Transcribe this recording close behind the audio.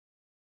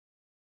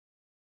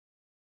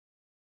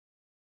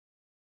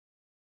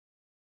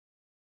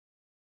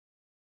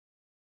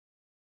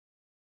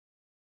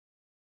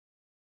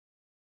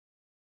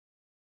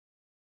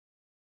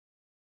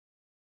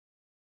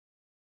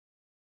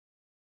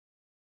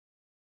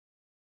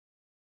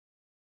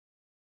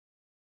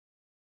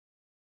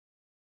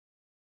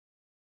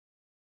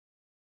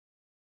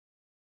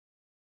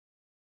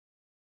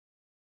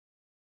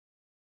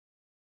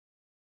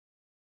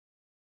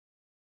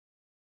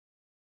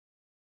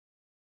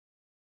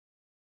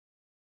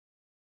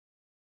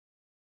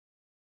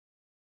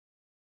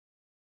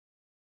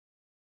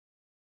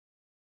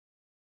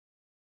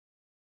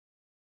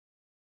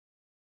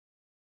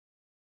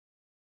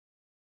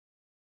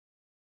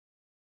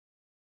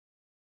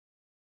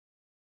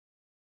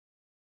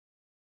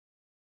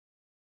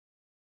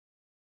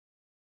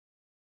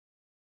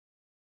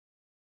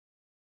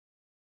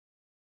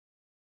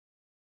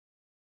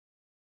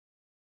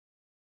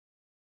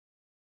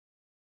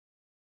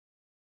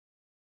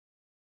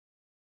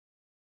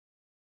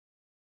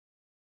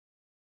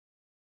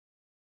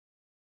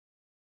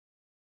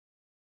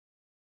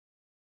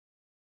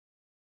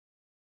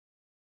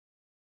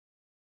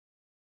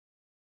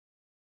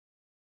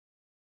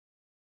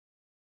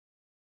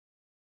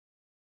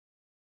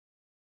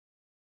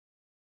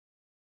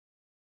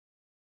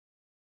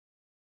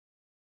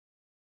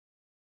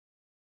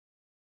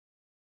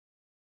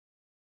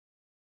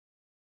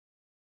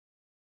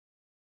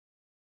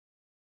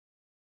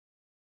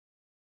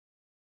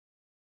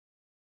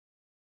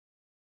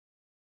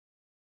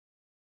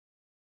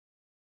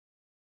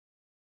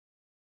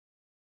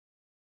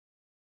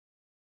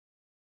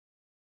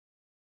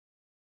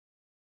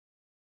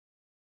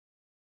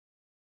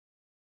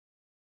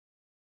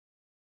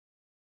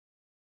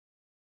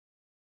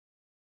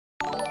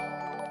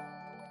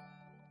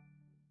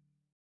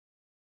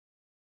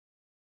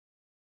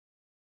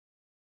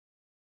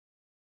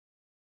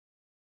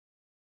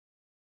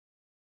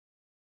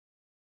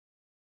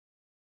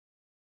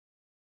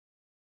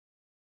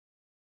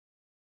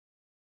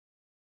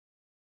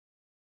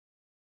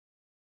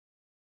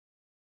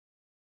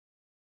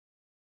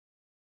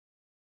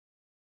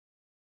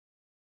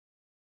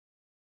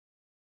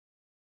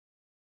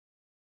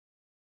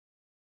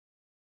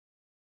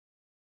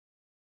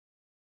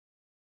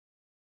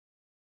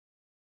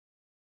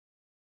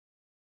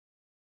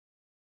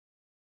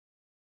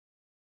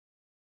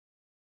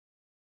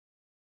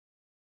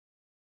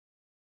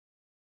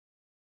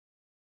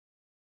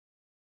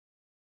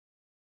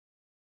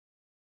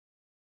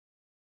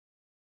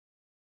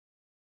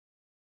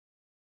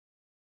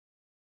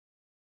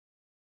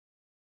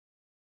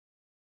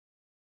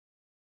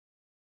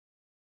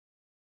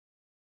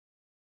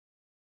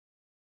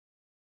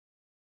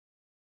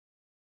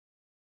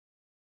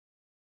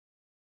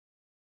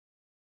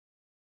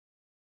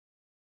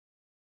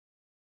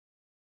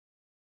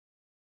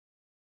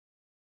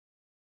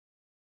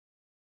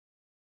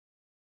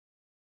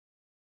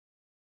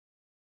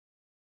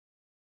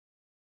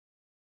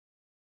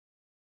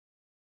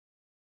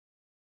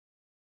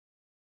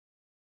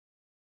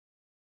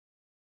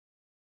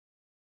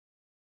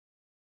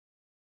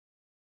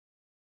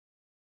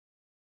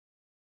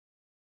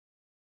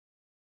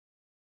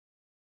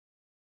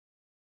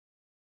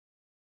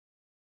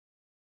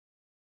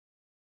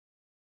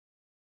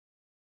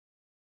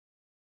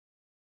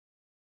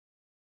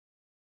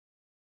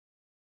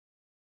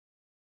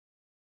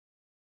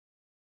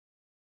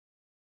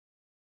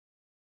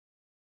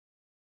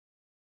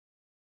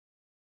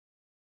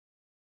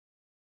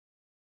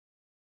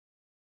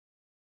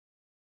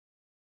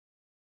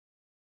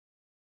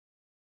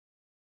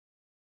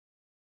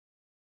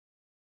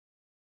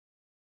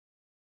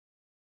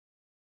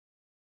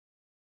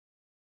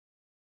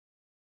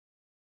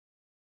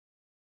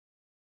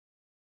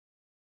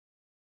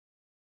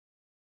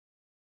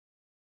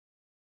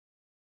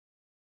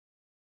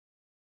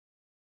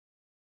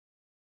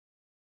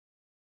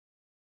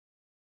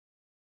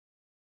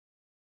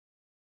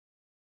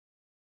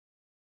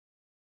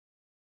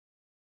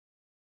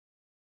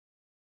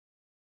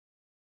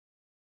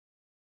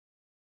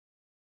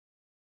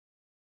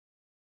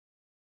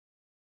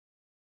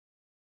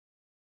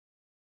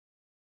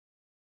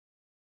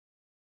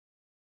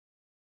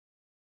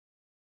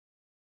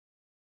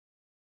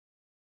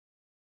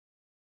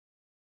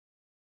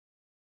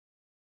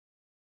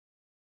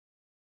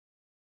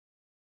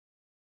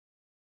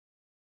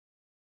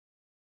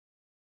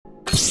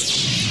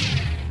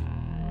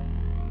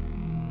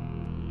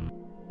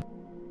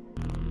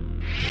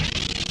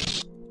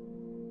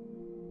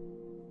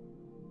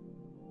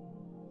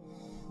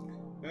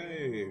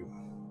Hey,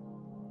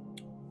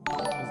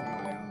 how's it going,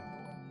 Alan?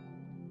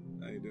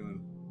 How you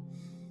doing?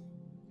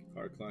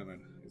 Car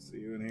climbing. I see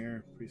you in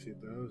here.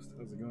 Appreciate the host.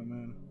 How's it going,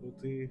 man? Full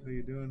T, how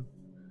you doing?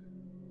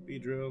 B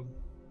Drill,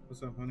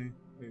 what's up, honey?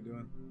 How you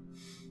doing?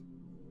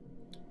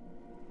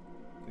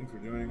 Thanks for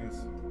joining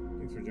us.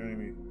 Thanks for joining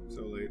me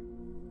so late.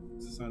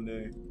 It's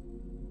Sunday.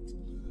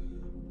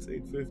 It's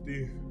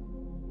 8:50.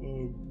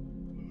 Um,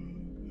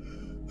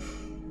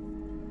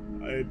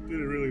 I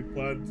didn't really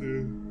plan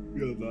to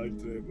be online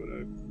today, but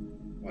I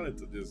wanted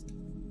to just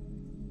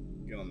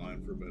get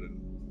online for a bit and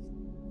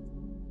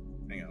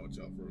hang out with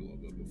y'all for a little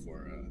bit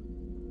before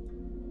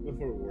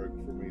work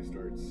for me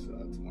starts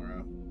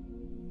tomorrow.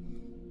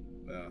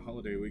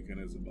 Holiday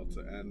weekend is about to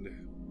end.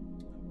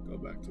 Go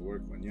back to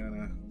work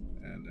mañana,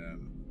 and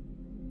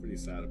pretty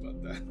sad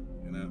about that.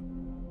 You know,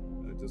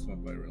 it just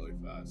went by really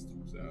fast.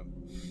 So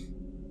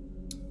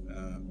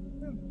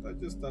I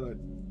just thought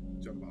I'd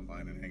jump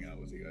online and hang out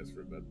with you guys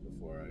for a bit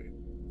before I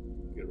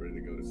get ready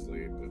to go to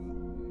sleep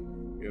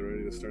and get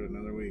ready to start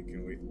another week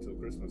and wait until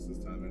Christmas this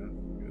time, you know,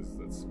 because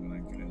that's when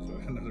I can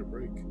enjoy another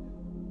break.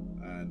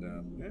 And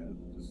yeah,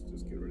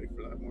 just get ready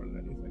for that more than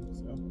anything.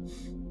 So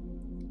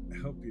I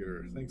hope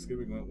your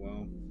Thanksgiving went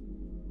well.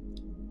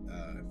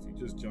 If you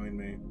just joined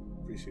me,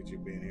 appreciate you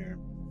being here.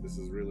 This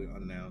is really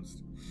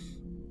unannounced.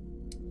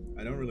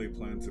 I don't really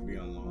plan to be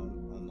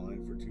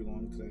online for too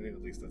long today.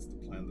 At least that's the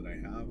plan that I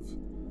have.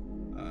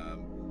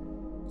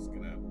 Just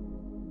gonna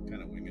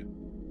kind of wing it,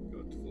 go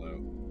with the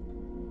flow.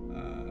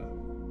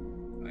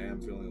 I am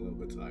feeling a little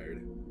bit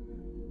tired,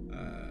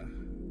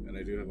 and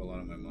I do have a lot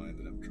on my mind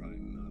that I'm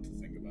trying not to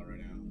think about right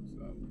now.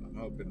 So I'm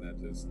hoping that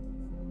just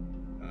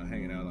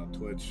hanging out on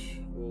Twitch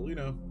will,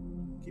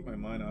 keep my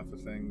mind off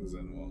of things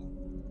and will,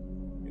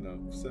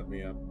 set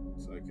me up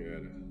so I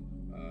could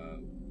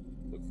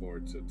look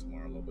forward to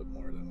tomorrow a little bit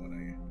more than what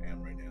I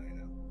am right now,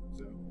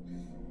 So,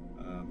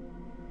 yeah,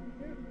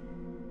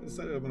 I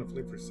decided I'm gonna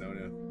play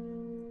Persona.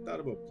 Thought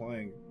about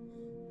playing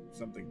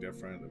something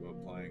different,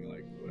 about playing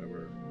like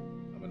whatever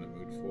I'm in the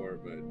mood for,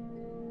 but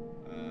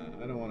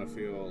I don't want to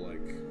feel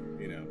like,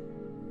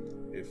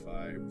 if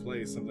I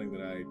play something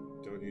that I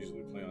don't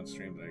usually play on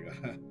stream, that I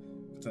gotta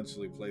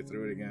potentially play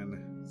through it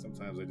again.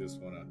 Sometimes I just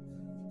want to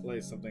play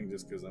something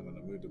just because I'm in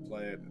the mood to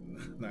play it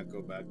and not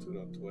go back to it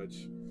on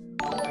Twitch.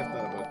 I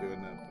thought about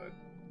doing that, but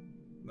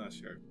I'm not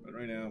sure. But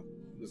right now,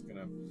 I'm just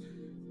gonna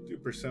do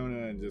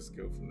Persona and just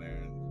go from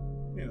there,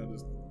 and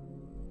just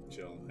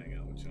chill and hang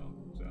out with y'all.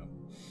 So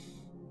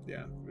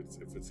yeah,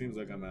 if it seems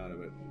like I'm out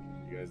of it,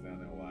 you guys now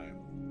know why.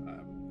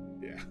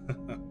 Yeah.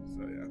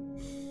 So yeah,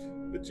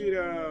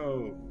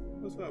 Vegito,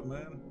 what's up,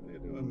 man? How you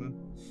doing, man?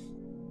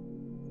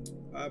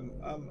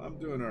 I'm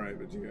doing all right,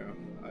 Vegito.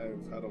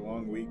 I've had a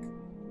long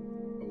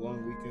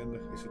weekend,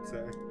 I should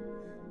say.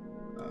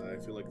 I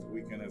feel like the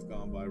weekend has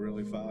gone by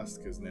really fast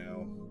because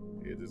now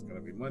it is going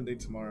to be Monday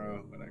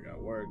tomorrow, and I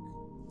got work,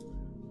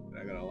 and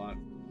I got a lot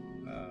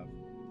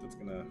that's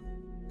going to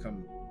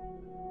come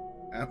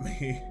at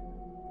me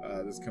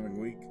this coming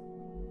week.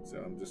 So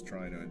I'm just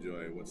trying to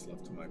enjoy what's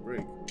left of my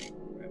break,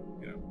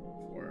 and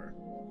before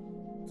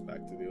it's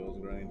back to the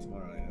old grind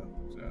tomorrow.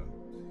 So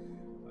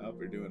I hope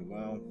you're doing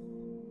well.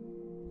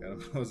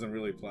 And I wasn't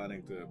really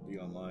planning to be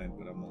online,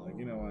 but I'm like,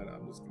 you know what?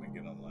 I'm just gonna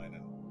get online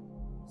and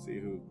see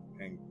who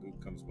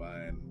comes by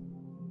and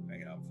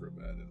hang out for a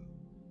bit,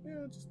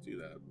 and just do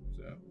that.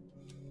 So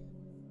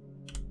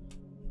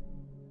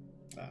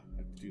I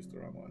used the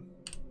wrong one.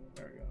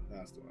 There we go.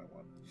 That's the right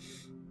one.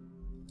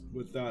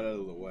 With that out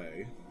of the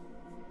way,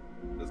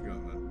 let's go,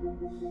 man.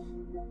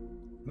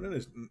 I'm gonna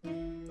just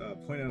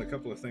point out a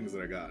couple of things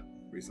that I got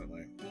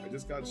recently. I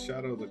just got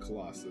Shadow of the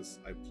Colossus.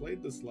 I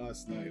played this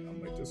last night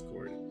on my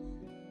Discord.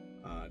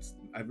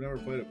 I've never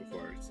played it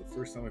before. It's the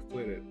first time I've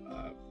played it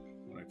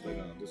when I played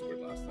it on Discord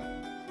last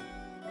time.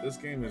 This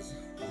game is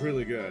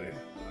really good.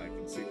 I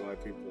can see why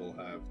people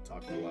have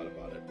talked a lot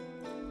about it.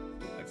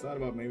 I've thought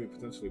about maybe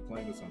potentially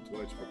playing this on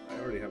Twitch, but I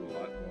already have a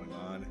lot going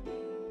on,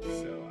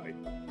 so I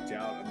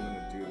doubt I'm going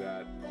to do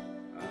that.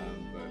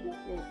 But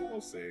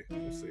we'll see.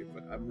 We'll see.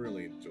 But I'm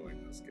really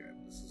enjoying this game.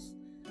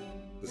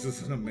 This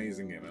is an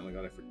amazing game. I only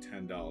got it for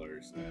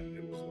 $10, and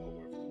it was well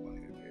worth the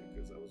money I paid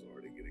because I was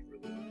already getting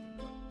really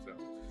good. So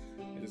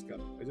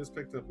I just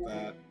picked up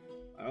that.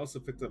 I also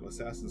picked up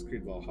Assassin's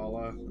Creed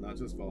Valhalla. Not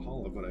just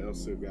Valhalla, but I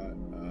also got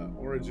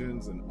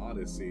Origins and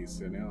Odyssey.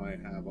 So now I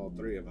have all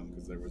three of them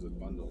because there was a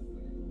bundle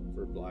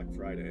for Black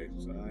Friday.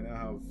 So I now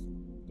have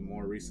the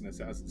more recent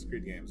Assassin's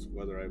Creed games.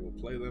 Whether I will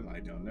play them, I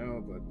don't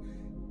know, but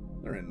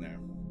they're in there.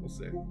 We'll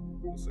see.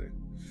 We'll see.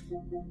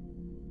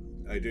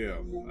 I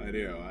do.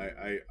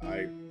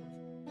 I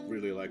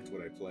really liked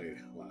what I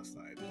played last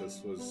night.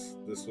 This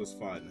was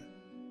fun.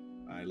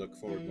 I look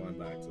forward to going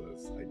back to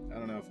this. I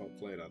don't know if I'll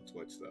play it on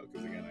Twitch though,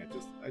 because again,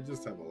 I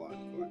just have a lot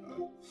going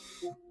on.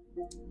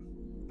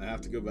 I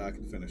have to go back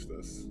and finish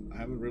this. I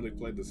haven't really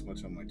played this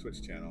much on my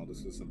Twitch channel.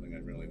 This was something I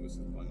really was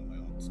playing on my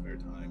own spare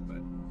time,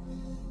 but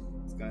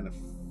it's kind of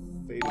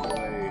faded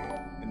away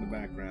in the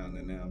background,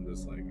 and now I'm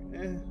just like,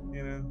 I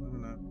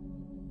don't know.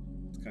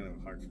 It's kind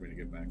of hard for me to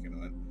get back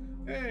into it.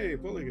 Hey,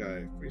 Bully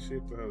Guy.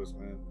 Appreciate the host,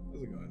 man.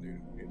 How's it going,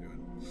 dude? How you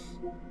doing?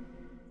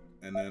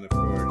 And then, of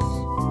course,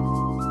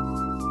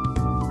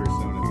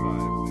 Persona 5,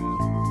 man.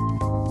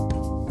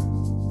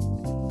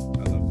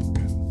 I love this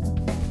game.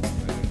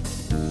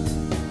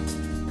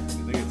 I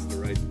think it's the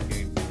right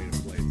game for me to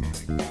play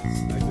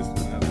tonight. I just want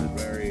to have a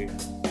very...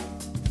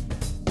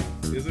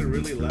 Is it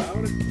really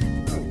loud?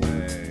 No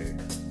way.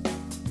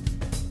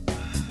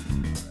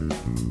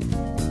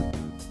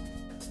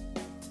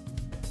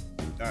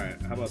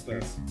 Alright, how about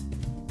this?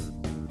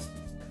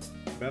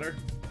 Better?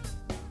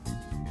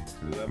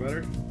 Is that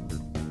better?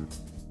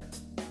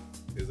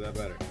 Is that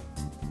better?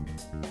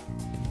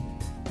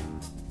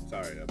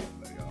 Sorry about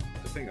that, y'all.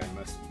 I think I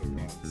messed with the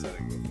wrong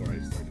setting before I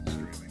started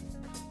streaming.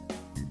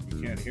 You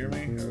can't hear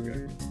me?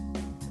 Okay.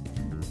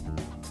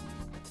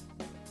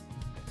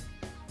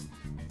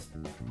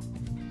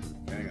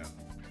 Hang on.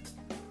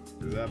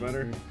 Is that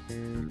better?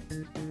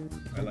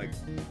 I like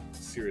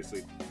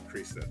seriously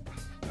decreased it.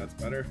 That's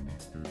better?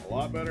 A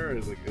lot better?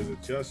 Is it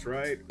just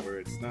right? Where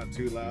it's not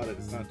too loud and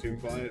it's not too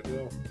quiet?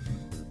 Well,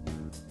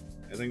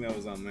 I think that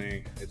was on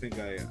me. I think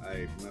I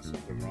messed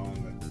with the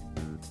wrong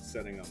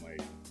setting on my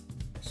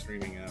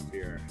streaming app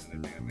here,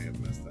 and I think I may have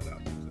messed that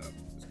up. So,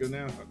 it's good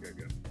now? Okay,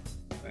 good.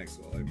 Thanks,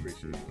 Will. I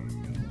appreciate you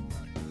letting me know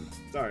about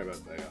that. Sorry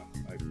about that, y'all.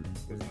 I was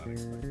not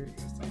expecting you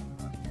guys to tell me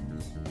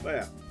that. But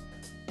yeah,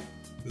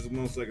 this is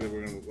most likely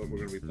what we're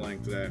gonna be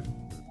playing today.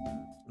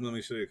 Let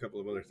me show you a couple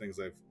of other things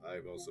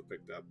I've also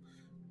picked up.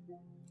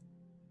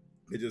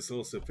 I just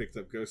also picked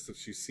up Ghost of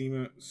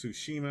Tsushima.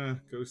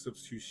 Ghost of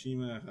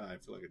Tsushima. I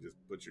feel like I just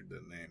butchered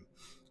the name.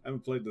 I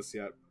haven't played this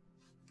yet,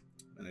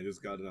 and I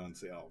just got it on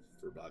sale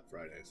for Black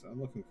Friday, so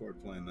I'm looking forward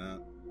to playing that.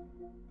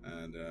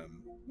 And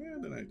yeah,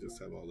 then I just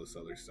have all this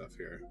other stuff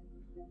here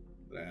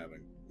that I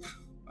haven't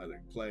either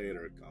played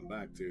or gone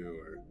back to,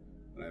 or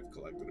that I've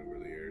collected over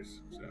the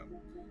years. So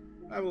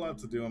I have a lot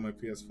to do on my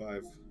PS5.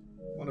 I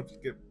want to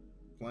get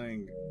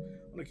playing.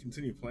 I want to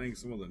continue playing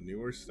some of the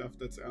newer stuff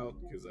that's out,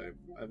 because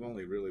I've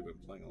only really been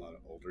playing a lot of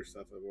older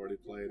stuff I've already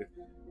played,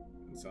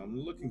 and so I'm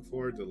looking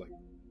forward to, like,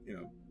 you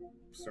know,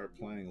 start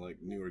playing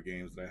like newer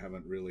games that I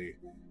haven't really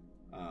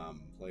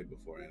played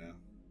before, you know,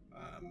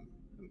 and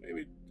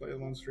maybe play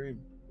them on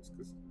stream.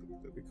 Because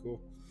that'd be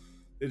cool.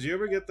 Did you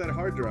ever get that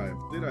hard drive?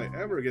 Did I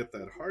ever get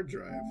that hard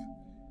drive?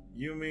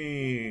 You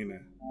mean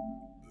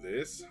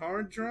this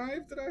hard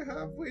drive that I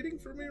have waiting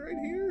for me right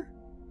here?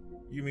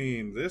 You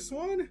mean this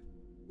one?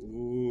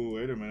 Ooh,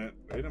 wait a minute.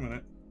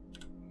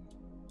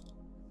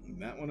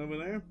 That one over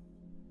there?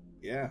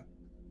 Yeah,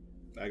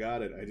 I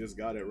got it. I just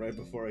got it right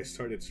before I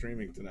started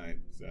streaming tonight.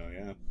 So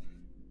yeah,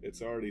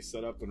 it's already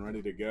set up and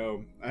ready to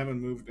go. I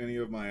haven't moved any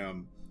of my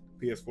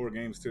PS4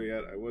 games to it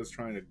yet. I was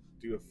trying to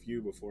do a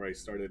few before I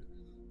started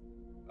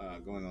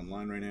going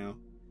online right now.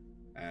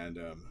 And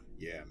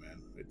yeah,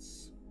 man,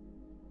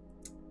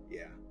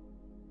 yeah.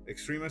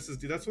 Extreme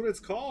SSD, that's what it's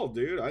called,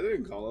 dude. I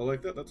didn't call it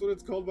like that. That's what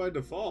it's called by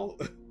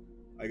default.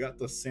 I got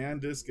the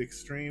SanDisk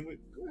Extreme. Wait,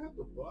 do I have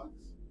the box?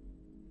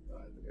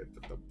 I think I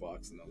put the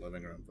box in the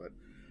living room, but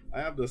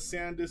I have the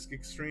SanDisk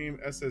Extreme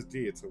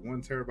SSD. It's a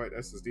 1 terabyte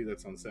SSD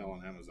that's on sale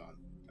on Amazon.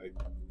 I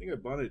think I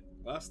bought it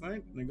last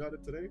night and I got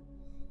it today.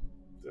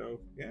 So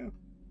yeah,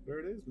 there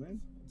it is,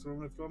 man. That's where I'm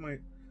gonna throw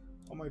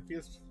all my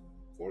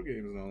PS4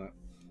 games and all that.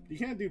 You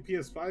can't do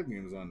PS5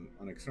 games on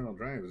external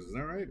drives, is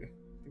that right? I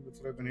think that's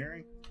what I've been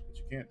hearing. That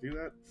you can't do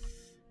that.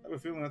 I have a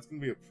feeling that's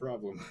gonna be a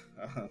problem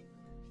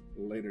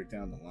later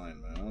down the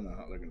line, man. I don't know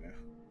how they're gonna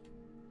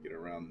get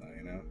around that,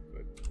 you know.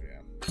 But yeah.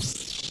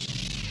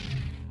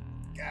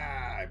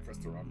 I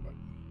pressed the wrong button.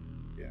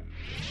 Yeah.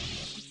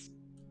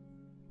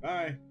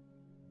 Hi.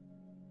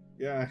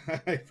 Yeah,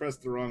 I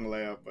pressed the wrong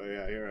layout, but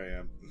yeah, here I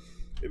am.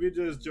 If you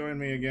just joined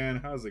me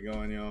again, how's it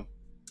going, y'all?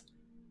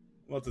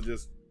 Well, to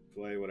just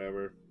play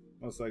whatever.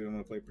 Most likely I'm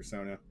gonna play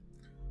Persona,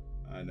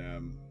 and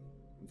I'm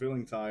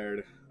feeling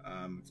tired.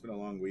 It's been a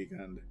long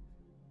weekend,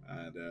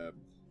 and I'm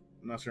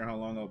not sure how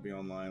long I'll be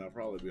online. I'll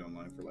probably be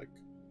online for like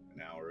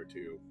an hour or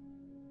two,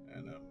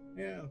 and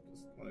yeah,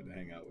 just wanted to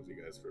hang out with you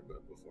guys for a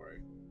bit before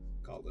I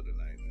called it a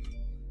night and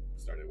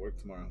started work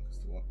tomorrow.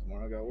 Because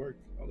tomorrow I got work,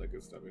 all that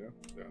good stuff, you know.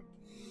 So,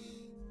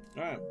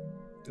 all right,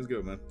 let's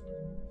go, man.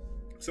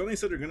 Sony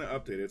said they're going to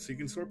update it so you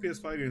can store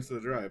PS5 games to the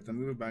drive, then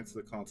move it back to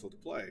the console to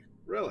play.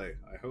 Really?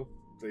 I hope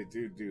they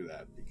do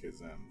that,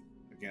 because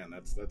again,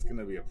 that's going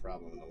to be a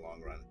problem in the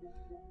long run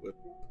with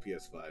the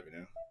PS5, you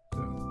know. So,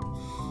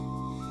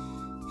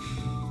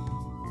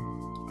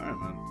 all right,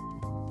 man.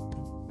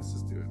 Let's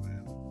just do it,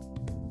 man.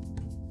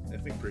 I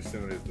think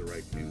Persona is the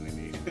right game we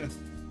need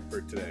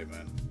for today,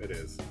 man. It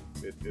is.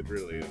 It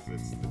really is.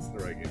 It's the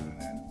right game we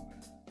need.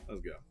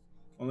 Let's go.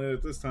 Only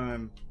at this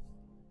time,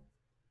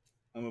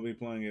 I'm going to be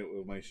playing it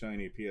with my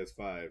shiny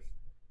PS5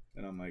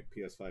 and on my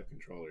PS5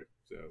 controller.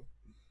 So,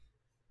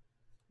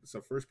 it's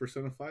our first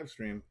Persona 5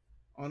 stream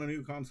on a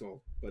new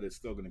console, but it's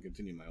still going to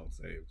continue my old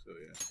save. So,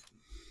 yeah.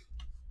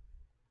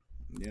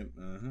 Yep,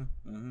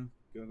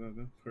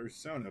 Go.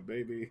 Persona,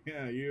 baby.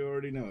 Yeah, you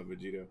already know it,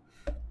 Vegito.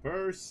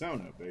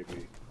 Persona,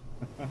 baby.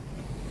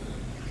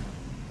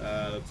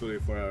 The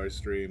 24-hour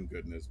stream.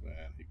 Goodness,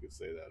 man. You could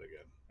say that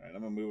again. All right,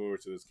 I'm going to move over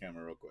to this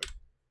camera real quick.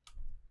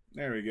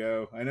 There we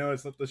go. I know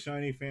it's not the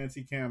shiny,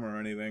 fancy camera or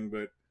anything,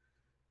 but,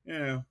 you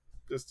know,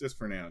 just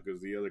for now, because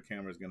the other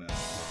camera's going to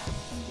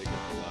take up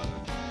a lot of...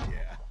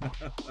 Yeah.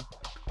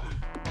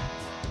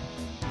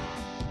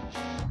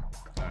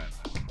 All right.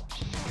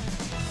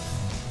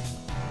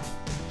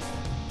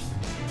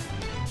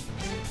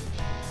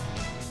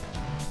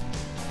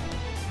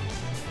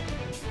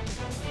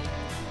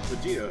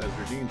 Vegito has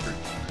redeemed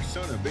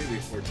Persona Baby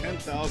for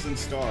 10,000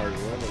 stars,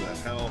 whatever the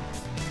hell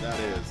that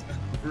is.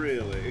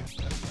 Really?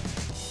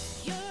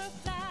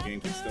 Game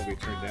can still be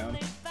turned down?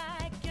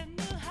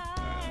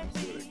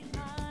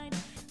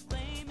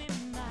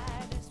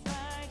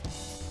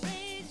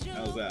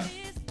 How's that?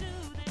 They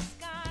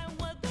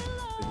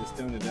just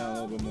toned it down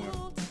a little bit more.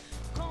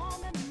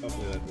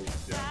 Hopefully that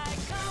does the job.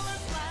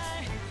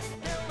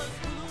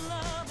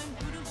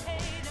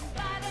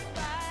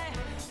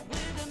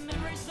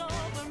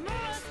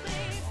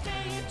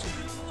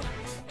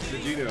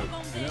 Vegito, I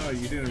know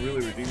you didn't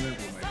really redeem it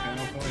with my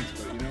channel points,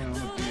 but you know,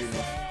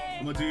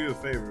 I'm gonna do you a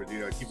favor,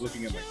 Vegito. I keep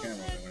looking at my camera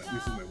when I'm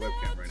using my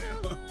webcam right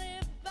now.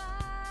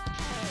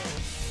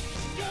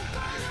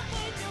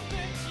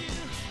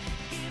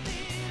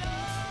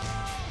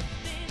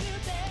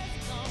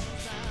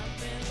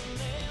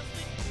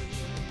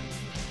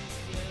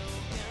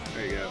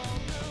 There you go.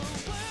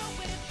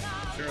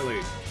 Surely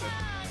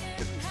that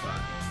hit the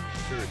spot.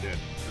 Sure it did.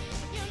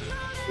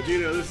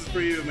 Vegito, this is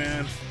for you,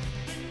 man.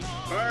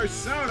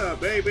 Persona,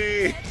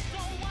 baby!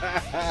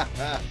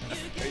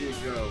 There you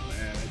go,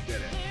 man. I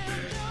did it.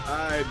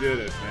 I did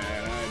it,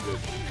 man. I did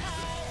it.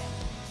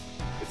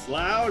 It's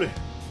loud. Man,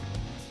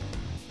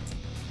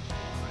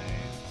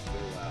 it's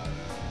still loud.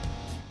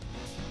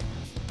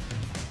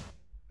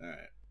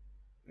 Alright.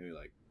 Maybe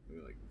like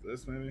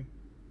this, maybe?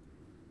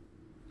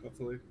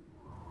 Hopefully.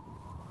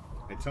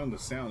 I toned the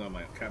sound on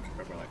my capture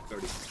card by like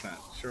 30%.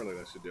 Surely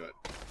that should do it.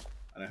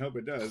 And I hope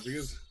it does,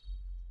 because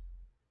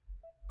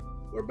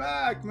we're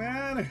back,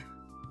 man!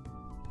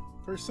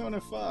 Persona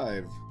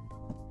 5.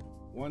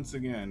 Once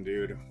again,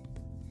 dude.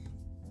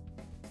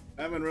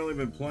 I haven't really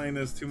been playing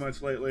this too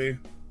much lately.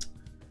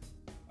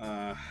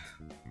 Yeah,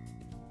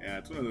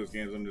 it's one of those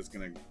games I'm just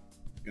gonna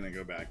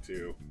go back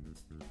to,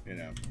 you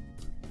know,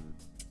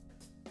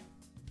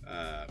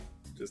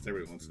 just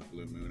every once in a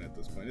blue moon at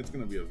this point. It's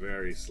gonna be a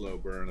very slow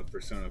burn of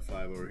Persona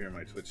 5 over here on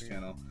my Twitch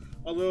channel.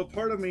 Although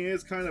part of me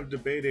is kind of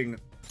debating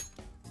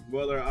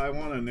whether I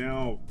want to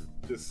now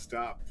just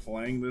stop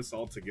playing this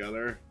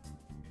altogether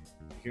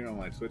here on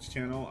my Twitch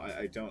channel.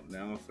 I don't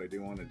know if I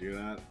do want to do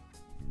that,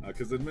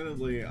 because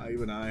admittedly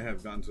even I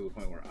have gotten to the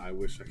point where I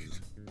wish I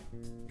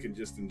could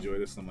just enjoy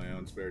this on my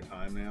own spare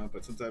time now.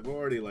 But since I've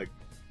already like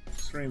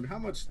streamed, how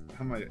much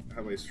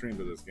have I streamed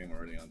of this game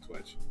already on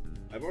Twitch?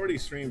 I've already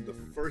streamed the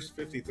first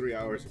 53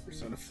 hours of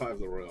Persona 5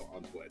 The Royal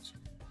on Twitch.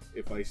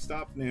 If I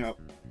stop now,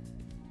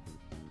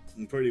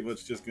 I'm pretty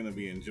much just going to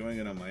be enjoying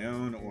it on my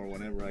own, or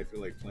whenever I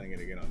feel like playing it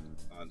again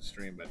on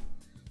stream. But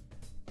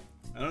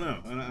I don't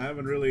know. I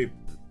haven't really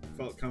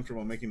felt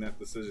comfortable making that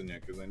decision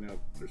yet, because I know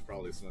there's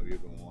probably some of you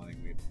who have been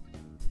wanting me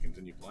to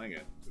continue playing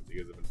it, since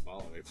you guys have been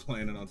following me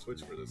playing it on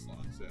Twitch for this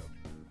long. So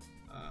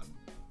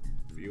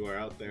if you are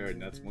out there and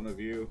that's one of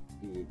you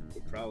who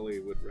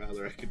would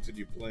rather I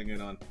continue playing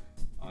it on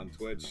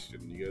Twitch,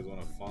 and you guys want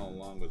to follow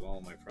along with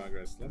all my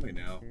progress, let me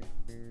know,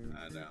 and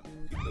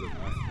keep that in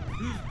mind.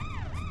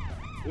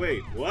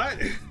 Wait, what?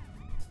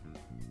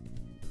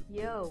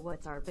 Yo,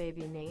 what's our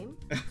baby name?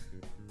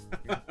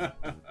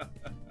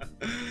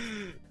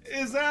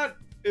 Is that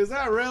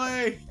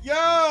really?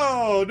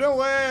 Yo, no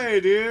way,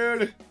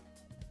 dude.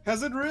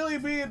 Has it really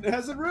been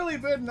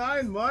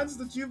 9 months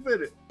that you've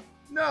been?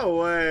 No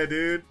way,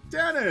 dude.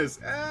 Dennis,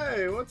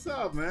 hey, what's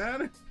up,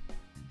 man?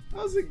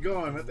 How's it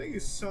going, man? Thank you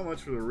so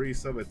much for the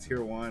resub at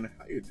tier 1.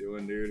 How you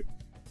doing, dude?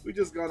 We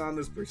just got on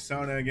this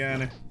Persona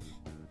again.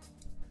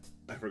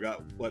 I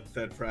forgot what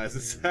Fed Prize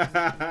is.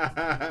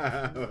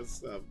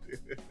 What's up,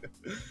 dude?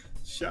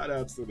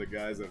 Shoutouts to the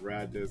guys at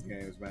Rad Disc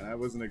Games, man. I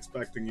wasn't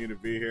expecting you to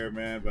be here,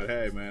 man, but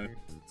hey, man,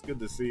 it's good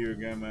to see you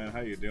again, man.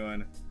 How you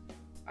doing?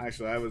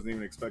 Actually, I wasn't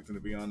even expecting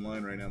to be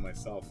online right now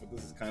myself, but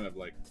this is kind of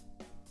like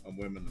a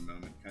whim in the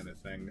moment kind of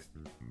thing.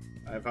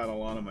 I've had a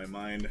lot on my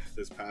mind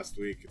this past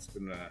week. It's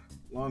been a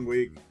long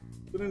week.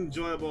 It's been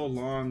enjoyable,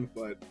 long,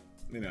 but,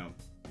 you know,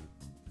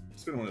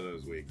 it's been one of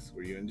those weeks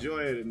where you enjoy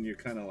it and you're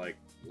kind of like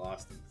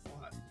lost in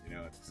thought, you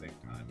know, at the same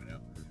time, you know.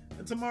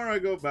 And tomorrow I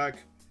go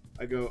back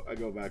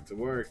to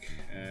work,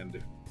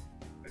 and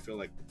I feel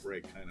like the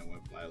break kind of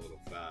went by a little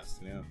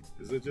fast, you know.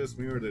 Is it just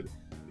me, or did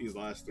these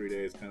last 3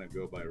 days kind of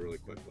go by really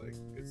quickly?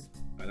 Because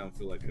I don't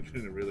feel like I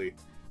didn't really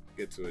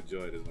get to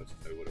enjoy it as much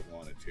as I would have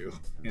wanted to,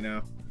 you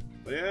know.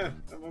 But yeah,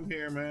 I'm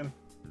here, man.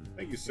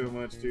 Thank you so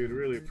much, dude.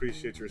 Really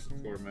appreciate your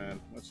support,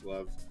 man. Much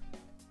love.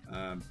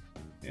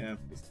 Yeah,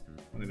 just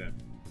wanted to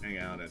hang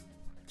out and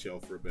chill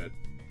for a bit,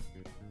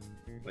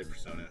 play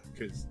Persona,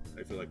 because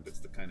I feel like that's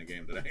the kind of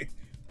game that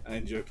I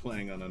enjoy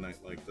playing on a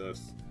night like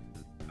this.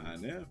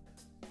 And yeah,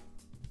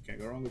 can't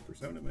go wrong with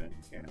Persona, man.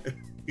 You can't.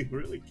 You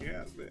really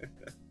can't, man.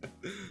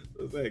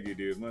 So thank you,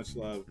 dude. Much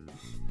love.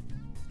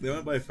 They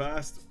went by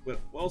fast, but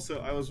also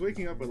I was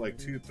waking up at like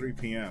 2-3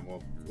 p.m.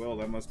 Well,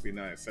 that must be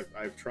nice.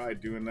 I've tried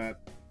doing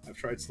that. I've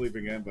tried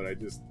sleeping in, but I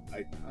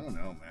don't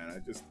know,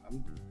 man.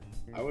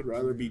 I would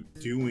rather be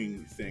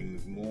doing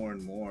things more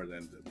and more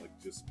than to like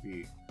just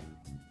be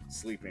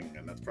sleeping,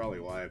 and that's probably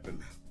why I've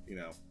been, you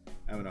know,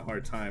 having a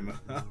hard time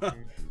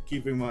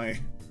keeping my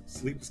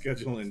sleep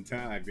schedule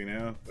intact, you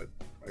know. But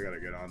I gotta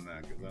get on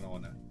that because I don't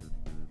want to,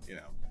 you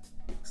know,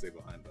 stay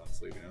behind on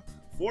sleep, you know.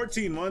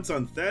 14 months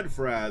on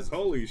Thedfraz.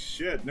 Holy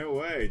shit, no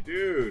way,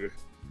 dude.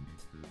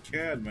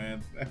 Cad,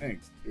 man.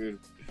 Thanks, dude.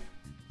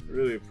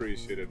 Really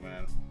appreciate it,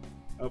 man.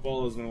 Hope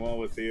all has been well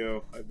with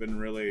you. I've been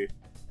really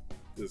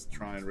just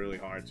trying really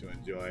hard to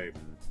enjoy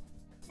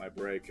my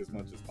break as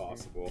much as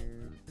possible.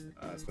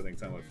 Spending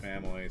time with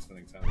family,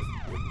 spending time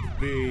with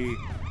B.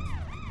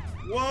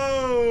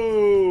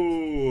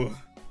 Whoa!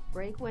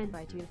 Break went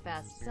by too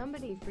fast.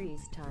 Somebody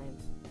freeze time.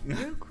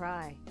 Drew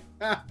cry.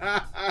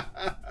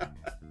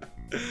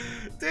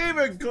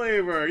 David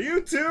Cleaver,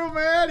 you too,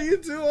 man. You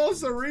too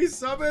also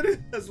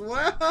resubmitted as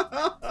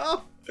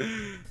well.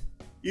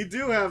 You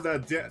do have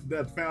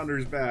that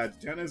founder's badge,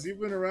 Dennis.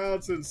 You've been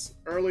around since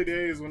early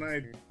days when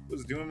I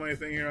was doing my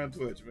thing here on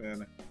Twitch,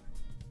 man.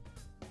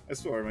 I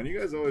swear, man. You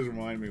guys always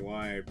remind me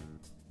why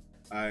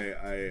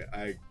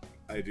I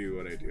do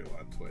what I do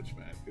on Twitch,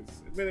 man.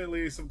 Because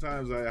admittedly,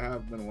 sometimes I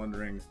have been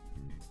wondering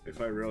if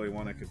I really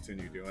want to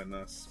continue doing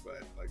this.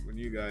 But like when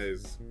you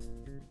guys,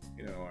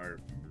 you know,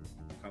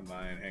 come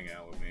by and hang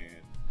out with me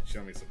and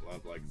show me some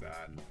love like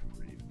that,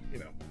 you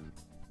know,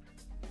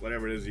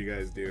 whatever it is you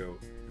guys do,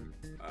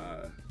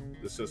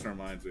 this just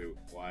reminds me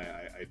why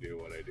I do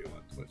what I do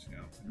on Twitch. You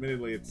know,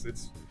 admittedly,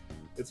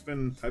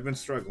 I've been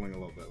struggling a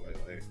little bit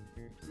lately,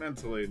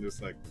 mentally, and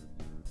just like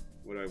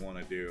what I want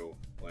to do,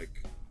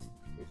 like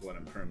with what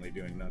I'm currently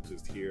doing, not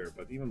just here,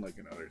 but even like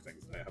in other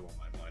things that I have on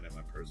my mind in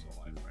my personal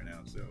life right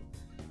now. So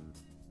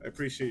I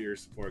appreciate your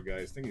support,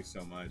 guys. Thank you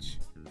so much.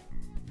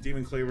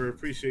 Demon Cleaver,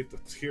 appreciate the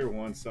tier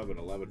 1 sub at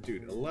 11.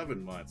 Dude,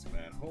 11 months,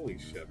 man. Holy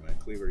shit, man.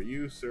 Cleaver,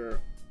 you, sir,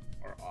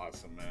 are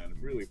awesome, man.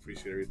 Really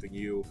appreciate everything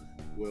you,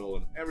 Will,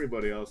 and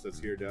everybody else that's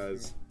here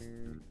does.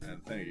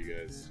 And thank you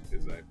guys,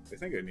 because I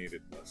think I need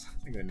it. I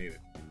think I need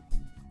it.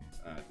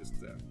 Just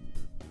to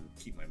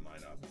keep my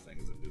mind off of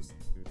things and just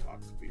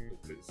talk to people,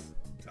 because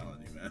I'm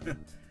telling you,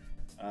 man.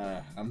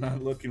 I'm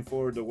not looking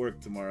forward to work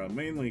tomorrow,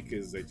 mainly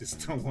because I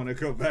just don't want to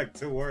go back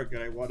to work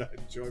and I want to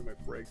enjoy my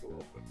break a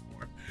little bit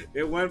more.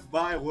 It went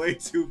by way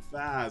too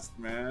fast,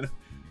 man.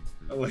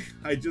 Like,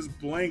 I just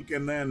blink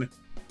and then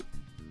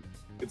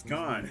it's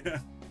gone.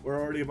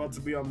 We're already about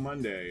to be on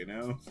Monday, you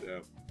know?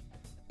 So,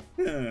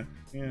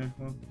 yeah,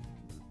 well,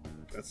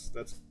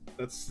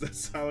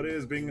 that's how it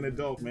is being an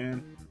adult,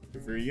 man.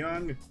 If you're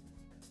young,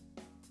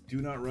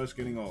 do not rush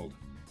getting old.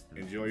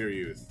 Enjoy your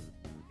youth.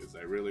 Because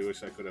I really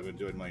wish I could have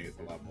enjoyed my youth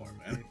a lot more,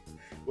 man.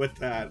 With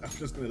that, I'm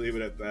just going to leave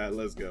it at that.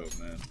 Let's go,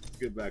 man. Let's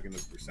get back in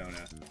this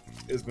Persona.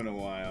 It's been a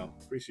while.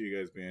 Appreciate you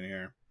guys being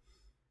here.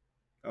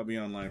 I'll be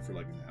online for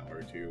like an hour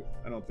or two.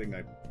 I don't think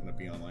I'm going to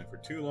be online for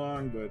too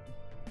long, but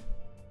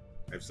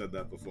I've said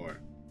that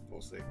before.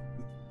 We'll see.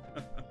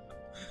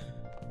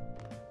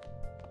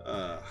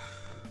 Man.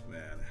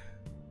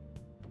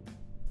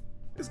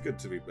 It's good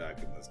to be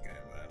back in this game,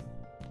 man.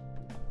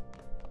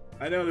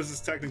 I know this is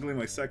technically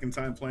my second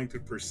time playing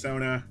through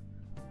Persona,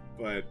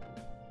 but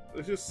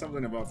there's just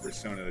something about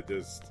Persona that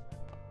just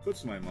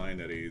puts my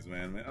mind at ease,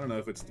 man. I don't know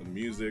if it's the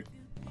music,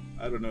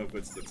 I don't know if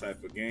it's the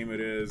type of game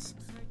it is,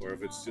 or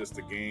if it's just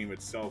the game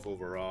itself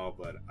overall,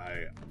 but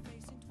I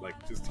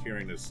like just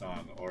hearing this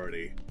song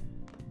already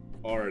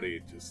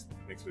just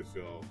makes me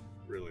feel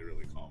really,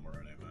 really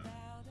calmer in it, man.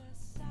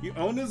 You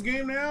own this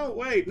game now?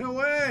 Wait, no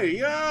way!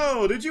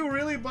 Yo, did you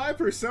really buy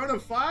Persona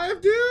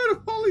 5,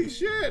 dude? Holy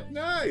shit,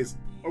 nice!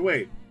 Or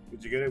wait,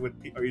 did you get it with,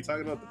 are you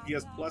talking about the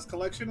PS Plus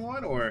collection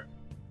one, or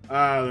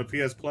the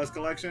PS Plus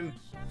collection?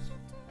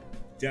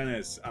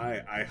 Dennis,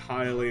 I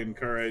highly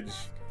encourage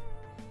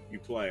you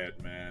play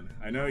it, man.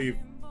 I know you've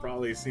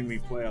probably seen me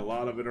play a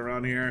lot of it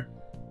around here,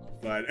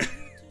 but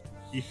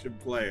you should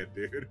play it,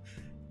 dude.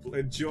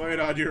 Enjoy it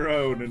on your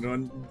own,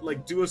 and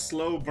like do a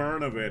slow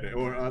burn of it,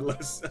 or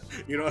unless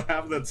you don't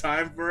have the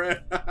time for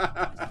it.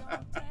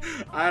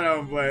 I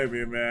don't blame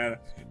you, man.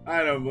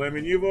 I don't blame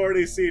you. You've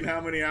already seen how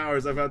many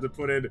hours I've had to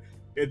put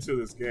into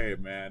this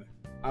game, man.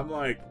 I'm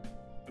like,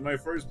 in my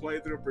first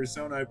playthrough of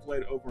Persona, I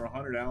played over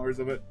 100 hours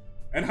of it,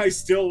 and I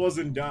still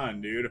wasn't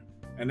done, dude.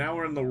 And now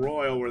we're in the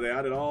Royal, where they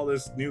added all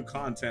this new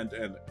content,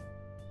 and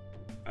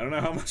I don't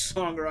know how much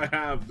longer I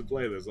have to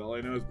play this. All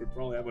I know is we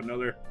probably have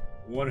another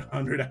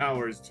 100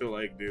 hours to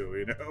like do,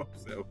 you know?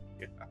 So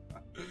yeah,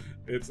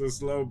 it's a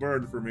slow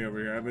burn for me over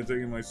here. I've been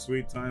taking my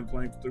sweet time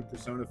playing through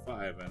Persona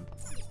 5, and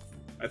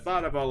I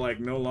thought about like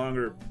no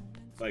longer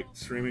like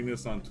streaming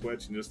this on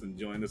Twitch and just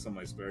enjoying this on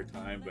my spare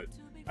time, but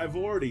I've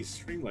already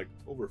streamed like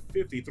over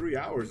 53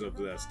 hours of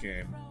this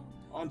game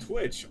on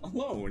Twitch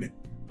alone.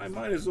 I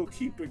might as well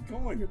keep it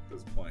going at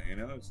this point, you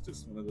know? It's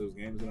just one of those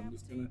games that I'm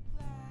just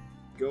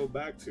go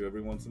back to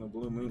every once in a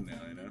blue moon now,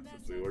 you know?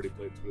 Since we already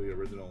played through the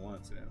original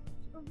once, you know?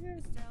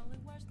 Okay.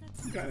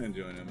 I'm kind of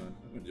enjoying it, man.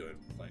 I'm enjoying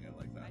playing it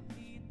like that.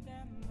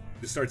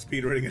 Just start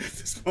speedrunning it at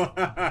this point.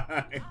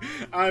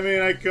 I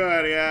mean, I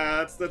could,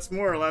 yeah. That's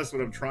more or less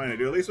what I'm trying to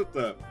do. At least with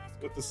the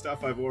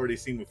stuff I've already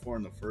seen before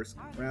in the first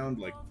round,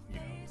 like, you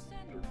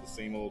know, the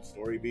same old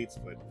story beats,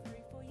 but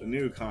the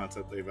new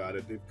concept they've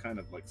added, they've kind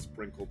of like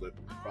sprinkled it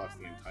across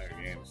the entire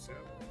game. So,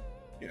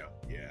 you know,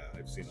 yeah,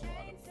 I've seen a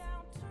lot of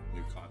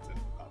new content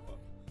pop up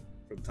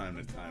from time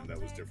to time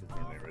that was different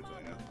from the original.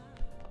 You know?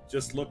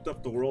 Just looked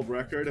up the world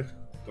record.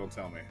 Don't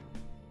tell me.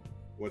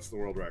 What's the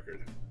world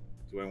record?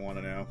 Do I want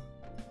to know?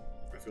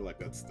 I feel like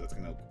that's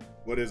gonna help.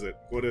 What is it?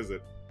 What is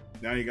it?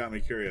 Now you got me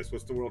curious.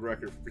 What's the world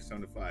record for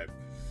Persona 5?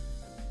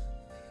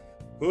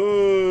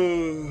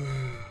 Ooh.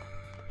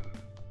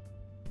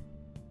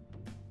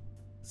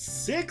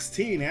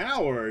 16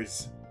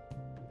 hours?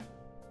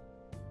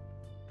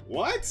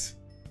 What?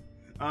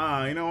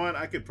 You know what?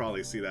 I could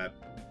probably see that.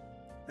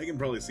 I can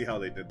probably see how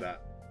they did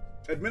that.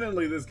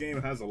 Admittedly, this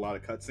game has a lot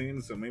of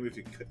cutscenes, so maybe if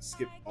you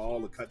skip all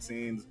the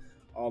cutscenes,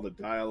 all the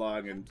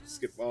dialogue, and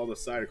skip all the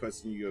side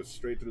quests, and you go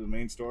straight through the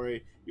main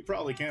story, you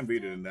probably can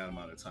beat it in that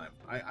amount of time.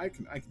 I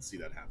can see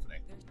that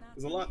happening.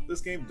 There's a lot.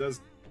 This game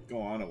does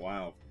go on a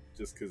while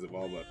just because of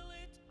all the,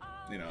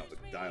 you know, the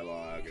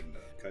dialogue and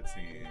the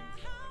cutscenes and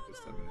all that good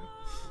stuff. You know?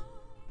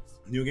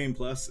 New Game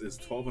Plus is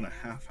 12 and a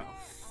half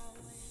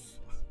hours.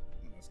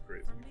 That's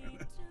crazy.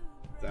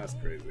 That's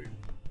crazy.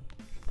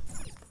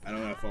 I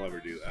don't know if I'll ever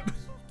do that.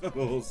 But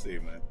we'll see,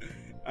 man.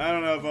 I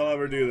don't know if I'll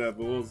ever do that,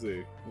 but we'll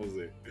see. We'll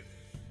see.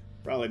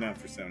 Probably not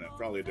for Persona.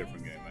 Probably a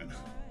different game, man.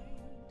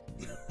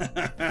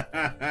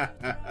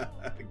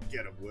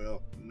 Get him,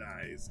 Will.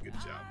 Nice. Good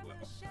job, Will.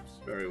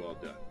 Very well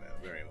done, man.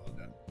 Very well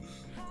done.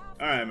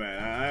 Alright,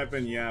 man. I've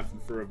been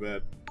yapping for a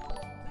bit.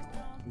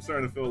 I'm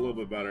starting to feel a little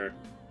bit better.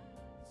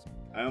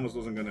 I almost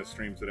wasn't going to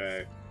stream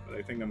today, but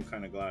I think I'm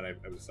kind of glad I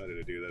decided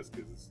to do this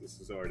because this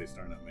is already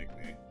starting to make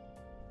me...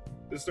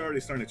 This is already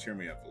starting to cheer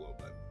me up a little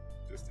bit.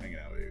 Just hanging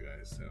out with you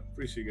guys. So,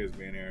 appreciate you guys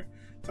being here.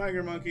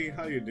 Tiger Monkey,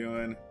 how you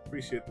doing?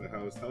 Appreciate the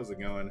host. How's it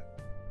going?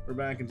 We're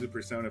back into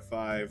Persona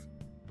 5.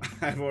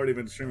 I've already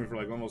been streaming for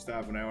like almost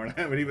half an hour and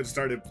I haven't even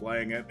started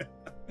playing it.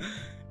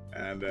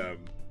 And,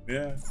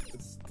 yeah,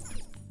 it's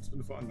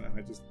been fun, man.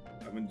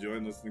 I'm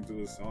enjoying listening to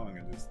this song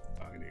and just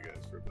talking to you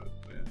guys for a bit.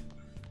 Yeah.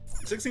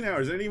 16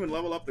 hours. They didn't even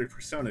level up their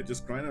Persona.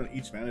 Just grind on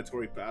each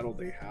mandatory battle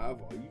they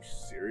have. Are you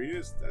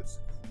serious? That's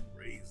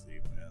crazy,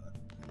 man.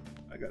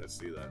 I gotta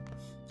see that.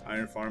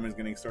 Iron Farm is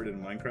getting started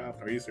in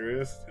Minecraft. Are you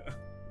serious?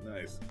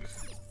 Nice.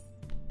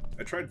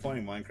 I tried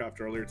playing Minecraft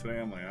earlier today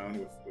on my own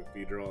with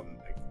Beedrill, and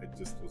I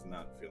just was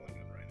not feeling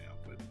it right now.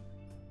 But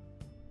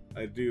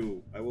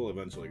I will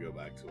eventually go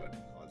back to it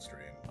on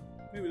stream.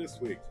 Maybe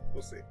this week.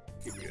 We'll see.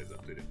 Keep you guys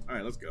updated.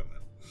 Alright, let's go,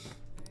 man.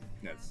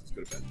 Let's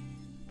go to bed.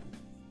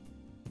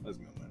 Let's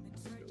go, man.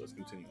 Let's go. Let's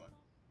continue on.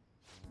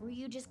 Were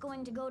you just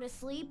going to go to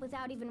sleep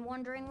without even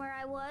wondering where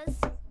I was?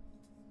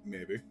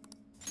 Maybe.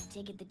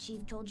 Take it the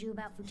chief told you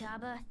about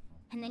Futaba,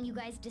 and then you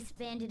guys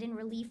disbanded in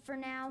relief for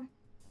now?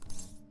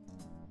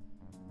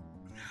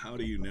 How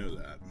do you know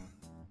that?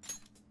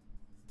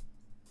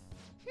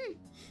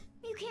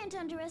 You can't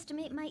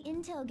underestimate my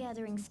intel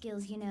gathering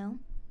skills, you know.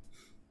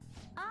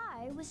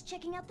 I was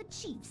checking out the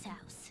chief's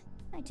house.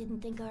 I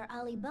didn't think our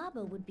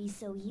Alibaba would be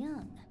so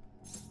young.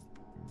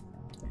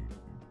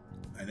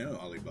 I know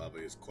Alibaba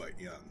is quite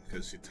young,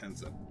 because she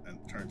turns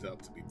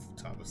out to be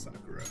Futaba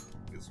Sakura.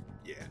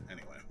 Yeah,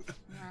 anyway.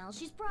 Well,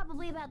 she's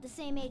probably about the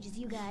same age as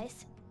you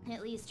guys.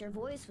 At least her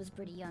voice was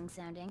pretty young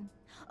sounding.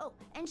 Oh,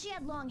 and she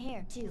had long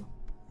hair, too.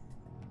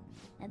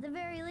 At the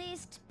very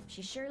least,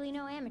 she's surely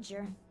no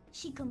amateur.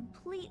 She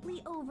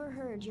completely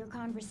overheard your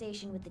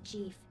conversation with the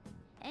chief.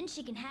 And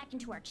she can hack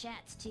into our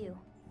chats, too.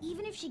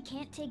 Even if she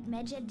can't take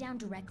Medjed down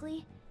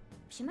directly,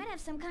 she might have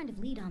some kind of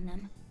lead on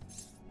them.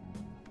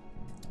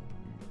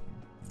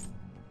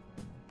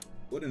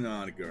 What an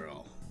odd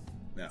girl.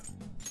 Yeah,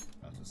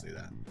 I'll just say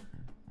that.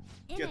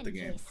 Get the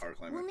game, Car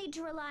Climber. We'll need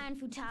to rely on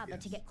Futaba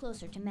to get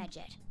closer to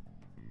Medjed.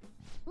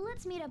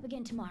 Let's meet up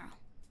again tomorrow.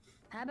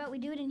 How about we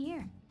do it in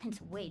here?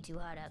 It's way too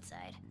hot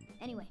outside.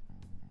 Anyway,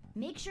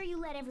 make sure you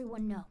let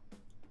everyone know.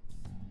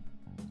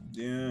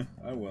 Yeah,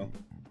 I will.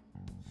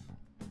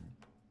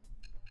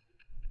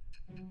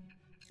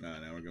 Now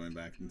we're going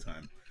back in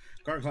time.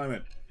 Car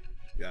Climate.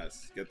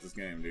 Yes, get this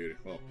game, dude.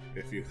 Well,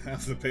 if you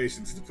have the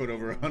patience to put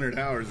over 100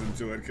 hours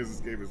into it, because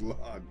this game is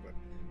long, but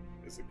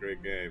it's a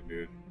great game,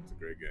 dude. It's a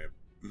great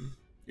game.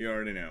 You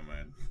already know,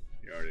 man.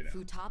 You already know.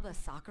 Futaba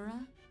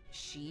Sakura?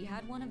 She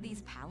had one of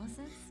these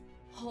palaces?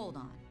 Hold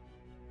on.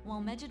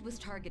 While Medjed was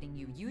targeting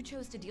you, you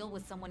chose to deal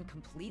with someone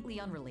completely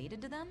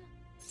unrelated to them?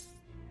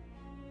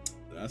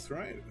 That's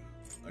right.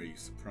 Are you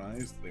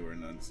surprised? They were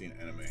an unseen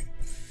enemy.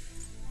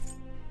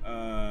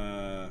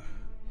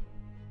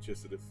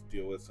 Just to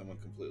deal with someone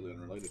completely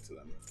unrelated to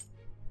them.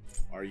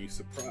 Are you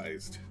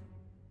surprised?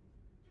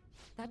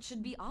 That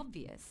should be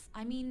obvious.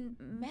 I mean,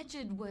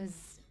 Medjed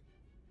was...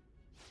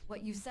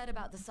 What you said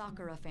about the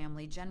Sakura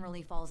family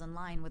generally falls in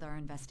line with our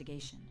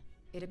investigation.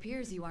 It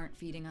appears you aren't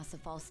feeding us a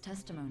false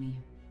testimony.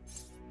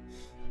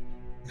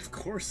 Of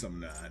course I'm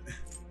not.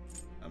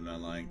 I'm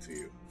not lying to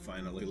you.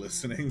 Finally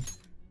listening.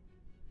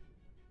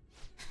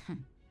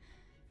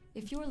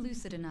 If you're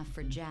lucid enough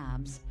for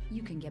jabs,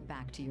 you can get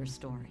back to your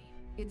story.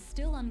 It's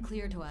still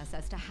unclear to us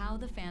as to how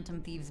the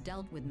Phantom Thieves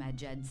dealt with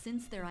Medjed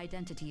since their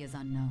identity is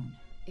unknown.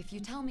 If you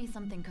tell me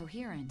something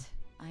coherent,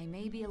 I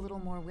may be a little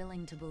more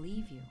willing to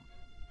believe you.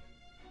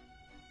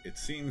 It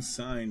seems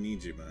Sai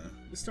Nijima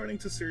is starting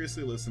to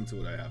seriously listen to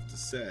what I have to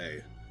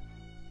say.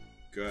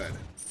 Good.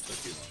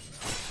 Let's keep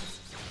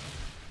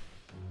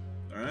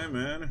on now. Alright,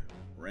 man.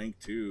 Rank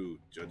 2,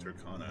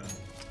 Joturkana.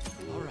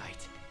 Cool.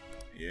 Alright.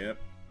 Yep.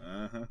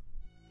 Uh-huh.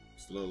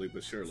 Slowly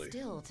but surely.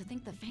 Still, to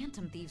think the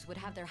Phantom Thieves would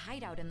have their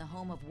hideout in the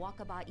home of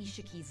Wakaba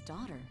Ishiki's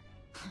daughter.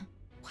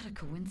 What a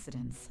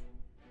coincidence.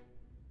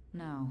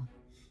 No.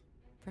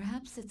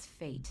 Perhaps it's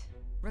fate.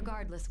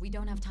 Regardless, we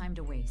don't have time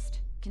to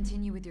waste.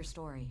 Continue with your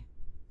story.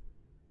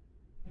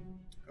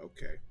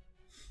 Okay.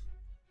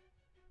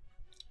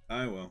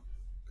 I will.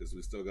 Because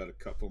we still got a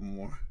couple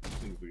more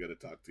things we got to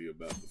talk to you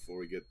about before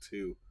we get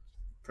to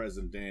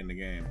present day in the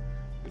game.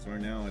 Because we're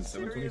now in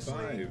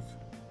 725.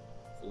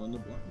 Fill in the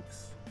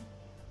blanks.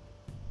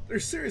 They're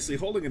seriously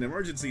holding an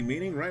emergency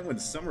meeting right when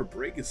summer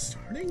break is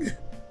starting?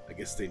 I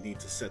guess they need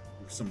to set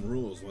some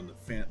rules when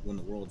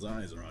the world's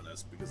eyes are on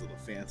us because of the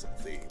Phantom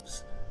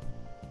Thieves.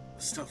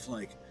 Stuff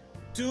like,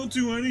 don't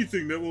do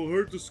anything that will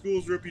hurt the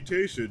school's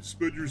reputation.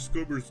 Spend your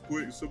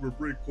summer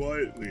break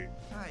quietly.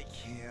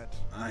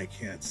 I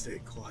can't stay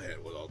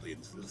quiet with all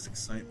this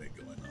excitement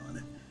going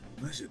on.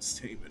 Medjed's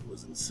statement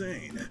was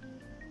insane.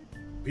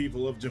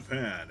 People of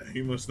Japan,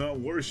 you must not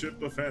worship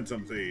the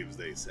Phantom Thieves,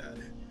 they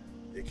said.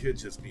 It could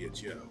just be a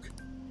joke.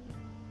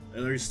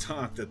 And there's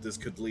talk that this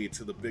could lead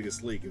to the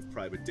biggest leak of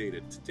private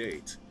data to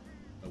date.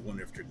 I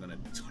wonder if they're gonna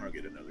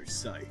target another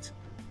site.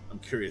 I'm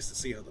curious to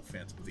see how the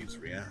Phantom Thieves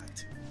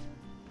react.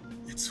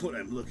 It's what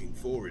I'm looking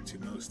forward to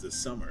most this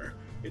summer.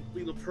 It'd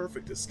be the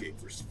perfect escape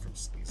from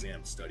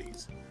exam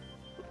studies.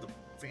 But the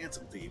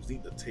Phantom Thieves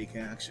need to take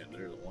action.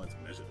 They're the ones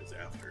Medjed is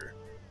after.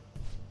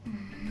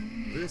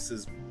 This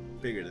is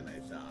bigger than I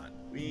thought.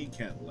 We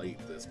can't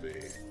let this be.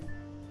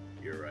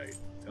 You're right.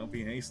 Don't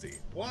be hasty.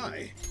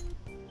 Why?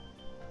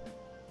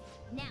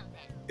 Now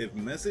then. If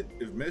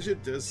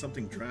Medjed does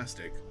something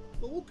drastic,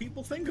 what will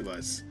people think of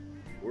us?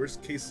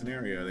 Worst case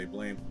scenario, they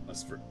blame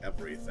us for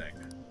everything.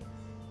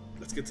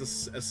 Let's get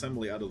this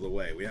assembly out of the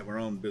way. We have our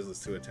own business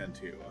to attend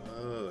to.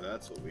 Oh,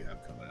 that's what we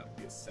have coming up.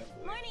 The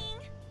assembly.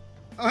 Morning!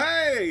 Oh,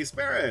 hey!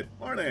 Spirit!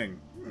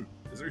 Morning!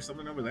 Is there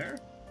something over there?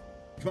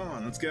 Come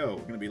on, let's go.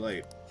 We're gonna be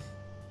late.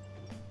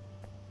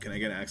 Can I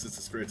get access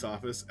to Spirit's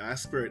office?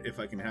 Ask Spirit if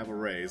I can have a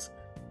raise.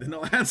 Then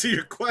I'll answer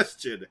your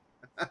question.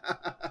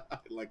 I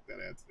like that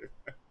answer.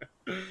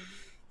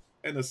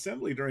 An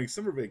assembly during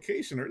summer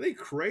vacation? Are they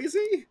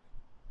crazy?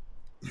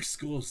 Their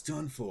school's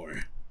done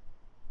for.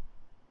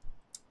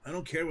 I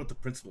don't care what the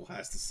principal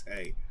has to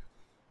say.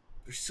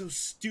 They're so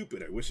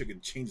stupid, I wish I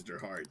could change their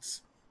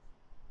hearts.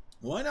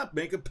 Why not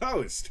make a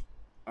post?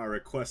 Our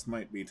request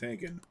might be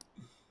taken.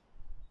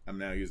 I'm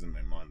now using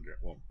my monitor,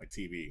 well, my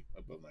TV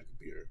above my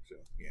computer, so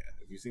yeah.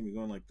 If you see me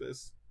going like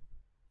this,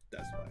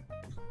 that's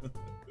why.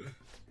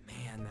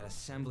 Man, that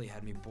assembly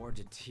had me bored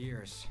to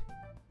tears.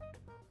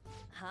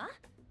 Huh?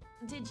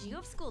 Did you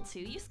have school too,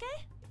 Yusuke?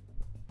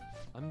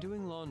 I'm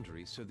doing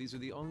laundry, so these are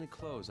the only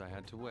clothes I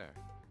had to wear.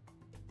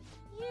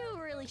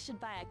 You really should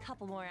buy a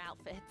couple more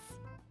outfits.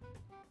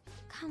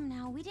 Come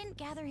now, we didn't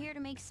gather here to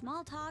make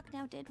small talk,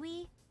 now did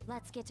we?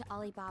 Let's get to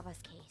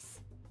Alibaba's case.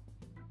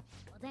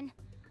 Well then,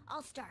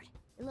 I'll start.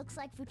 It looks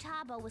like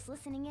Futaba was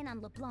listening in on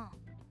LeBlanc.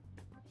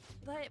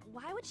 But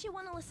why would she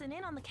want to listen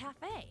in on the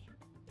cafe?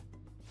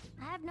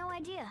 I have no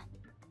idea.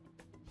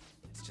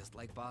 It's just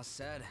like Boss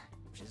said.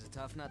 She's a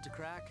tough nut to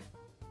crack.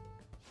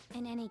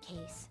 In any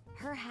case,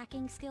 her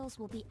hacking skills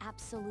will be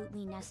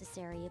absolutely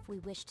necessary if we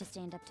wish to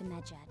stand up to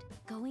Medjed.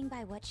 Going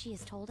by what she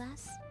has told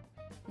us,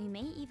 we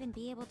may even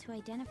be able to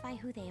identify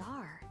who they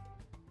are.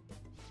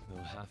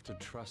 We'll have to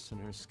trust in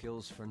her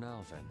skills for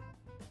now, then.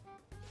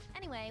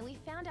 Anyway, we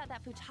found out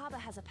that Futaba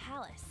has a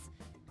palace.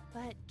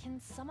 But can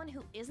someone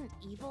who isn't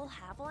evil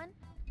have one?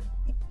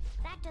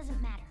 That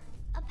doesn't matter.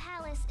 A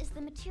palace is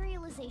the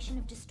materialization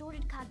of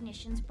distorted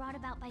cognitions brought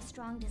about by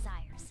strong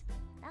desires.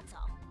 That's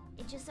all.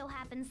 It just so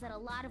happens that a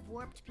lot of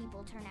warped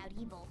people turn out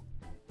evil.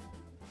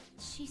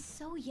 She's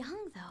so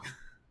young, though.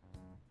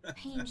 The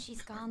pain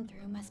she's gone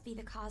through must be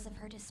the cause of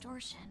her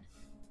distortion.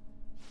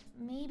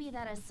 Maybe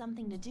that has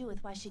something to do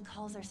with why she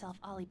calls herself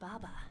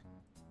Alibaba.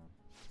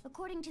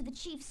 According to the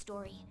chief's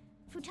story,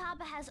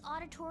 Futaba has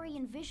auditory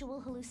and visual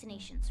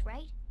hallucinations,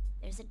 right?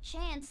 There's a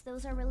chance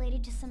those are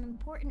related to some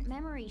important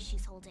memories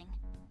she's holding.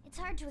 It's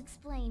hard to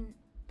explain,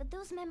 but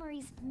those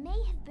memories may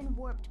have been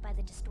warped by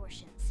the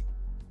distortions.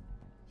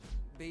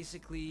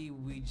 Basically,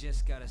 we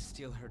just gotta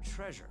steal her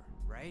treasure,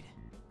 right?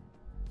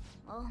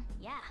 Well,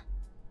 yeah.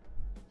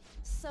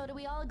 So do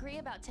we all agree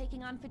about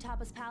taking on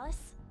Futaba's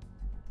palace?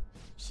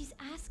 She's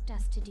asked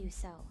us to do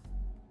so.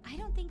 I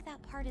don't think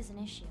that part is an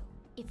issue.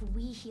 If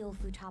we heal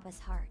Futaba's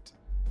heart,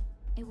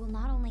 It will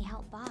not only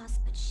help Boss,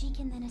 but she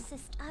can then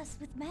assist us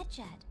with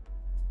Medjed.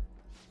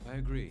 I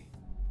agree.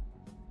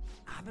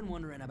 I've been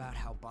wondering about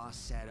how Boss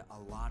said a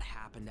lot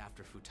happened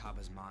after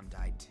Futaba's mom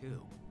died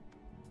too.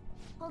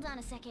 Hold on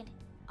a second.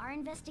 Our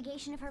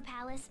investigation of her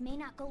palace may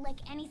not go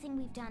like anything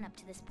we've done up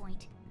to this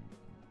point.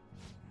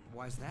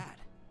 Why's that?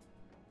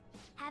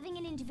 Having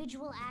an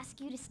individual ask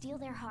you to steal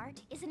their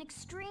heart is an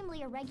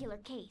extremely irregular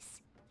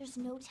case. There's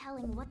no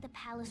telling what the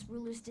palace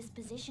ruler's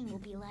disposition will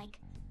be like,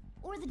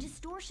 or the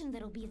distortion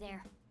that'll be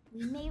there.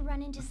 We may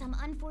run into some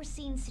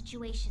unforeseen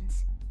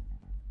situations.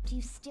 Do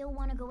you still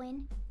want to go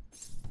in?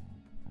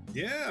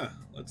 Yeah,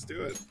 let's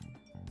do it.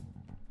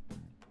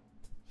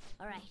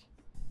 Alright.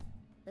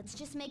 Let's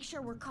just make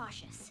sure we're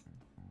cautious.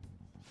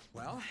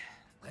 Well,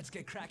 let's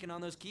get cracking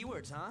on those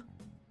keywords, huh?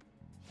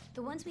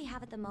 The ones we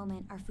have at the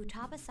moment are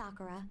Futaba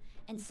Sakura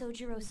and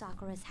Sojiro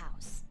Sakura's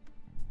house.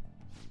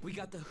 We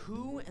got the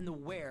who and the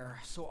where,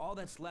 so all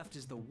that's left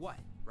is the what,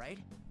 right?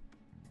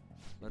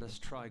 Let us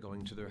try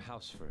going to their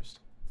house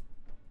first.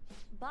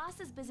 Boss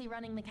is busy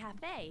running the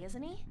cafe,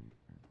 isn't he?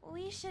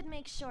 We should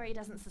make sure he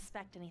doesn't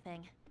suspect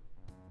anything.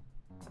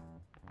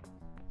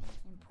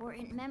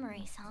 Important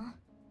memories, huh?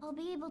 I'll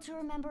be able to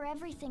remember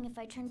everything if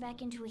I turn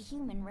back into a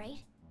human,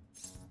 right?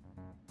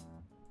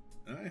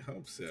 I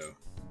hope so.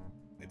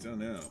 I don't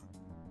know.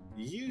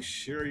 You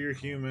sure you're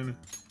human?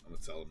 I'm gonna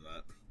tell him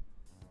that.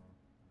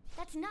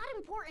 That's not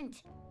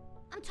important.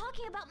 I'm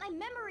talking about my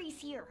memories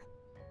here.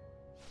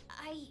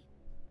 I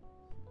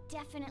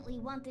definitely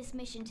want this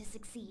mission to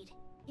succeed.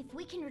 If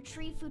we can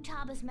retrieve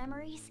Futaba's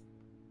memories,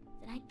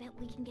 then I'd bet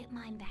we can get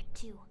mine back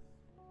too.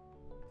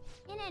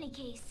 In any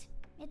case,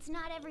 it's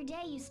not every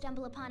day you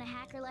stumble upon a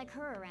hacker like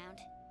her around.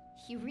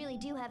 You really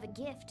do have a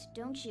gift,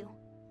 don't you?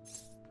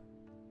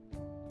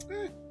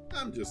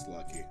 I'm just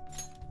lucky.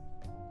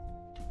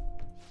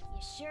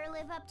 You sure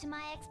live up to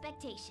my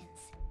expectations.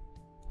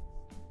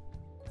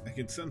 I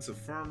can sense a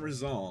firm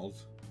resolve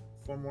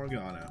for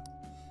Morgana.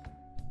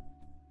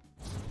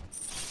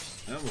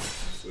 I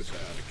almost wish I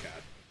had a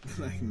cat.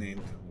 I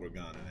named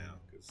Morgana now,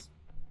 because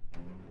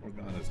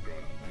Morgana's grown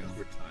on me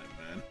over time,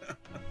 man.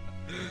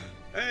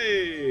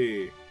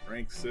 Hey!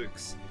 Rank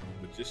 6,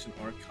 Magician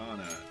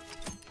Arcana.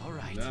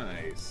 Alright.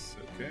 Nice.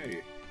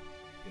 Okay.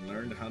 You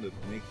learned how to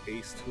make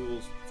ace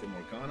tools for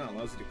Morgana.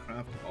 Allows you to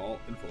craft all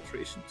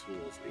infiltration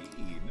tools.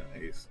 Hey,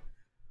 nice.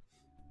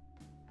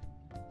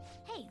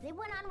 Hey, they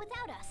went on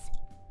without us.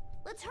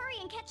 Let's hurry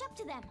and catch up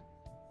to them.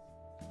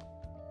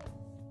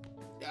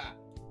 Yeah.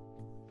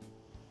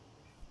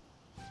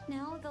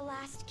 Now the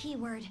last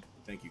keyword.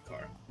 Thank you,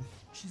 Car.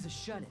 She's a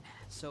shut-in,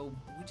 so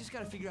we just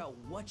gotta figure out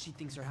what she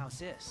thinks her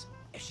house is.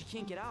 If she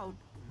can't get out,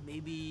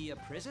 maybe a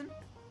prison?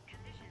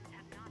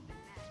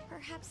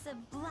 Perhaps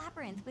a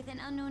labyrinth with an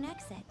unknown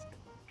exit.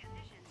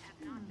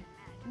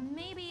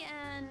 Maybe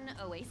an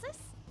oasis?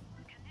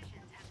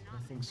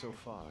 Nothing so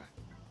far.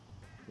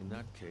 In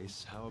that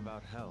case, how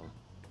about hell?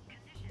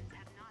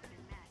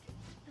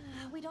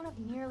 We don't have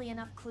nearly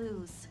enough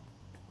clues.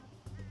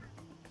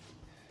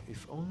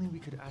 If only we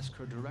could ask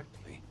her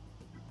directly.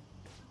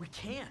 We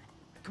can!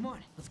 Come on,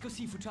 let's go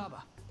see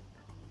Futaba.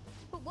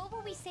 But what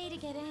will we say to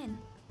get in?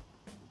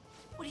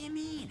 What do you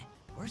mean?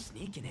 We're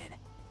sneaking in.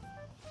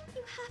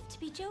 You have to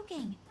be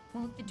joking.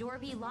 Won't the door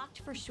be locked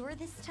for sure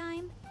this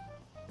time?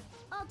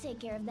 I'll take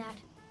care of that.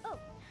 Oh,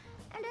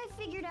 and I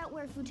figured out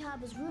where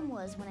Futaba's room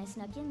was when I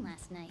snuck in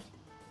last night.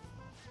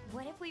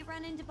 What if we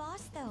run into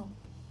Boss, though?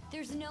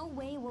 There's no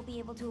way we'll be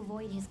able to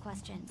avoid his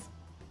questions.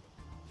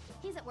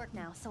 He's at work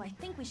now, so I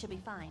think we should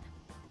be fine.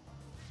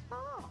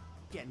 Oh.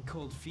 Getting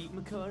cold feet,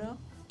 Makoto?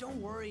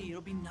 Don't worry,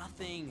 it'll be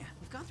nothing.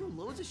 We've gone through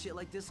loads of shit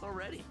like this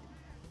already.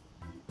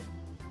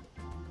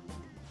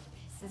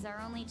 This is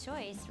our only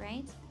choice,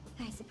 right?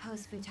 I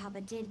suppose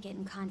Futaba did get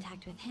in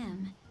contact with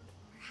him.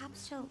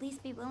 Perhaps she'll at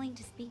least be willing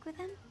to speak with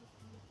him?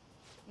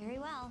 Very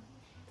well.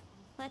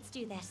 Let's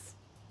do this.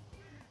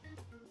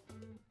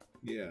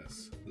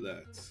 Yes,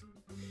 let's.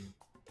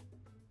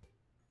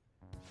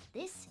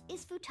 This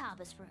is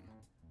Futaba's room.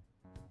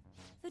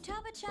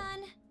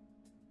 Futaba-chan!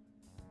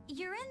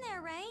 You're in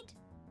there, right?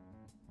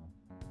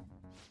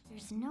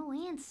 There's no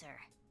answer.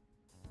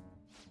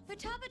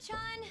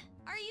 Futaba-chan!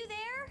 Are you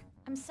there?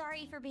 I'm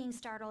sorry for being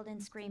startled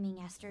and screaming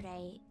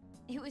yesterday.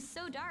 It was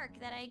so dark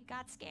that I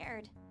got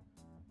scared.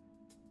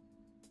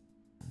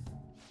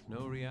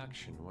 No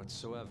reaction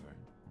whatsoever.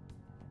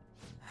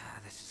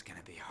 This is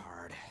gonna be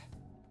hard.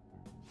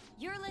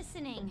 You're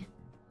listening,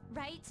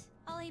 right,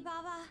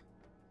 Alibaba?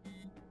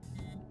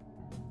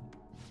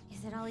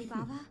 Is it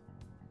Alibaba?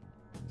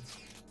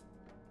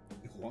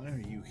 Why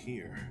are you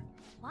here?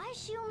 Why is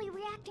she only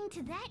reacting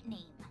to that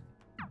name?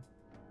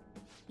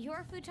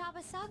 You're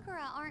Futaba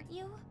Sakura, aren't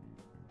you?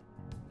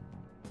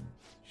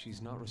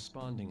 She's not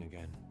responding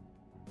again.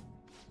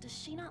 Does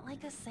she not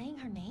like us saying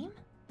her name?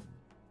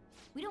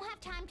 We don't have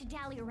time to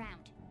dally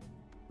around.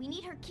 We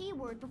need her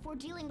keyword before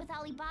dealing with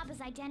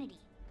Alibaba's identity.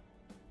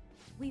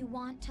 We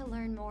want to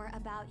learn more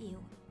about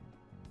you.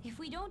 If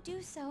we don't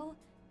do so,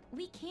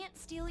 we can't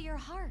steal your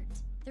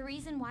heart. The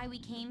reason why we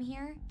came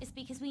here is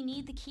because we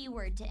need the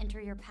keyword to enter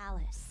your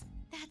palace.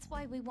 That's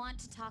why we want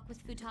to talk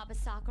with Futaba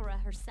Sakura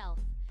herself,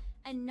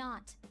 and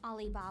not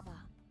Alibaba.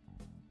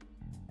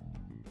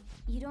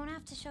 You don't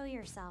have to show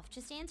yourself,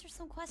 just answer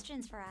some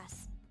questions for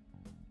us.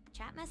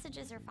 Chat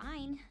messages are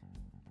fine.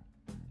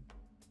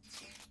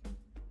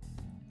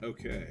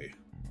 Okay.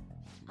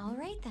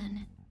 Alright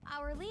then.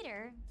 Our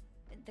leader,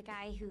 the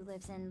guy who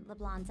lives in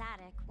LeBlanc's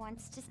attic,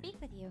 wants to speak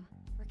with you.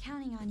 We're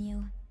counting on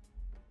you.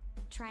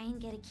 Try and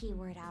get a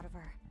keyword out of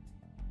her.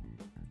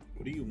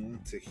 What do you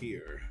want to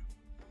hear?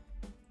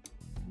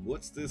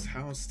 What's this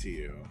house to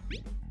you?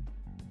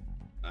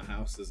 A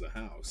house is a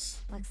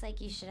house. Looks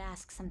like you should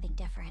ask something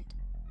different.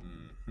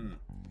 Mm-hmm.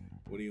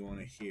 What do you want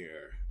to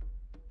hear?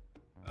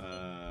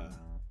 How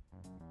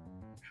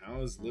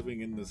is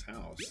living in this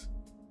house?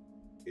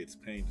 It's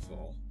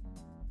painful.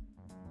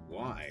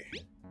 Why?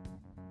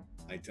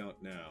 I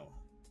don't know.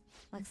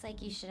 Looks like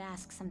you should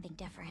ask something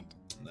different.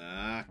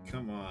 Ah,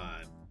 come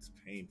on. It's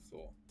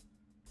painful.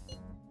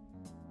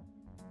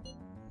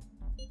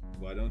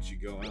 Why don't you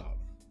go out?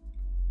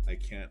 I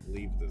can't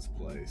leave this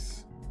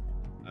place.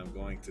 I'm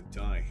going to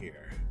die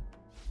here.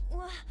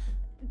 What?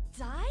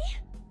 Die?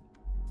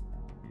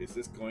 Is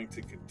this going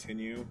to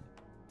continue?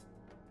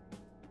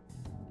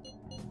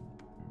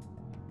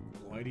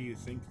 Why do you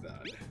think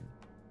that?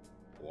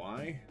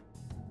 Why?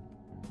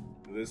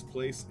 This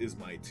place is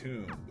my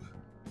tomb.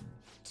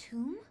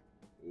 Tomb?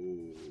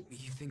 Ooh.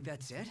 You think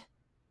that's it?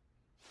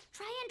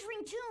 Try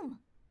entering tomb!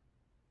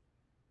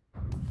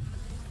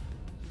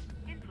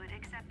 Input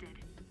accepted.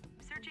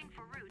 Searching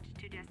for route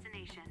to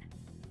destination.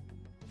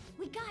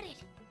 We got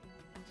it!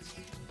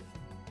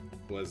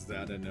 Was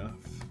that enough?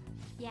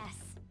 Yes.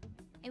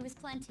 It was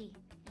plenty.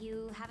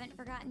 You haven't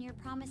forgotten your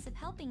promise of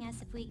helping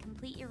us if we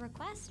complete your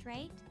request,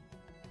 right?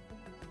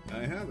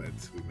 I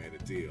haven't. We made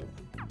a deal.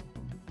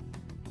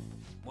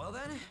 Well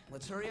then,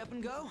 let's hurry up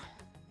and go.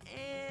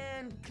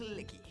 And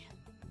clicky.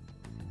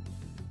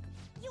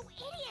 You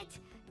idiot!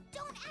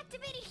 Don't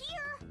activate it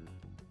here!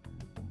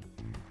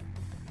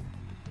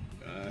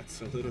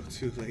 It's a little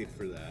too late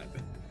for that.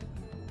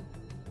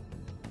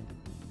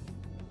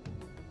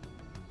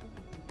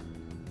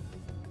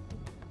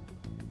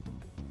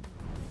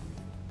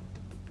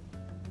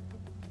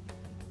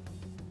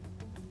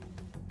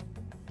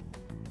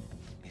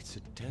 It's a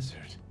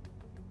desert.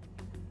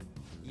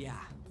 Yeah,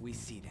 we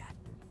see that.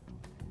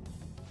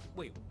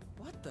 Wait,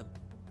 what the?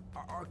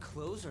 Our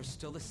clothes are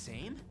still the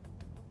same?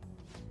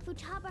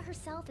 Futaba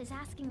herself is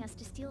asking us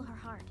to steal her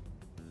heart.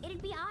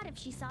 It'd be odd if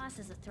she saw us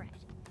as a threat.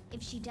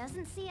 If she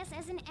doesn't see us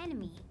as an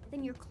enemy,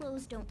 then your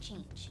clothes don't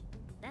change.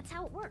 That's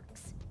how it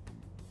works.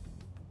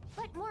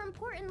 But more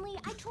importantly,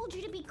 I told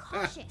you to be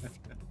cautious.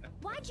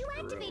 Why'd you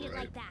activate it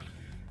like that?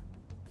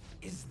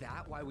 Is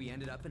that why we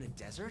ended up in a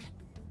desert?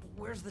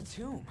 Where's the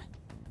tomb?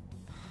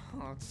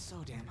 Oh, it's so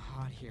damn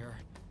hot here.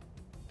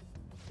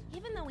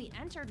 Even though we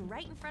entered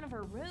right in front of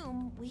her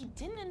room, we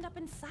didn't end up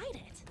inside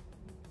it.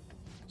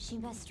 She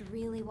must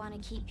really want to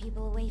keep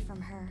people away from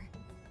her.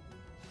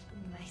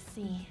 I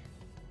see.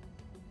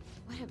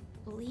 What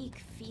a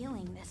bleak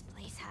feeling this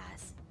place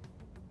has.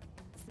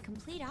 It's the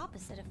complete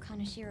opposite of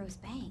Kanashiro's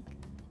bank.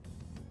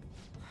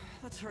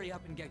 Let's hurry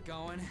up and get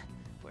going.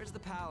 Where's the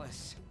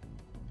palace?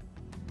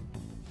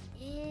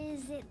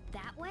 Is it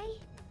that way?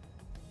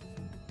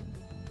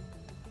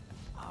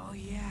 Oh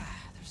yeah,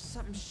 there's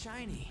something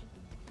shiny.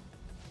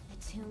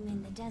 The tomb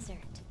in the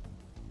desert.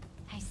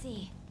 I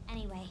see.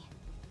 Anyway,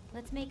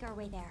 let's make our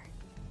way there.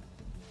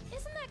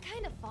 Isn't that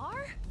kind of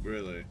far?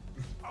 Really?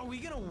 Are we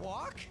gonna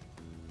walk?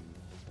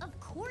 Of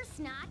course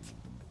not.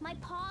 My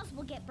paws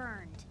will get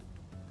burned.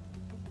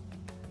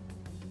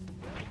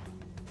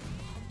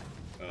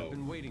 Oh, I've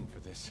been waiting for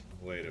this.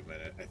 wait a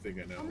minute. I think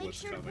I know I'll make what's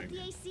sure to coming. put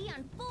the AC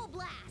on full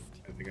blast.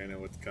 I think I know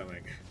what's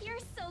coming. You're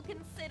so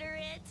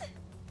considerate.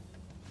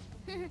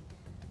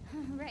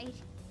 Right.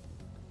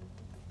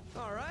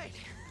 All right,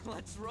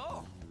 let's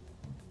roll.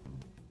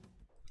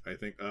 I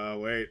think. Oh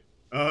wait.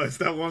 Oh, it's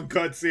that one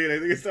cutscene. I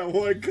think it's that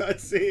one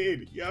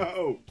cutscene.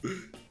 Yo.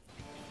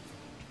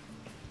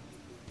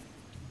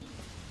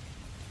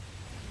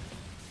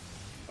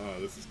 Oh,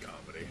 this is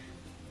comedy.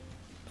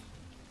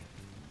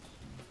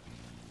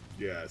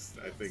 Yes,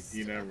 I think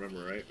you now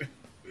remember, right?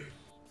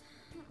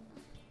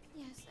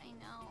 Yes, I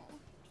know.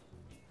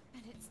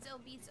 But it still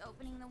beats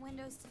opening the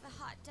windows to the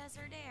hot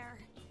desert air.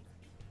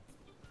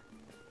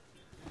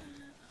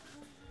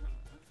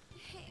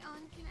 Hey,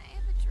 Ann, can I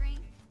have a drink?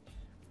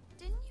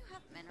 Didn't you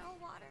have mineral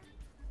water?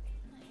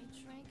 I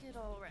drank it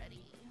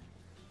already.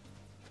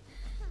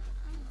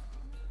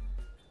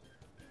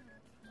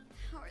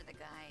 How are the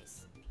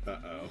guys?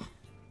 Uh-oh.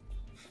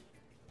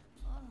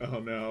 Oh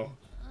no.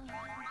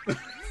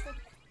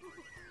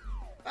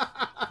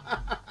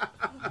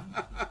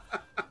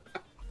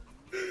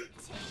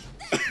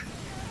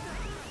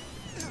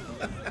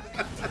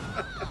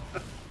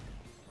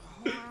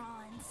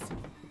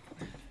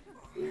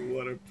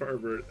 What a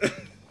pervert.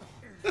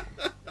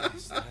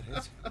 Is that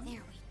it? There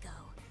we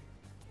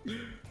go.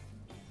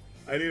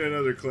 I need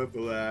another clip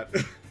of that.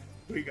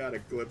 We gotta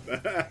clip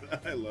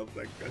that. I love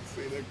that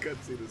cutscene. That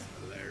cutscene is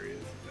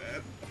hilarious,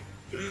 man.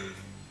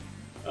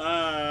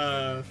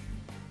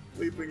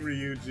 Sleeping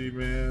Ryuji,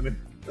 man.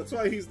 That's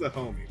why he's the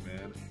homie,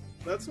 man.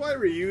 That's why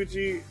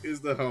Ryuji is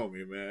the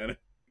homie, man.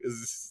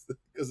 Is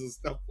because of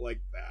stuff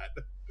like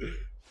that.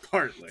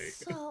 Partly.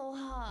 So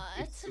hot.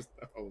 It's just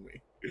the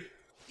homie.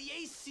 The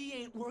AC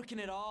ain't working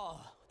at all.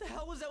 What the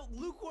hell was that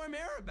lukewarm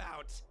air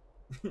about?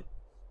 That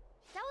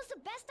was the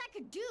best I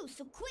could do,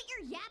 so quit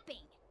your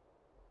yapping.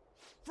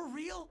 For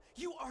real?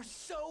 You are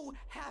so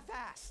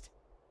half-assed.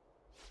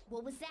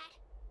 What was that?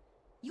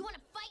 You wanna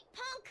fight,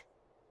 punk?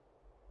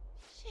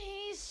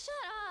 Jeez,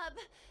 shut up.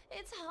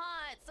 It's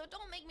hot, so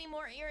don't make me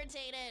more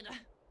irritated.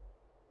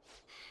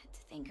 To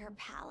think her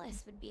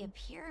palace would be a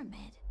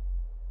pyramid.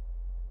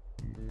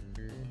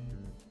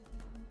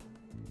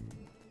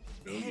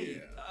 Oh, Hey,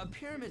 yeah. a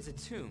pyramid's a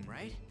tomb,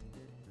 right?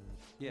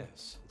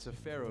 Yes, it's a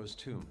pharaoh's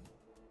tomb.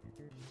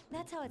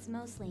 That's how it's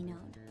mostly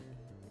known.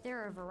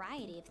 There are a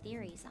variety of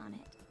theories on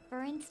it.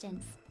 For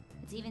instance,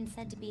 it's even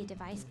said to be a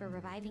device for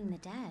reviving the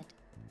dead.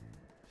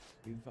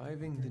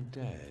 Reviving the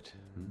dead.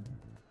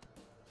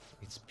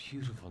 It's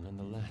beautiful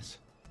nonetheless.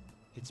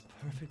 It's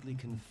perfectly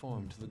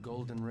conformed to the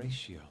golden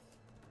ratio.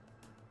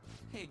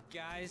 Hey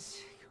guys,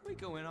 can we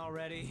go in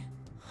already?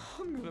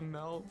 I'm gonna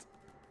melt.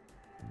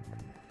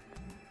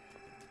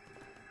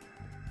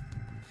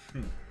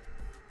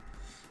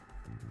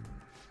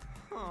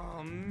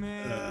 Oh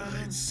man.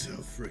 It's so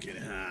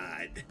freaking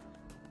hot.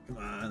 Come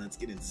on, let's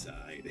get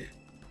inside.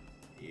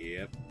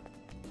 Yep.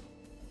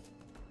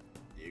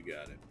 You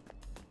got it.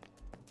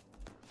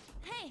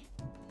 Hey,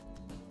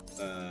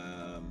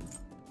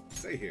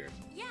 Stay here.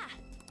 yeah.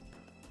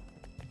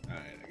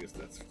 Alright, I guess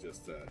that's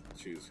just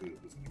choose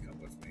who's gonna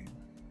come with me.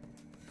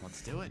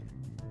 Let's do it.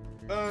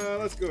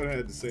 Let's go ahead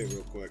and save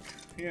real quick.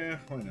 Yeah,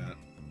 why not?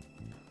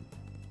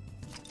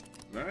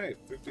 Alright,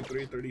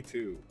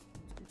 53:32.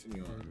 Let's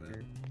continue on,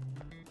 man.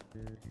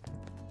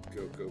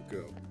 Go, go,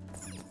 go.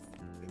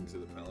 Into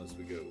the palace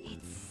we go.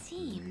 It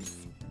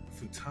seems...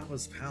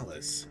 Futaba's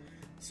palace.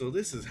 So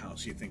this is how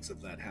she thinks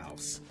of that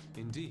house.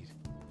 Indeed.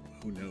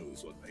 Who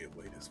knows what may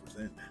await us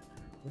within?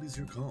 What is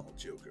your call,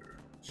 Joker?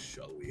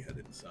 Shall we head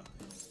inside?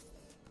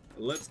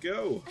 Let's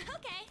go!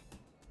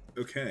 Okay.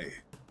 Okay.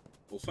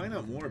 We'll find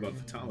out more about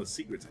Futaba's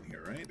secrets in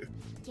here, right?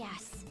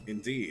 Yes.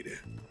 Indeed.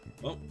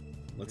 Well,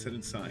 let's head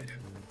inside.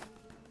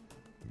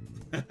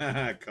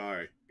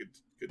 Car.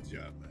 Good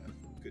job, man.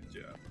 Good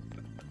job.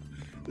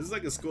 This is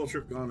like a school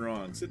trip gone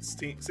wrong.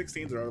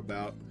 16s are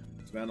about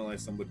to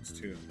vandalize somebody's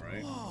tomb,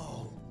 right?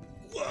 Whoa.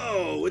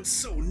 Whoa, it's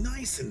so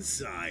nice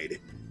inside.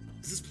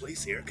 Is this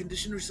place air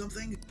conditioned or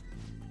something?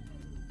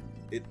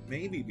 It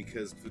may be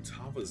because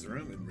Futaba's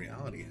room in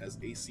reality has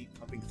AC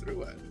pumping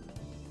through it.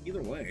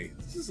 Either way,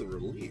 this is a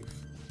relief.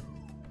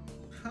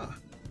 Huh.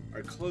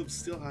 Our clothes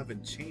still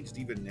haven't changed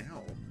even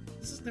now.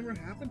 This has never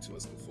happened to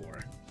us before.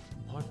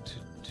 What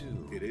to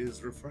do? It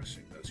is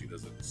refreshing that she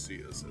doesn't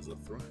see us as a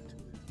threat,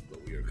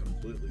 but we are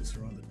completely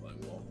surrounded by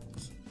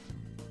walls.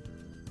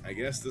 I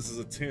guess this is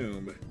a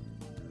tomb.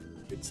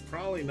 It's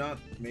probably not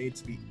made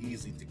to be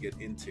easy to get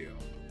into.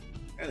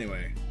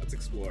 Anyway, let's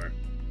explore.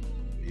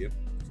 Yep,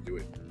 let's do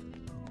it.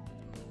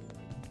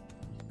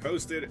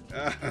 Posted.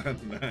 Ah,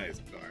 nice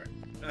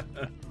car.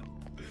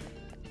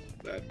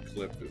 That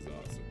clip is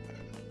awesome,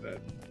 man.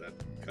 That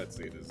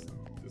cutscene is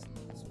just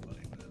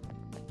funny,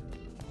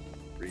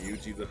 man.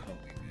 Ryuji the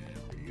homie,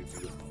 man. Ryuji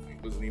the homie.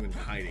 He wasn't even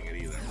hiding it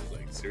either. I was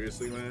like,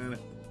 seriously, man?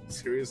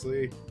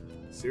 Seriously?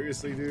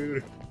 Seriously,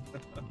 dude?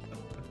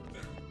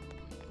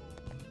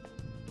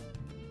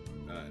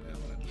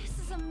 This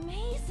is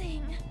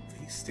amazing.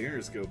 These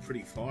stairs go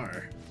pretty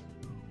far.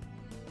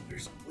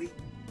 There's way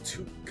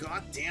too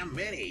goddamn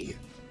many.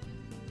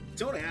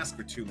 Don't ask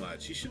for too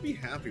much. You should be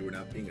happy we're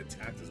not being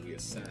attacked as we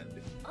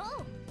ascend.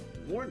 Oh,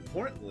 More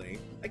importantly,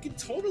 I can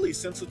totally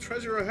sense the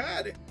treasure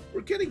ahead.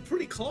 We're getting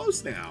pretty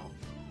close now.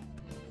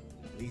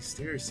 These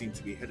stairs seem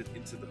to be headed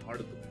into the heart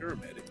of the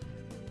pyramid.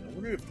 I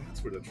wonder if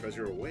that's where the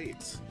treasure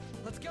awaits.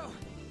 Let's go.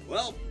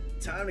 Well,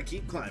 time to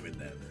keep climbing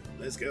then.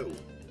 Let's go.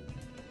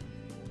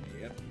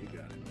 Yep, you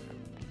got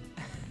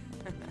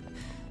it.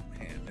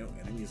 Man, no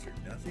enemies or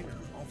nothing?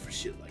 I'm all for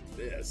shit like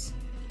this.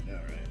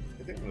 Alright,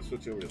 I think I'm gonna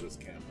switch over to this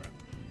camera.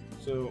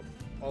 So,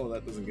 all of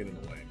that doesn't get in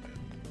the way,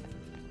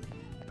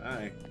 man.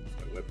 Hi,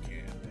 it's my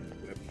webcam, man.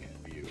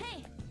 Webcam view.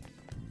 hey.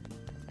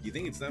 You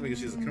think it's not because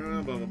she's a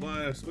colonel, blah blah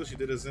blah. I suppose she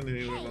did this in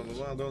anyway, blah blah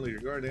blah. Don't let your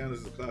guard down.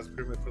 This is a classic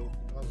pyramid filled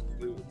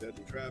complete with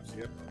deadly traps.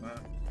 Yep,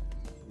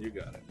 You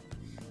got it.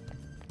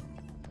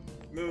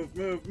 Move,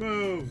 move,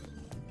 move!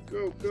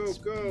 Go, go,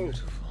 go!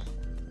 Beautiful.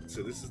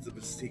 So this is the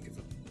mystique of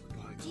a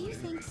bygone Do you era.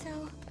 think so?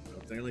 I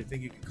don't really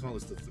think you can call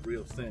this the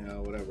real thing,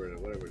 whatever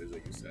it is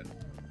that you said.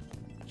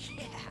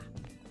 Yeah.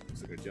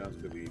 Looks like our job's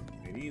gonna be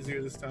made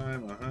easier this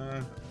time.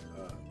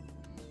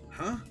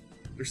 Huh?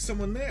 There's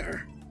someone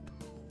there.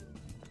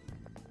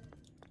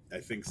 I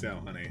think so,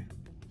 honey.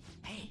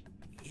 Hey,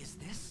 is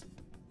this?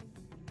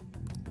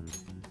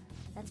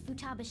 That's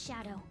Futaba's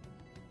shadow.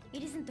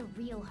 It isn't the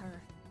real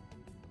her.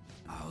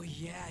 Oh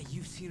yeah,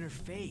 you've seen her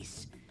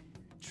face.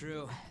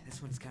 True,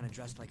 this one's kind of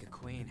dressed like a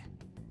queen.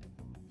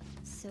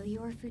 So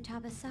you're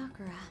Futaba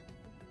Sakura.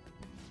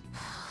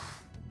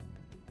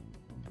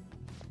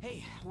 Hey,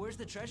 Hey, where's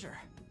the treasure?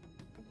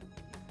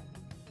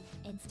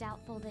 It's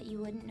doubtful that you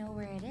wouldn't know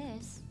where it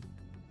is.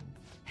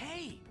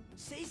 Hey,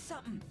 say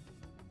something.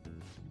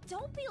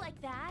 Don't be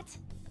like that!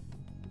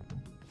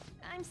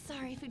 I'm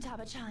sorry,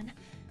 Futaba-chan.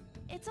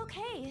 It's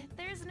okay.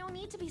 There's no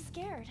need to be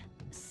scared.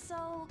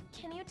 So,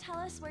 can you tell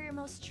us where your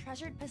most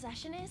treasured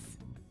possession is?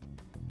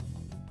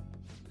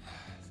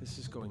 This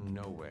is going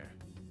nowhere.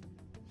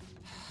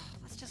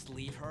 Let's just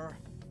leave her.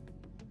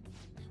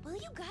 Will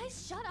you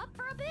guys shut up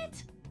for a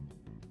bit?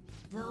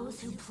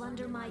 Those who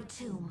plunder my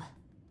tomb,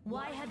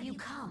 why have you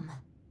come?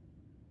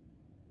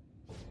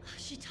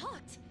 She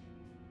talked,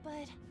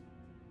 but...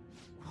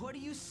 What are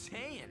you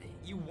saying?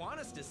 You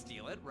want us to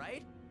steal it,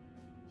 right?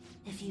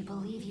 If you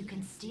believe you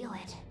can steal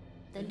it,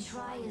 then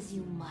try as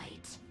you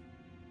might.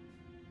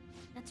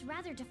 That's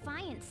rather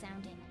defiant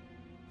sounding.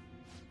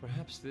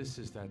 Perhaps this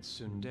is that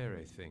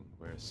tsundere thing,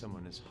 where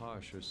someone is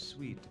harsh or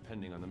sweet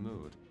depending on the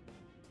mood.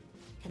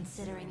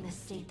 Considering the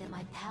state that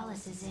my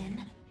palace is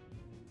in,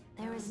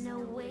 there is no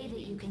way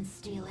that you can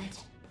steal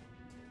it.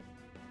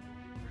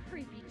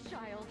 Creepy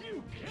child.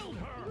 You killed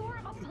her!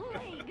 You're a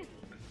plague!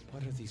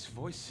 What are these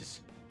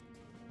voices?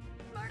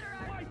 Murderer!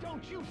 Why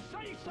don't you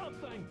say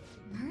something?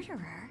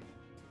 Murderer?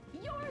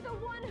 You're the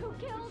one who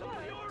killed It's all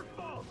her! your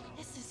fault!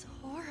 This is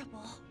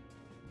horrible.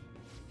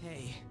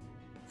 Hey,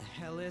 the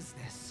hell is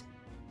this?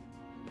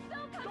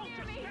 Don't come Don't near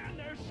just me! stand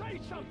there, say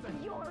something!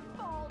 It's your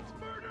fault!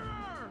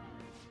 Murderer!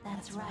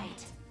 That's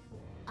right.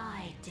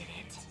 I did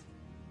it.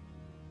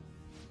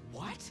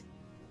 What?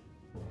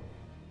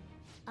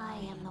 I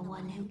am the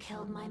one who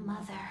killed my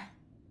mother.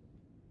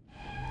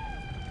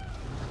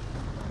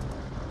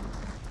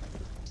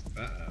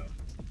 Uh-oh.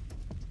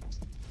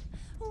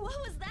 What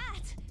was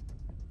that?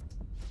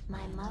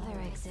 My mother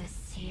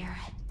exists here.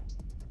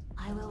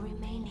 I will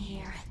remain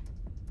here.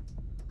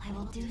 I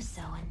will do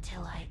so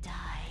until I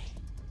die.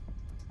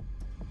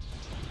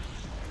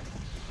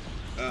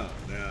 Oh,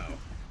 no.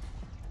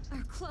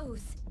 Our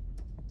clothes.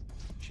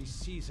 She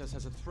sees us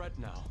as a threat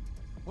now.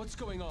 What's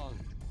going on?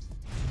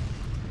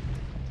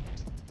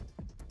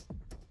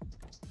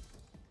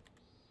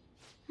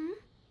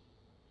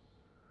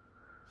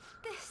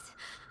 This...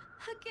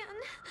 again...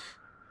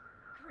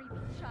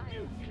 Creepy child.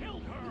 You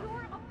killed her!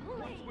 You're a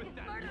plague! What's with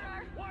that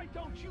Murderer! look? Why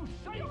don't you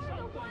say You're something?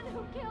 the one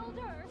who killed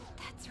her!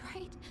 That's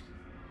right.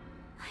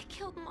 I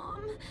killed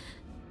Mom.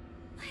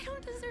 I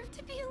don't deserve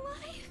to be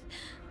alive.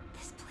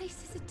 This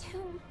place is a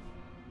tomb.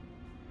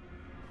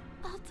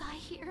 I'll die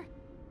here.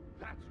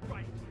 That's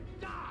right.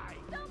 Die!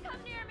 Don't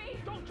come near me!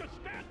 Don't just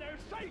stand there,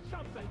 say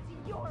something!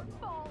 It's your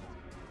fault!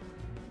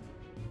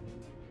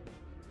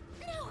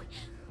 No!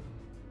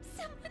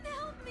 Someone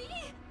help me!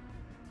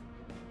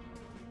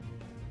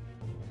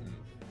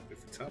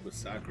 If Futaba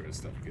Sakura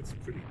stuff gets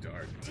pretty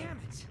dark. Damn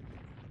it!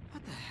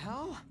 What the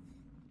hell?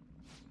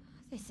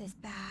 This is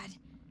bad.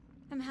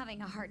 I'm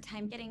having a hard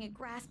time getting a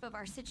grasp of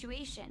our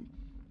situation.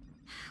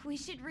 We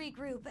should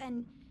regroup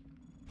and...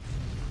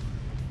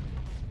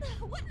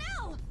 What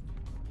now?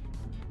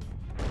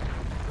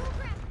 Oh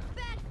crap!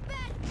 Bad!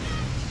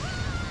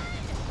 Run!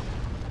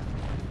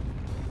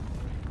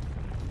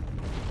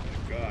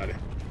 God.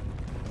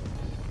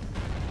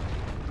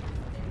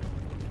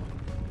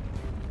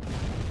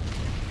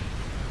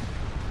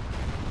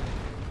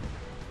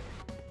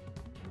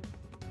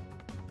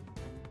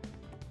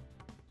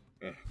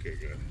 Okay,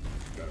 good.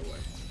 Got away.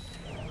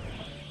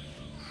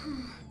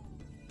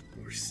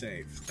 We're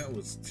safe. That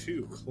was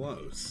too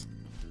close.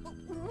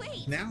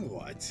 Wait! Now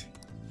what?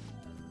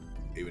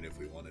 Even if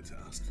we wanted to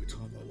ask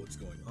Futaba what's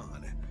going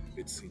on,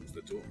 it seems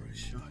the door is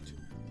shut.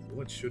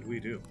 What should we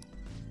do?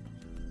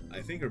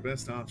 I think our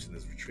best option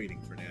is retreating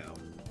for now.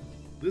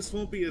 This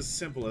won't be as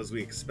simple as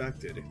we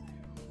expected.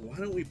 Why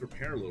don't we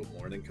prepare a little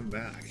more and then come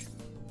back?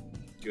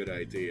 Good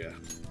idea.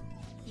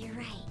 You're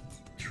right.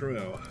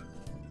 True.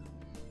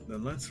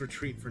 Then let's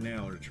retreat for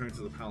now and return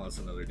to the palace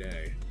another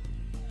day.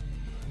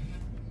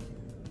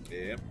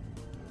 Yep.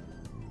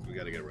 We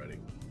gotta get ready.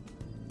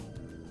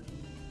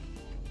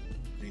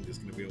 Ain't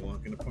just gonna be a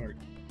walk in the park.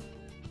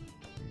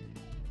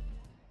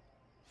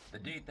 The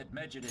date that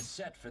Medjed is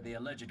set for the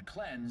alleged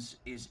cleanse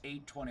is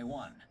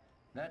 8/21.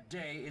 That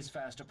day is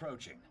fast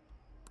approaching.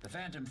 The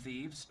Phantom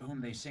Thieves,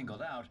 whom they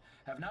singled out,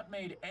 have not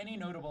made any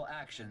notable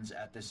actions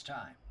at this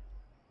time.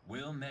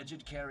 Will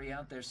Medjed carry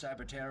out their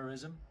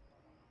cyber-terrorism?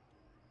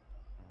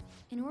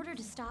 In order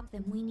to stop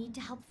them, we need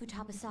to help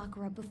Futaba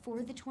Sakura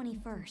before the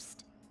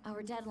 21st.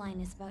 Our deadline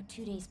is about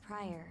 2 days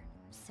prior,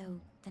 so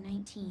the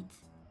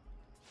 19th.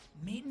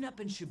 Meeting up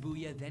in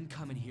Shibuya, then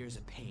coming here is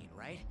a pain,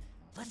 right?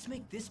 Let's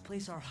make this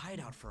place our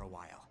hideout for a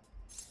while.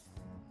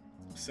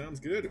 Sounds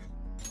good.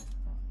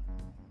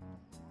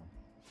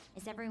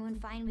 Is everyone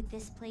fine with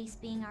this place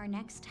being our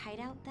next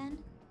hideout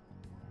then?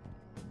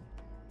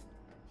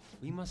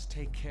 We must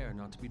take care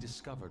not to be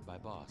discovered by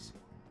Boss.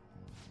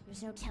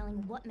 There's no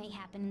telling what may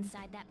happen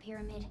inside that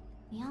pyramid.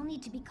 We all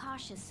need to be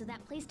cautious so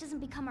that place doesn't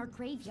become our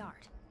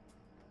graveyard.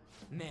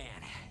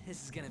 Man,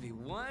 this is gonna be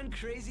one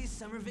crazy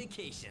summer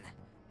vacation.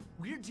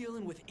 We're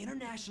dealing with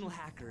international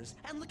hackers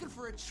and looking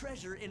for a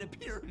treasure in a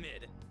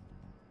pyramid.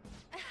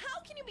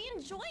 How can you be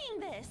enjoying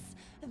this?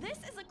 This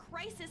is a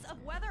crisis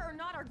of whether or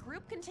not our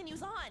group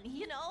continues on,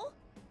 you know?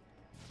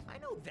 I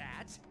know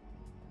that.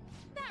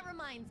 That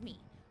reminds me.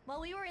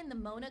 While we were in the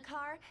Mona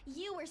car,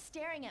 you were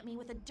staring at me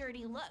with a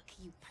dirty look,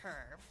 you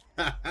perv.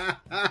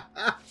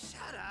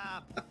 Shut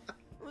up.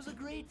 It was a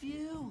great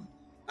view.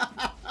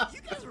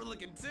 You guys were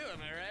looking too, am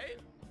I right?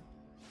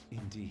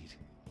 Indeed.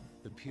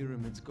 The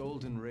pyramid's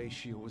golden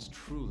ratio was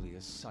truly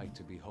a sight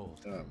to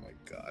behold. Oh my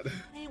god.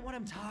 That ain't what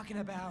I'm talking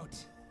about.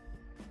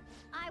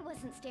 I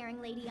wasn't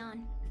staring Lady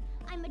On.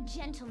 I'm a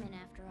gentleman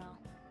after all.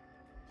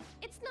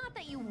 It's not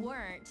that you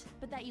weren't,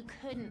 but that you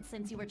couldn't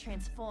since you were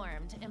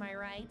transformed, am I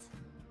right?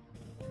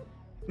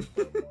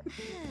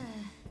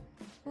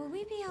 Will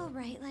we be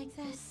alright like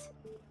this?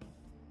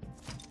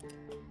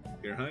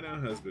 Your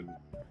Haina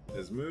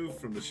has moved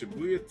from the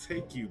Shibuya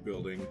Teikyu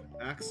building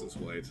access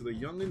way to the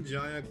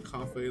Yongenjaya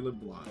Cafe Le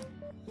Blanc.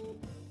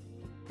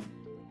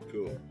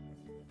 Cool.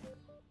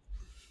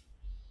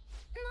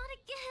 Not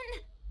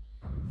again!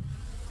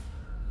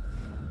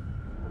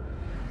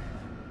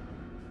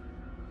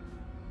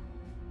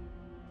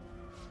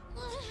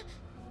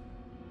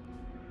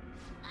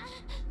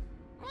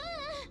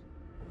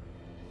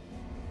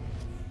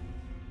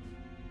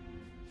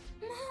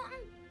 Mom!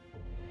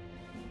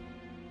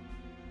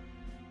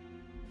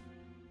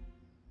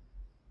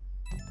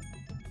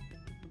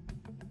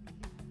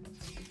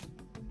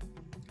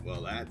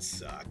 Well, that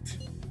sucked.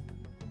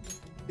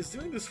 Is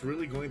doing this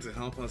really going to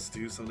help us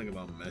do something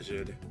about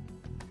Mejid?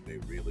 They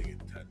really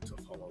intend to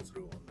follow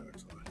through on their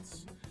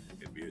threats.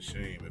 It'd be a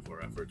shame if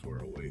our efforts were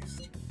a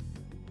waste.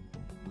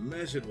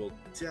 Mejid will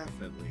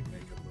definitely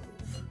make a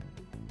move.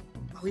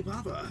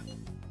 Alibaba!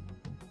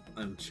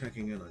 I'm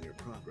checking in on your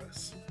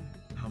progress.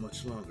 How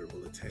much longer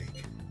will it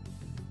take?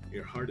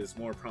 Your heart is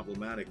more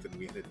problematic than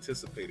we had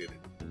anticipated.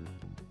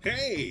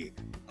 Hey!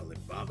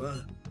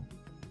 Alibaba!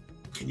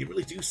 Can you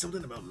really do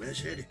something about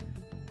Mejid?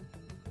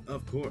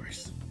 Of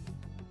course.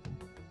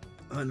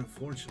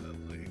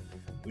 Unfortunately,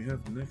 we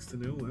have next to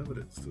no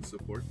evidence to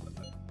support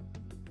that.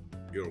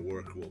 Your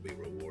work will be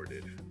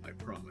rewarded, I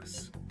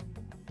promise.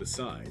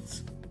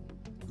 Besides,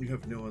 you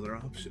have no other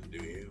option,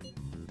 do you?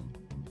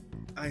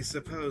 I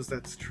suppose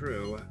that's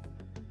true.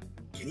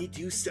 Can you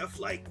do stuff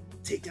like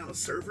take down a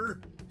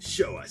server?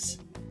 Show us.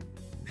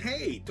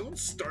 Hey, don't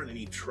start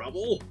any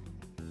trouble.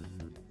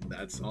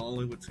 That's all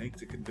it would take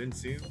to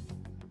convince you?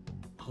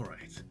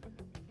 Alright,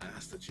 I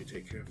ask that you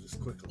take care of this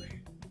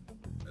quickly.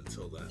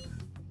 Until then.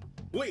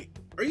 Wait,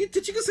 are you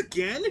ditching us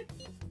again?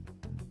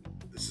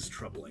 This is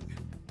troubling,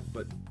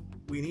 but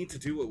we need to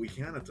do what we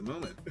can at the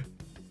moment.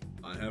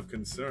 I have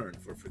concern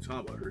for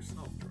Futaba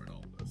herself during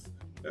all this.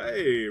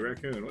 Hey,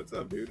 Raccoon, what's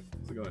up, dude?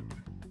 How's it going?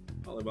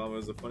 Alibaba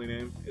is a funny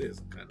name? It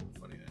is kind of a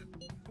funny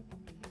name.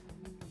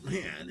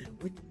 Man,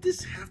 why did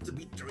this have to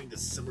be during the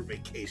summer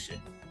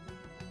vacation?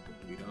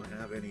 We don't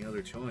have any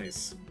other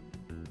choice.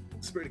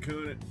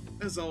 Spirit-kun,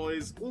 as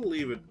always, we'll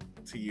leave it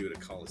to you to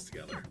call us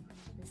together.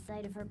 The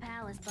sight of her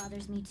palace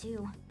bothers me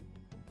too.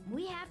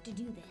 We have to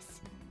do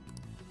this.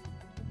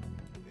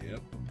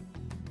 Yep,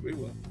 we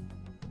will.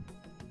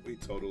 We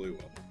totally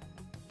will.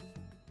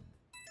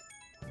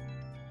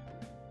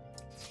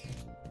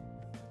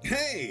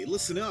 Hey,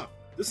 listen up!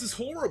 This is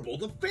horrible!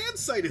 The fan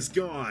site is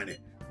gone!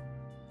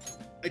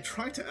 I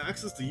tried to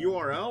access the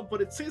URL, but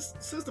it says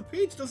the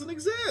page doesn't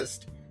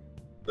exist!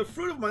 The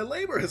fruit of my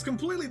labor has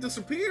completely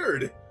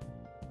disappeared!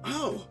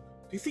 Oh,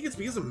 do you think it's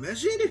because of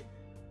Mejid?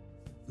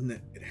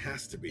 It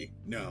has to be.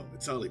 No,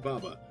 it's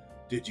Alibaba.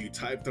 Did you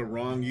type the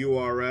wrong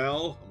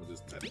URL? I'm gonna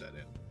just type that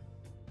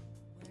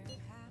in.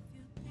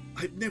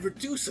 I'd never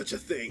do such a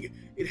thing!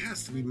 It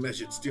has to be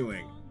Mejid's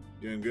doing.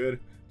 Doing good?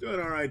 Doing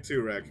alright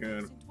too,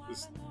 Raccoon.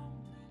 Just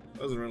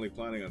wasn't really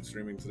planning on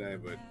streaming today,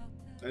 but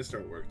I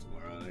start work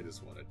tomorrow and I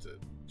just wanted to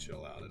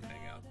chill out and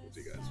hang out with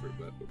you guys for a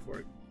bit before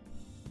I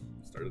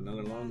start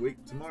another long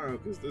week tomorrow,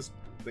 because this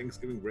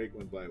Thanksgiving break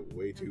went by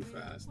way too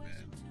fast,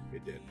 man.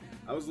 It did.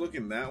 I was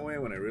looking that way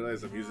when I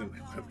realized I'm using my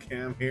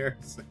webcam here.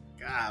 It's like,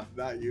 God, I'm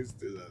not used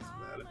to this,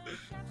 man.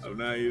 I'm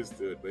not used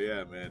to it, but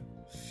yeah, man.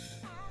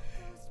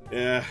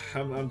 Yeah,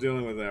 I'm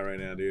dealing with that right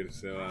now, dude.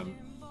 So I'm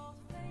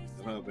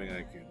hoping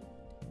I can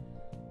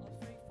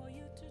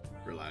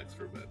relax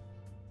for a bit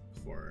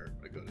before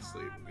I go to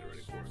sleep and get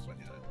ready for it. But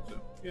yeah,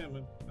 so yeah,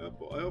 man.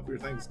 I hope your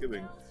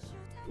Thanksgiving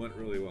went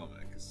really well,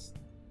 man. Because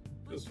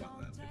it was fun,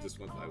 man. It just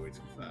went by way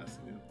too fast.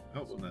 You know? I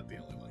hope I'm not the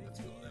only one that's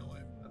feeling that way.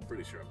 I'm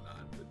pretty sure I'm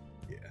not, but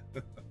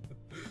yeah.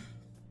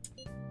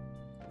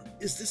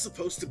 Is this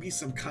supposed to be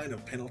some kind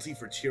of penalty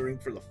for cheering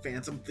for the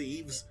Phantom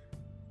Thieves?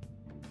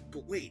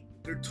 But wait,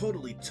 they're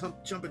totally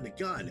jumping the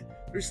gun.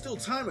 There's still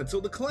time until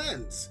the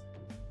cleanse.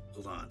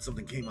 Hold on,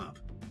 something came up.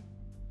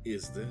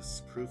 Is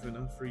this proof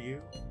enough for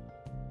you?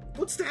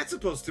 What's that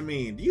supposed to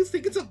mean? Do you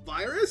think it's a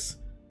virus?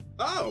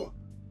 Oh!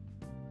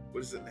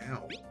 What is it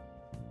now?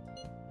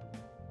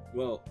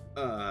 Well,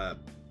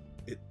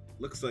 it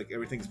looks like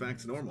everything's back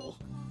to normal.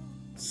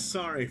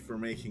 Sorry for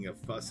making a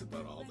fuss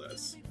about all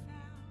this.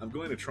 I'm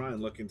going to try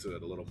and look into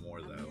it a little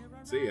more, though.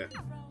 See ya.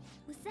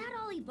 Was that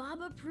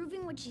Alibaba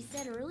proving what she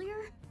said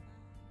earlier?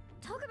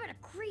 Talk about a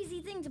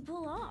crazy thing to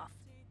pull off.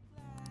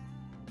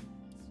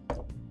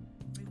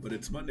 But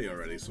it's Monday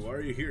already, so why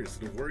are you here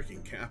instead of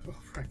working, Capo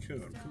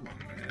Raccoon? Come on,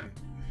 man.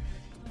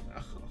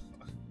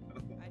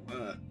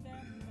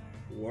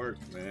 Work,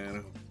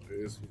 man. It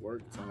is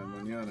work time,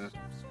 mañana.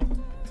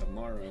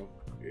 Tomorrow,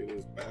 it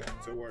is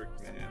back to work,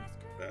 man.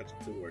 Back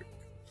to work.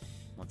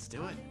 Let's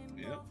do it.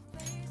 Yep.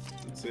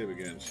 Let's save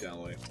again,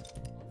 shall we?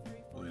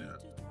 Oh, yeah.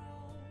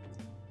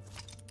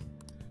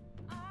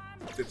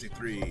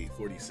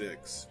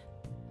 53-46.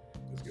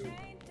 Let's go.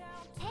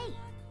 Hey!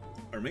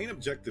 Our main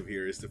objective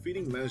here is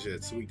defeating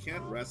Medjed, so we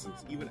can't rest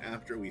even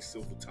after we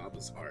steal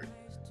Futaba's heart.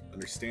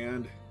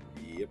 Understand?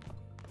 Yep.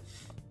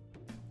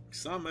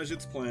 Saw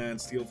Medjed's plan,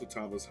 steal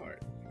Futaba's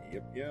heart.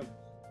 Yep.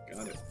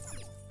 Got it.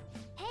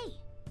 Hey!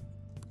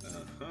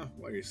 Uh-huh.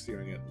 While you're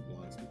staring at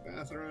belongs to the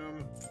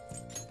bathroom.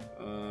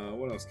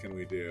 What else can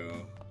we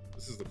do?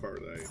 This is the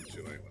part that I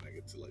enjoy when I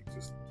get to, like,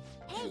 just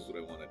choose what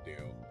I want to do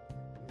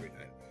every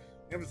night.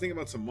 You have to think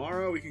about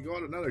tomorrow? We can go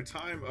out another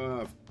time?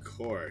 Of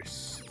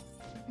course.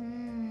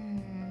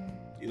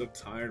 You look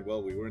tired?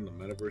 Well, we were in the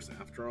metaverse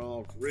after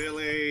all.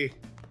 Really?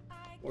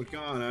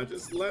 Morgana,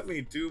 just let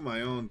me do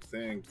my own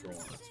thing for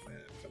once,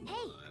 man. Come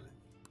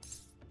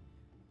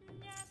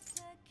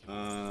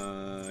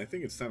on. I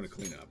think it's time to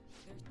clean up.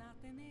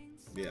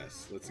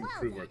 Yes, let's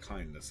improve our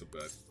kindness a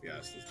bit.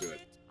 Yes, let's do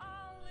it.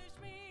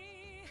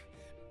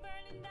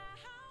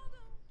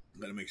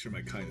 Gotta make sure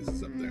my kindness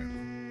is up there.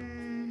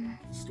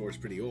 The store's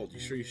pretty old. You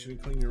sure you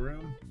shouldn't clean your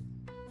room?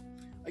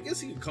 I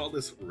guess you could call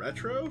this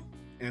retro?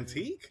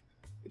 Antique?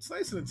 It's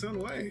nice in its own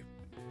way.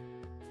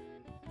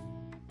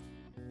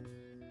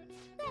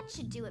 That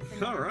should do it for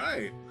now.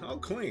 Alright, I'll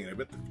clean. I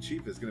bet the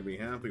chief is gonna be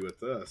happy with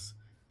this.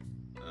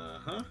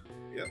 Uh-huh.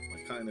 Yep,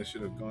 my kindness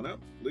should have gone up.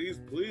 Please.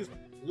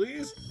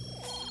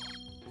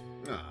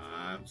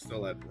 Ah, I'm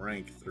still at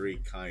rank 3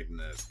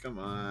 kindness. Come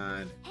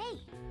on.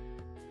 Hey!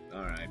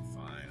 Alright,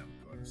 fine. I'm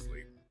going to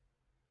sleep.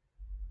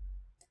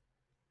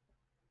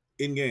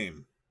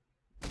 In-game.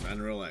 Not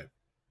in real life.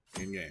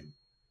 In-game.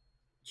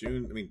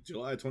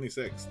 July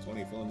 26th.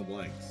 20 fill in the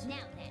blanks.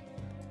 Now then.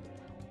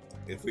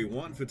 If we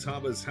want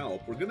Futaba's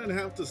help, we're gonna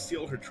have to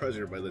steal her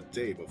treasure by the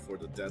day before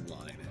the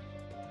deadline.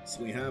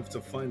 So we have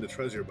to find the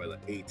treasure by the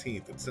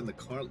 18th and send the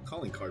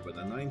calling card by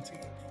the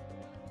 19th.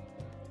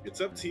 It's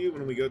up to you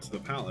when we go to the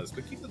palace,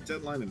 but keep the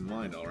deadline in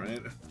mind,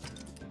 alright?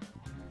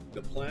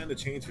 The plan to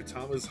change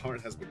Futaba's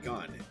heart has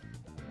begun.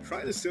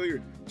 Try to steal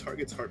your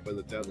target's heart by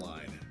the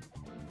deadline.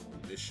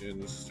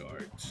 Mission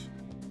start.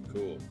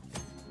 Cool.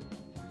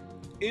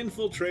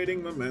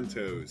 Infiltrating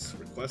mementos.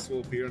 Requests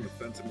will appear on the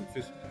Phantom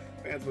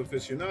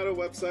Aficionado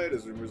website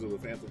as rumors of the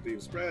Phantom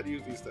Thieves spread.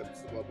 Use these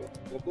steps, blah, blah,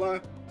 blah, blah.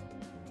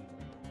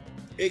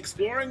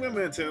 Exploring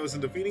mementos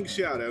and defeating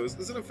shadows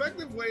is an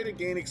effective way to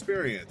gain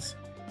experience.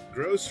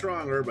 Grow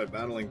stronger by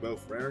battling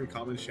both rare and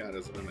common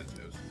shadows and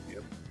mementos.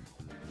 Yep.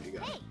 You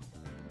got it.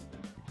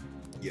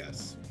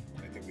 Yes.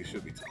 I think we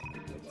should be talking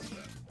about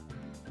that.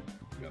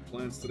 We got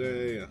plans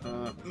today.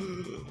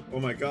 Oh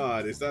my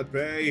god, is that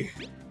Bay?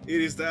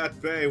 It is that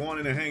Bay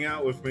wanting to hang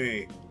out with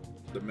me.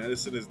 The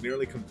medicine is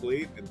nearly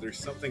complete, and there's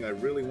something I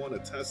really want to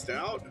test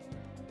out.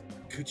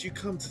 Could you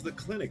come to the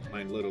clinic,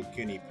 my little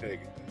guinea pig?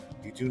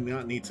 You do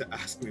not need to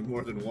ask me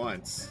more than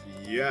once.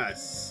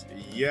 Yes.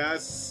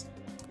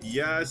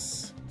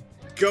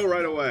 Go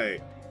right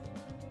away.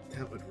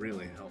 That would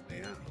really help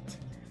me out.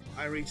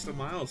 I reached a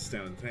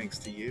milestone thanks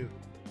to you.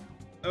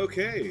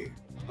 Okay,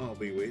 I'll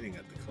be waiting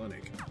at the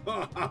clinic.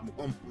 I'm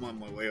on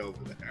my way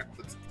over there.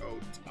 Let's go.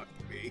 Talk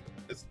to me.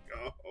 Let's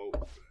go.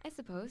 I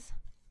suppose.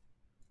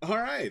 All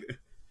right.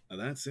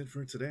 That's it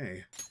for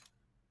today.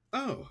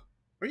 Oh,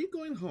 are you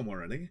going home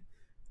already?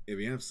 If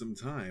you have some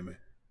time,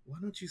 why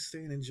don't you stay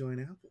and enjoy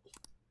an apple?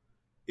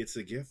 It's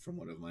a gift from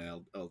one of my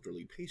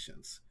elderly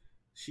patients.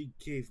 She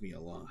gave me a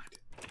lot.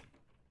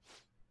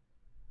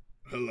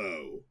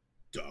 Hello,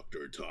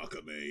 Dr.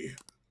 Takami.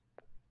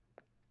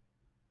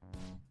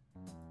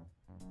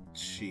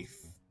 Chief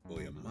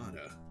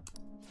Oyamada.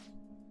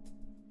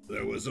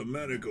 There was a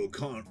medical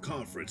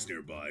conference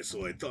nearby,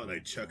 so I thought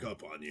I'd check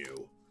up on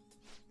you.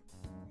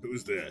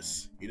 Who's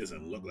this? He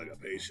doesn't look like a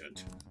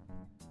patient.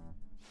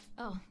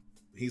 Oh.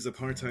 He's a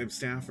part-time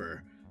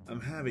staffer. I'm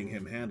having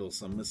him handle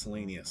some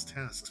miscellaneous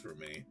tasks for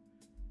me.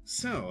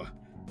 So,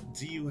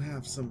 do you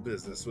have some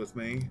business with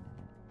me?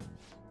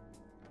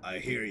 I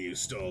hear you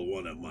stole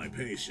one of my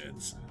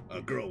patients,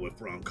 a girl with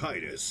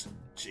bronchitis.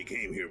 She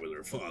came here with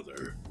her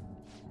father.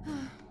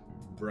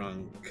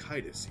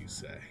 Bronchitis, you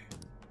say?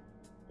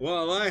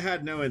 Well, I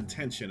had no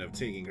intention of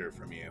taking her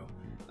from you.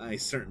 I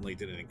certainly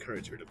didn't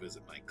encourage her to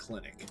visit my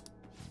clinic.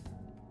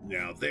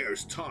 Now,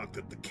 there's talk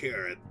that the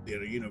care at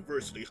the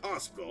university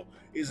hospital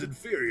is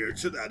inferior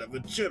to that of a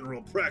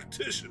general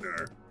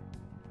practitioner.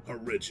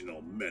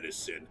 Original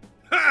medicine.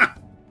 Ha!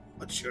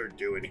 What you're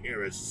doing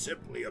here is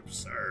simply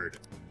absurd.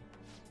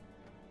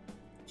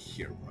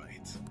 You're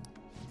right.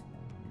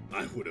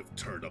 I would have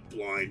turned a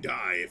blind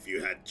eye if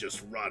you had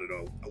just rotted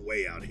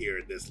away out here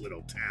in this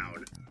little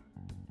town.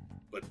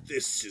 But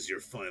this is your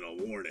final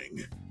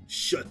warning.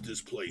 shut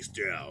this place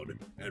down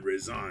and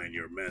resign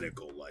your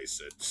medical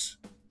license.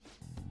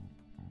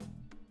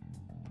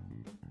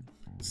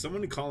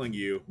 Someone calling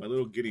you my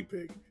little guinea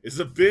pig is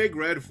a big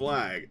red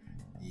flag.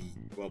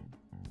 Well,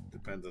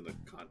 depends on the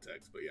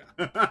context, but yeah.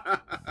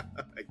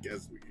 I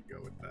guess we could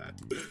go with that.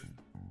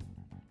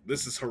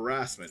 This is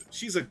harassment.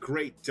 She's a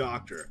great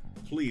doctor.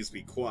 Please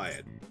be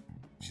quiet.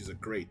 She's a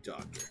great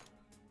doctor.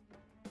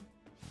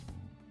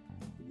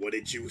 What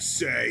did you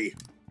say?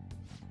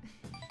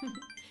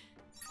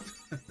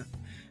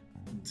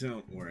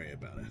 Don't worry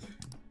about it.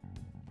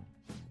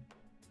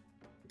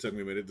 It took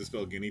me a minute to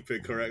spell guinea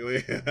pig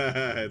correctly.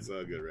 It's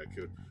all good,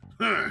 Raccoon.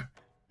 Huh.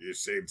 You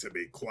seem to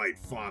be quite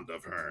fond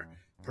of her.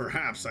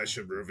 Perhaps I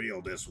should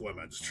reveal this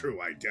woman's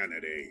true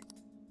identity.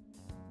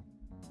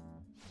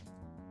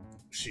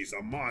 She's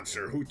a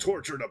monster who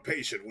tortured a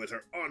patient with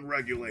her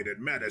unregulated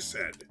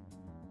medicine.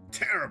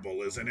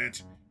 Terrible, isn't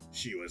it?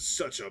 She was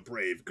such a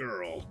brave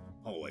girl,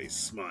 always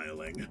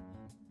smiling.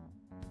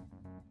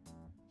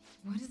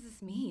 What does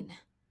this mean?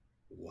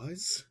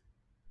 Was?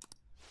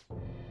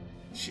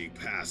 She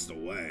passed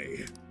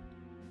away.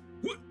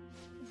 What?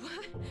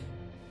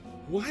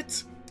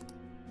 What?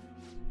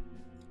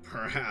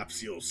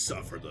 Perhaps you'll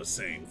suffer the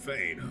same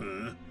fate,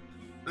 huh?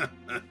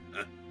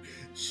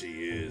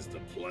 She is the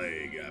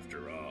plague,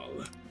 after all.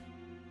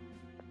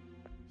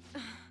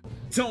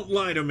 Don't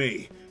lie to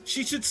me!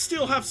 She should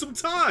still have some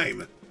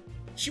time!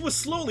 She was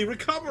slowly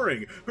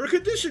recovering! Her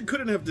condition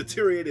couldn't have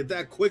deteriorated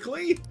that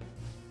quickly!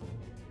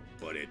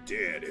 But it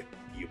did.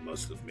 You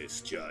must have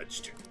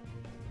misjudged.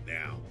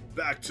 Now,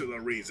 back to the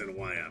reason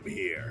why I'm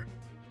here.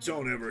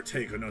 Don't ever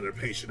take another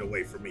patient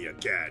away from me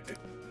again.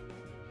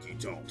 You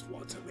don't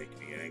want to make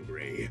me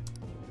angry.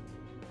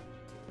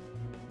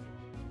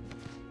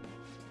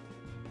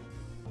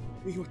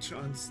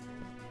 Miho-chan's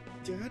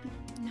dead?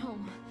 No.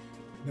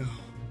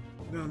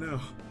 No.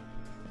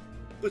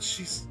 But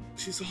she's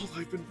all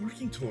I've been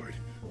working toward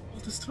all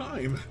this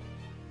time.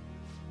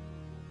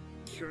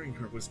 Curing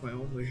her was my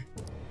only...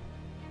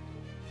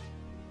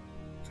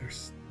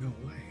 There's no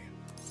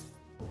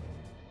way.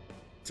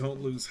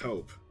 Don't lose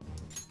hope.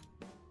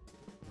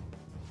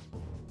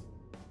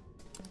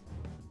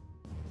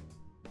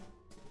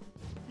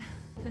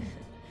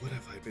 What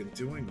have I been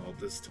doing all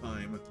this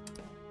time?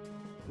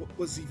 What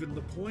was even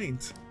the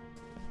point?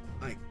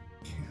 I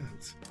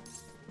can't.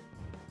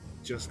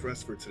 Just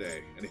rest for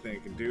today. Anything I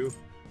can do?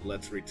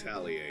 Let's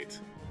retaliate.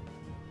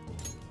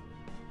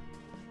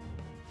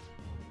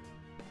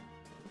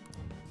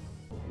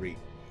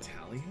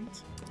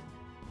 Retaliate?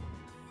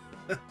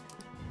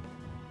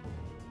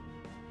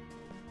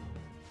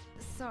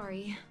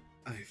 Sorry.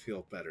 I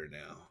feel better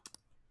now.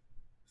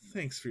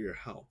 Thanks for your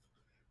help,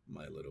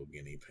 my little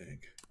guinea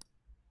pig.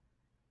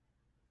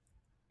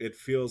 It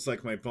feels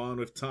like my bond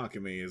with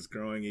Takumi is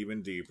growing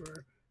even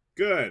deeper.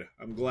 Good,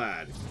 I'm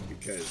glad,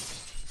 because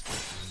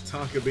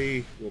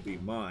Takumi will be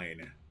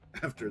mine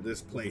after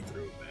this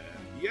playthrough,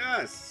 man.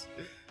 Yes!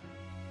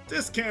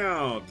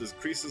 Discount!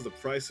 Decreases the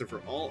price for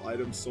all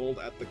items sold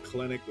at the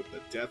clinic with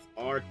the Death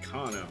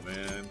Arcana,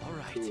 man.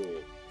 Alright.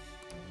 Cool.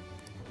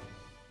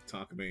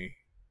 Takumi,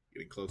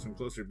 getting closer and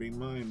closer to being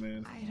mine,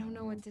 man. I don't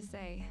know what to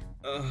say.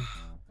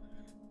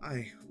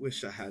 I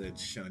wish I hadn't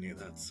shown you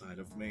that side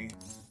of me.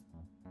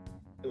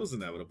 It was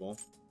inevitable.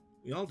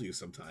 We all do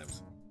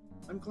sometimes.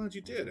 I'm glad you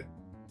did.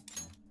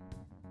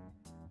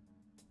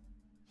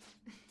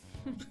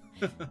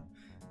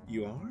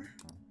 You are?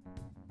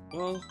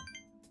 Well,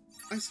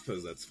 I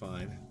suppose that's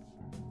fine.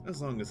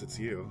 As long as it's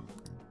you.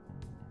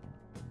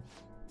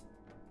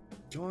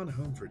 Go on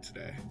home for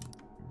today.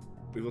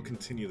 We will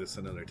continue this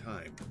another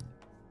time.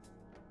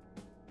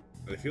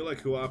 I feel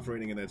like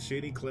cooperating in that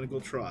shady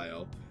clinical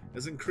trial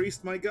has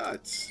increased my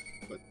guts.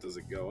 But does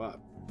it go up?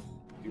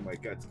 Do my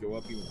guts go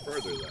up even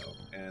further, though?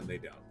 And they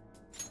don't.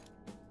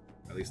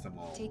 At least I'm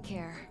all... Take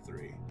care.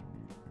 3.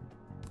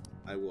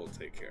 I will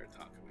take care,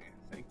 Takumi.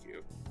 Thank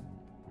you.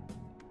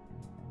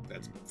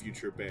 That's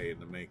Future Bay in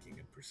the making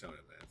in Persona,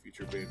 man.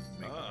 Future Bay in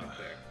the making right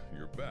there.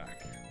 You're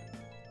back.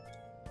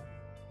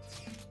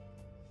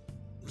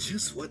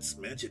 Just what's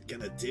magic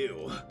gonna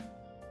do?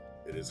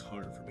 It is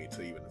hard for me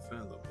to even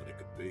fathom what it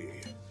could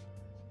be.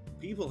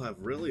 People have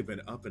really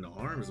been up in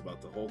arms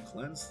about the whole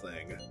cleanse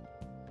thing.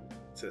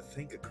 To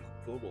think a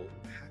global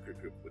hacker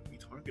group would be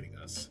targeting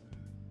us.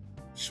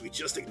 Should we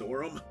just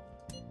ignore them?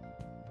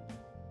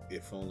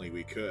 If only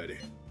we could.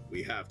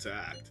 We have to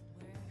act.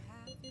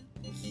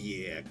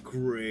 Yeah,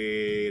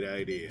 great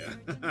idea.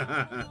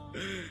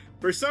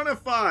 Persona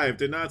 5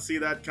 did not see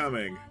that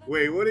coming.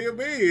 Wait, what do you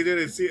mean you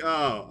didn't see?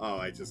 Oh,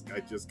 I just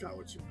got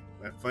what you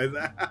meant by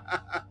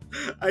that.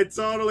 I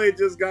totally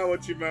just got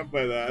what you meant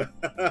by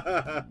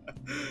that.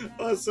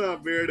 What's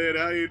up, Bearded?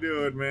 How you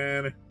doing,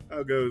 man?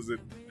 How goes it?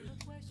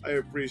 I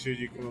appreciate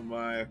you coming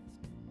by.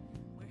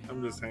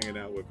 I'm just hanging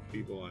out with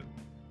people on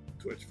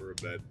Twitch for a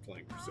bit,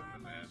 playing Persona,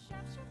 man.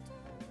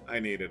 I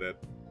needed it.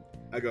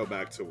 I go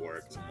back to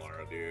work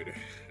tomorrow, dude,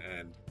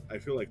 and I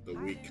feel like the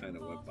week kind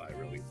of went by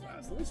really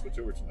fast. Let me switch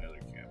over to my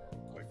other camera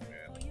real quick,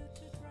 man.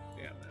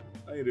 Yeah, man.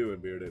 How you doing,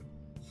 Bearded?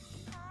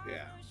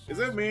 Yeah. Is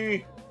it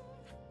me?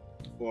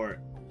 Or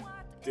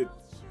did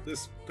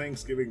this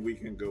Thanksgiving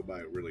weekend go by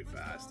really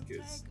fast?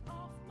 Because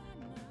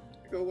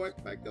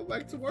I go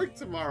back to work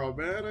tomorrow,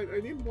 man. I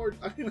need more.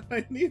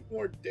 I need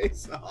more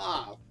days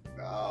off.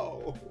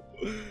 No,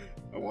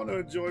 I want to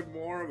enjoy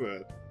more of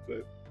it,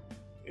 but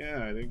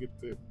yeah, I didn't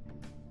get to.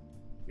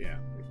 Yeah,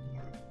 work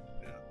tomorrow.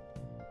 Yeah,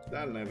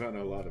 that, and I've had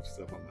a lot of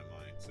stuff on my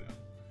mind, so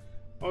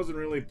I wasn't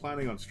really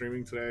planning on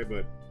streaming today,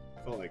 but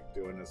I felt like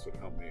doing this would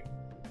help me,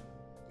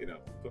 you know,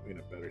 put me in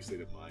a better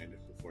state of mind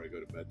before I go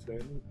to bed today.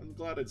 And I'm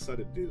glad I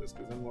decided to do this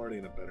because I'm already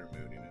in a better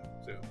mood, you know.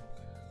 So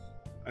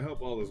I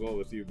hope all is well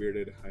with you,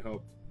 Bearded. I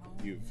hope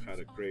you've had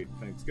a great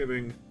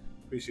Thanksgiving.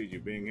 Appreciate you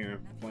being here,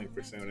 playing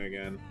Persona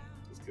again,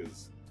 just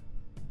because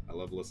I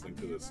love listening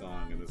to this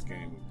song, and this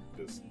game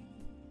just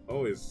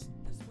always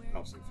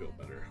helps me feel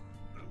better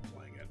when I'm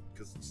playing it,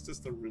 because it's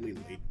just a really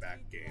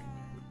laid-back game.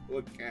 Well,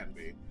 it can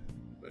be,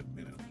 but,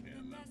 you know,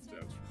 yeah, man, so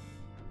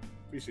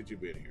appreciate you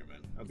being here, man.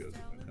 How goes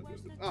it, man? How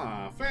goes it?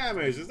 Ah,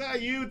 Famish, is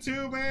that you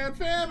too, man?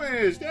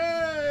 Famish,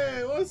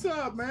 hey, what's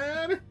up,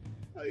 man?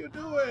 How you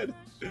doing?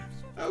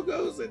 How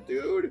goes it,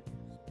 dude?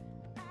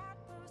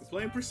 I'm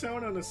playing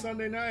Persona on a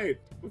Sunday night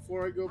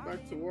before I go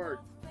back to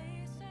work.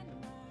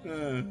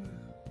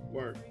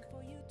 Work.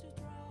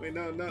 Wait,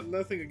 no,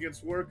 nothing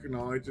against work and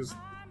all. I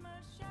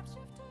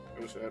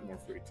wish I had more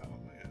free time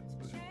on my hands,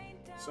 man.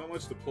 So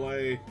much to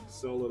play,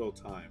 so little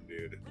time,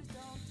 dude.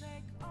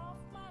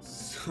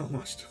 So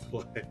much to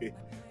play.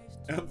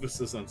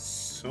 Emphasis on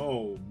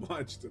so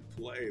much to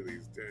play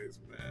these days,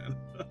 man.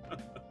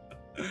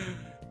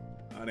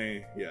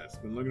 Honey, yes,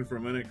 been looking for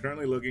a minute.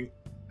 Currently looking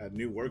at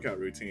new workout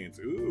routines.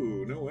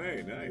 Ooh, no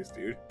way. Nice,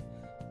 dude.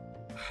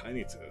 I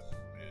need to,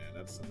 man,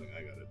 that's something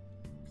I gotta,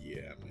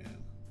 yeah, man.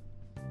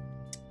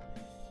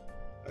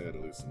 I gotta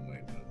lose some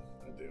weight, man.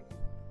 I do.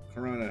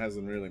 Corona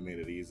hasn't really made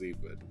it easy,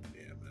 but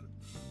yeah, man.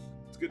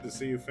 It's good to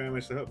see you,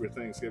 Famish. I hope your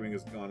Thanksgiving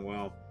has gone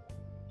well.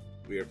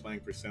 We are playing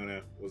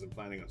Persona. Wasn't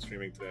planning on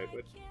streaming today,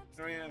 but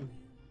here I am,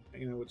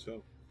 hanging out with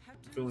you.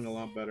 Feeling a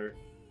lot better,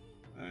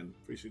 and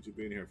appreciate you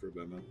being here for a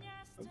bit, man.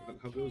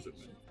 How goes it,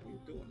 man? How you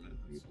doing, man?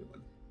 How you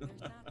doing?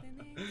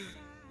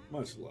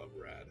 Much love,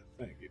 Rad.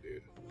 Thank you,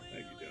 dude.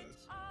 Thank you,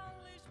 Dennis.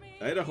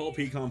 I had a whole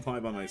pecan pie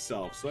by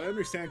myself, so I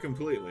understand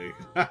completely.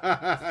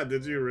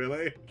 Did you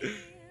really?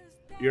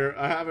 You're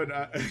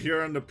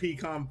on the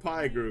pecan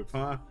pie group,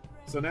 huh?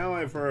 So now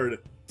I've heard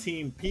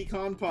Team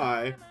Pecan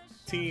Pie,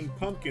 Team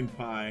Pumpkin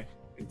Pie,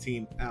 and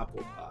Team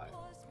Apple Pie.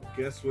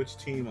 Guess which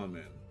team I'm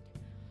in?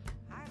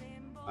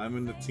 I'm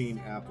in the Team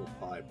Apple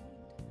Pie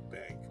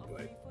bank,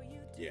 but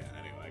yeah.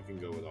 Anyway, I can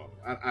go with all.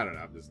 I don't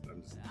know.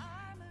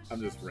 I'm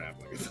just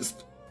rambling at this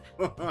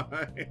point.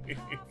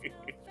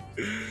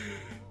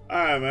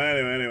 Alright, man.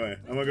 Anyway,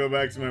 I'm gonna go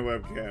back to my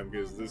webcam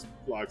because this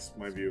blocks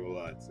my view a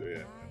lot. So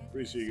yeah,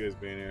 appreciate you guys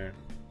being here.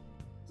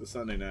 It's a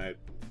Sunday night.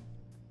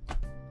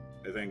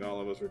 I think all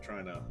of us are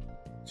trying to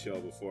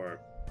chill before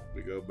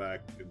we go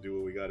back and do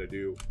what we gotta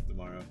do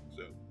tomorrow.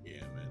 So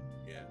yeah, man.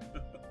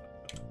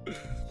 Yeah.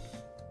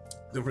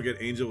 Don't forget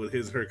Angel with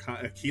her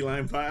key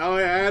lime pie. Oh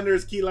yeah, and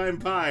there's key lime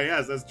pie.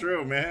 Yes, that's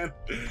true, man.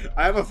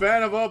 I'm a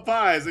fan of all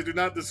pies. I do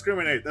not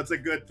discriminate. That's a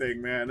good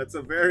thing, man. That's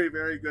a very,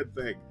 very good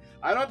thing.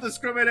 I don't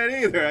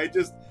discriminate either.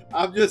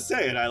 I'm just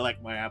saying I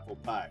like my apple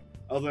pie.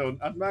 Although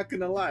I'm not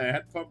gonna lie, I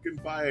had pumpkin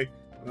pie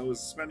when I was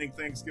spending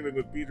Thanksgiving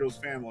with Pedro's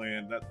family,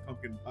 and that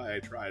pumpkin pie I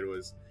tried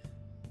was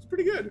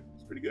pretty good.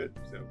 It's pretty good.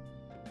 So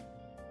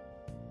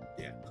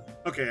yeah.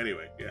 Okay.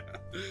 Anyway, yeah,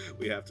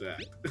 we have to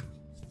act.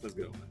 Let's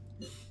go.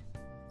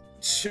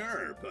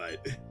 Sure,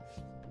 but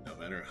no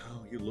matter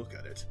how you look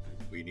at it,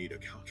 we need a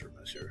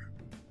countermeasure.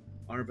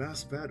 Our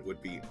best bet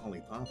would be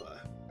Alipapa,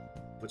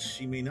 but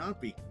she may not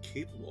be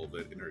capable of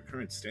it in her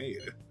current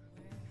state.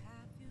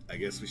 I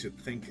guess we should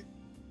think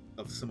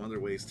of some other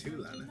ways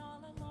too, then.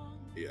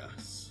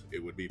 Yes, it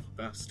would be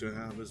best to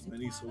have as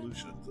many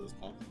solutions as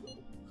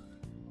possible.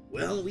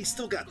 Well, we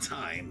still got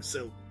time,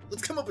 so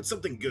let's come up with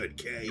something good,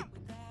 Kay.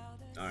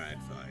 Alright,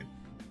 fine.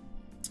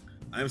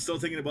 I'm still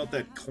thinking about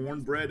that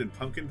cornbread and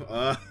pumpkin.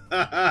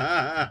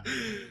 Yeah.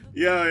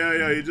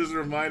 You just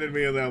reminded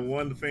me of that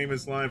one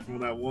famous line from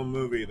that one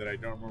movie that I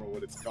don't remember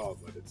what it's called,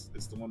 but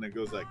it's the one that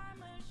goes like,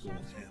 "Don't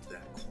have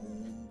that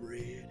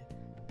cornbread.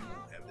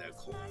 Don't have that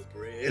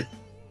cornbread."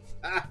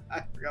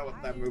 I forgot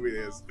what that movie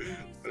is,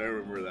 but I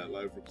remember that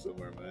line from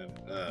somewhere, man.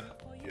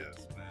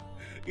 Yes, man.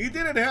 You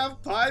didn't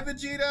have pie,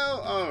 Vegito?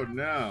 Oh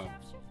no.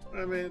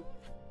 I mean,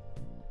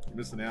 you're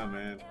missing out,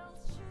 man.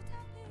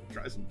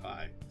 Try some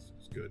pie.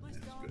 Good, man.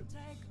 It's good.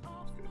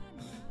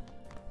 It's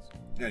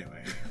good.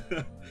 Anyway,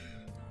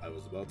 I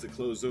was about to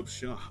close up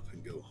shop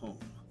and go home.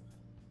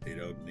 You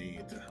don't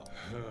need to help.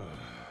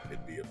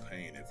 It'd be a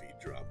pain if he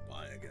dropped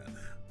by again.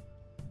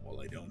 Well,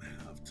 I don't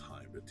have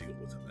time to deal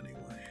with him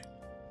anyway.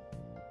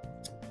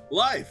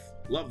 Life!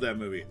 Love that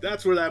movie.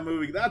 That's where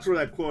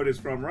that quote is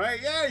from,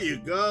 right? There you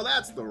go.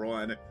 That's the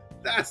one.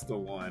 That's the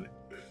one.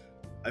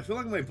 I feel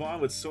like my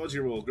bond with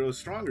Soji will grow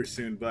stronger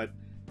soon, but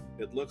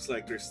it looks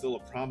like there's still a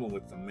problem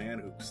with the man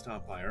who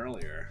stopped by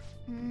earlier.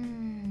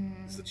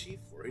 Is the chief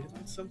worried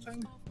about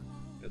something?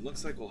 It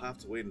looks like we'll have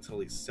to wait until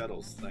he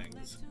settles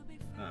things.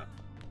 Huh.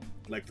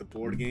 Like the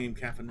board game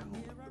Cafe No, the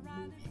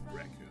movie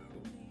Reco.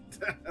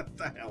 What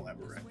the hell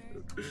ever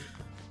Reco?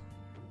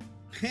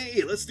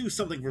 Hey, let's do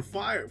something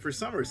for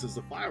summer since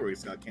the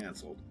fireworks got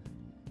canceled.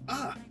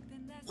 Ah,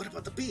 what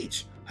about the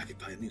beach? I could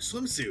buy a new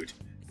swimsuit.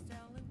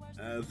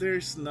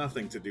 There's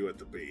nothing to do at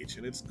the beach,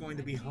 and it's going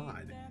to be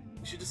hot.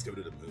 We should just go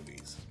to the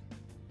movies.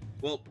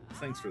 Well,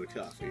 thanks for the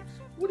coffee.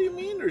 What do you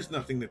mean there's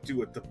nothing to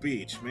do at the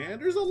beach, man?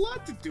 There's a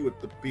lot to do at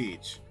the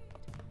beach.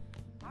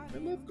 I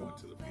love going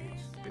to the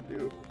beach. I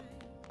do.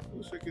 I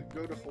wish I could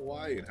go to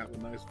Hawaii and have a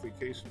nice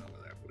vacation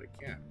over there, but I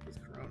can't with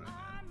Corona,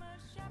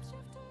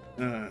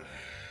 man.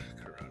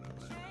 Corona,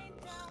 man.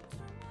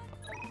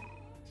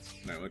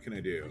 Alright, what can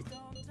I do?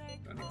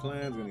 Got any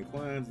plans? Got any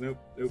plans? Nope,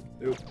 nope,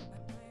 nope.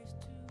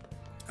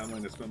 How am I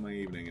going to spend my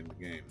evening in the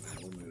game, man?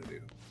 What am I going to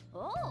do?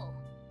 Oh!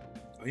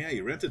 Oh yeah,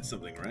 you rented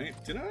something, right?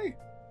 Did I?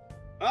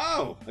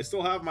 Oh! I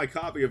still have my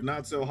copy of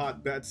Not So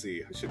Hot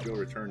Betsy. I should go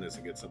return this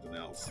and get something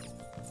else.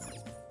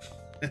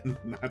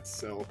 Not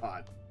So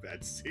Hot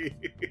Betsy.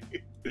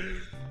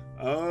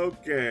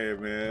 Okay,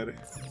 man.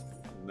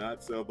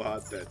 Not So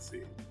Hot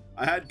Betsy.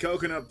 I had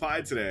coconut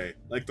pie today,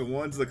 like the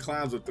ones the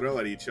clowns would throw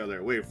at each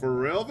other. Wait, for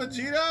real,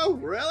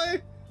 Vegito?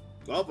 Really?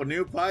 Well, a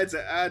new pie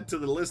to add to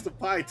the list of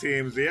pie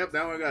teams. Yep,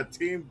 now we got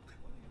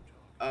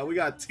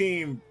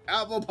team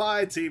apple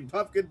pie, team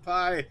pumpkin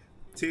pie,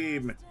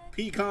 team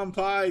pecan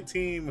pie,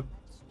 team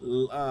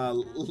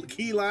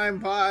key lime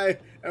pie,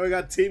 and we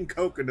got team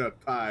coconut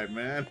pie,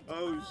 man.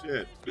 Oh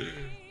shit.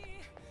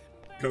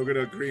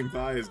 Coconut cream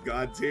pie is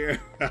god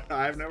tier.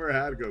 I've never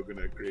had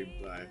coconut cream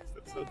pie.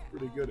 That sounds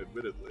pretty good,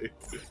 admittedly.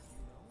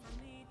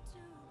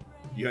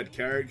 You had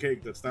carrot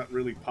cake. That's not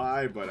really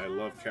pie, but I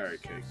love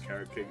carrot cake.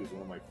 Carrot cake is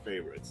one of my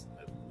favorites.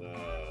 I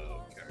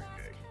love carrot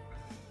cake.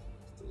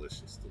 It's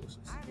delicious, delicious.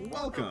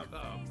 Welcome.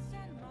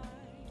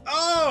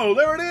 Oh,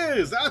 there it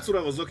is. That's what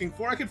I was looking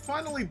for. I could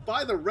finally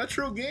buy the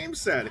retro game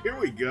set. Here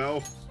we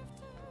go.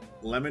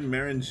 Lemon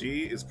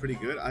Merengue is pretty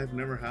good. I've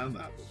never had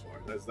that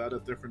before. Is that a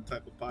different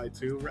type of pie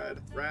too?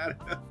 Rad.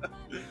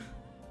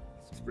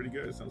 It's pretty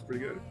good. It sounds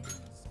pretty good.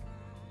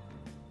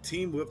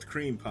 Team whipped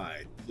cream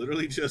pie.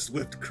 Literally just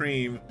whipped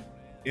cream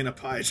in a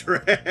pie tray.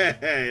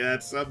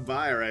 That's some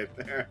pie right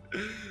there.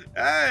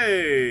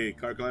 Hey!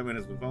 Car Climate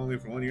has been following me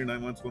for 1 year,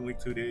 9 months, 1 week,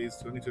 2 days,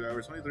 22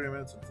 hours, 23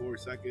 minutes, and 4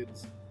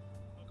 seconds.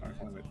 Car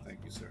Climate, thank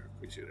you, sir.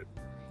 Appreciate it.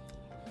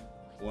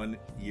 1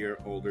 year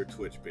older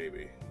Twitch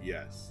baby.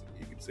 Yes,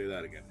 you can say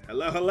that again.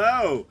 Hello,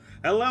 hello!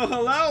 Hello,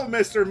 hello,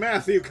 Mr.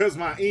 Matthew, because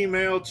my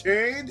email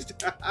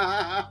changed.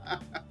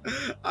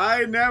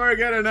 I never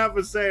get enough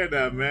of saying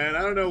that, man.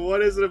 I don't know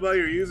what is it about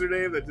your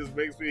username that just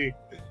makes me...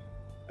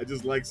 I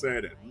just like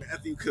saying it.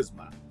 Matthew, because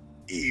my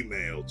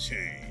email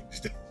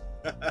changed.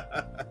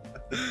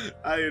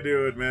 How you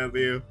doing,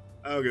 Matthew?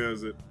 How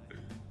goes it?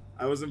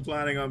 I wasn't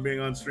planning on being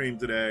on stream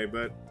today,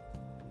 but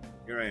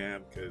here I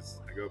am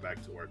because I go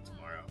back to work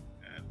tomorrow,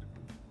 and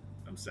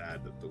I'm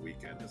sad that the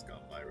weekend has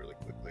gone by really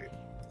quickly.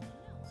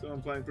 So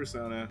I'm playing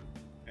Persona,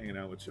 hanging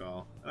out with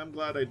y'all, and I'm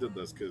glad I did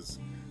this because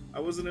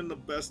I wasn't in the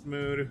best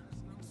mood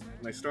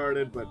when I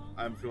started, but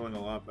I'm feeling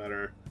a lot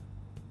better.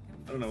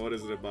 I don't know what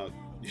is it about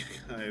you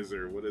guys,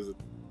 or what is it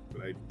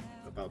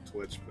about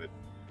Twitch, but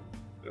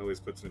it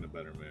always puts me in a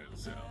better mood.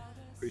 So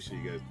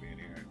appreciate you guys being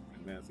here.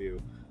 And Matthew,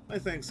 my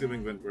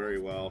Thanksgiving went very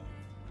well.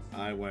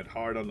 I went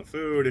hard on the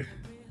food.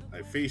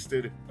 I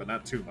feasted, but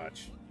not too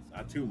much.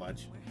 Not too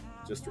much,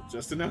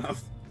 just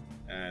enough.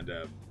 And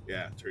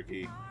yeah,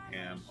 turkey,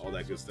 ham, all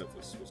that good stuff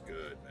was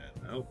good,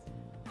 man. I hope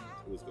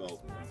it was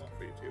well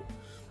for you too.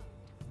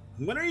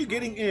 When are you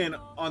getting in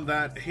on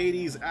that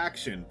Hades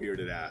action?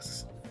 Bearded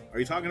asks. Are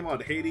you talking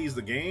about Hades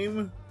the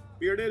game,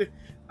 Bearded?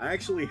 I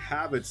actually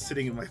have it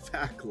sitting in my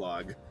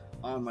backlog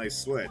on my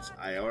Switch.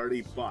 I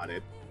already bought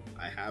it.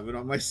 I have it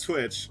on my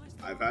Switch.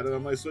 I've had it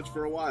on my Switch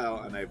for a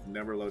while, and I've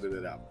never loaded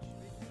it up.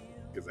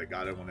 Because I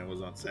got it when it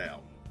was on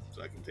sale.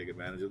 So I can take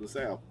advantage of the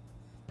sale.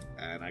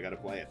 And I gotta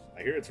play it.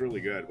 I hear it's really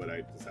good, but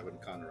I just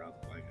haven't gotten around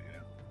to playing it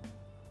yet.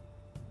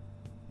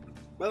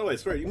 By the way,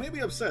 Swear, you may be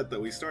upset that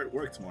we start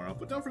work tomorrow,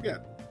 but don't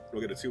forget,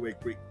 we'll get a two-week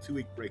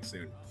break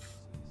soon.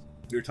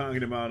 You're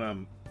talking about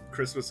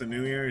Christmas and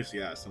New Year's?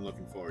 Yes, I'm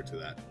looking forward to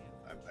that.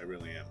 I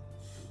really am.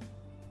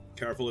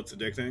 Careful, it's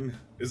addicting.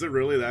 Is it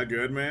really that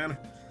good, man?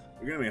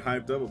 You're gonna be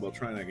hyped up about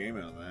trying that game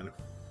out, man.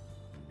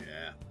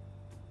 Yeah.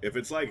 If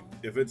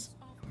it's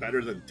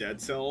better than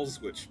Dead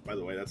Cells, which, by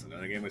the way, that's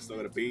another game I still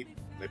gotta beat.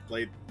 I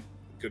played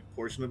a good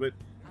portion of it.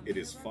 It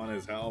is fun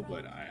as hell,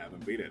 but I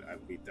haven't beat it.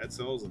 I've beat Dead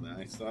Cells, and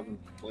I still haven't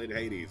played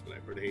Hades, but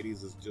I've heard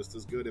Hades is just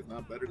as good, if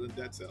not better than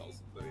Dead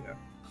Cells. So yeah.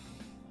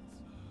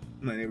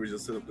 My neighbors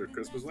just set up their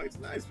Christmas lights.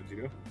 Nice, but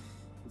you know,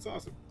 it's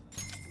awesome.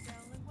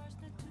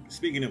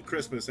 Speaking of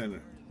Christmas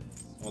and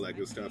all that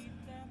good stuff,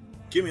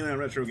 give me that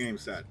retro game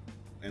set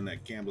and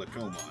that Gambler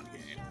Comon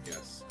game.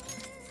 Yes,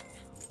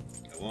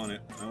 I want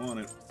it. I want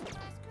it.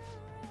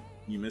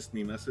 You missed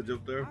me message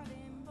up there.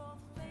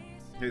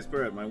 Hey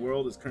Spirit, my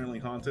world is currently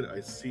haunted.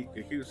 I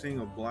keep seeing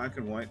a black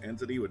and white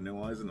entity with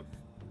no eyes in the.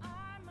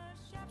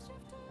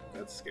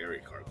 That's scary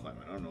car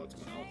climbing. I don't know what's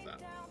going on with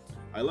that.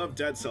 I love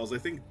Dead Cells. I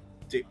think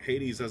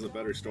Hades has a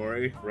better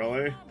story.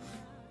 Really?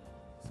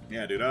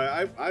 Yeah, dude.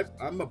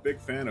 I'm a big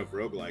fan of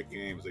roguelike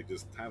games. I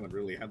just haven't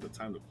really had the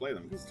time to play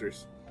them because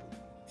there's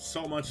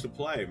so much to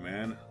play,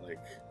 man. Like,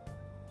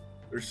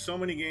 there's so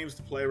many games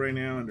to play right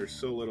now, and there's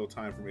so little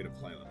time for me to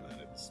play them, man.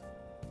 It's...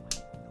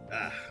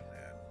 man.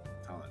 I'm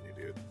telling you,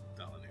 dude. I'm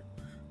telling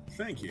you.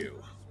 Thank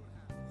you.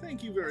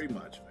 Thank you very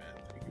much, man.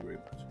 Thank you very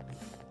much.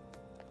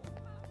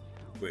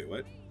 Wait,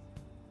 what?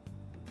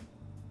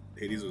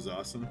 Hades was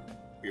awesome?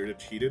 Bearded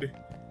cheated?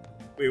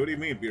 Wait, what do you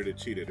mean Bearded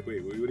cheated?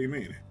 Wait, what do you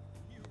mean?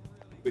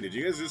 Wait, did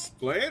you guys just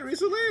play it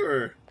recently,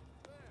 or...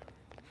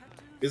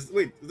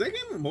 Wait, is that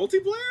game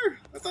multiplayer?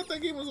 I thought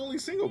that game was only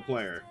single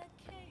player.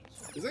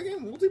 Is that game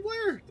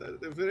multiplayer?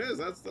 If it is,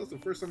 that's the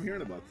first I'm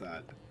hearing about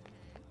that.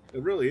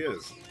 It really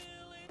is.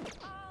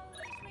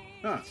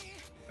 Huh.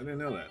 I didn't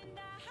know that.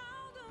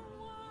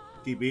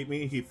 He beat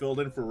me. He filled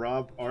in for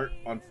Rob Art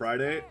on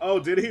Friday. Oh,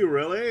 did he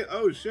really?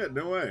 Oh, shit.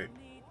 No way.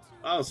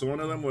 Oh, so one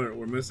of them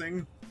were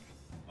missing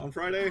on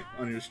Friday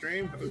on your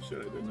stream? Oh, shit.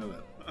 I didn't know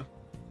that. Huh.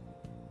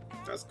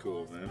 That's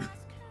cool, man.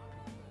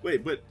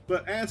 Wait,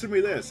 but answer me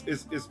this.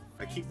 Is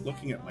I keep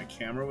looking at my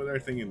camera over there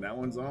thinking that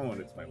one's on when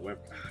it's my web...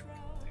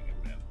 Dang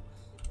it, man.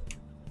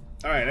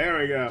 Alright, there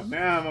we go.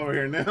 Now I'm over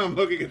here. Now I'm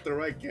looking at the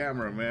right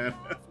camera, man.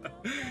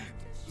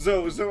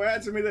 So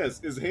answer me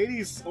this. Is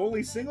Hades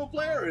only single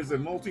player, or is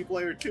it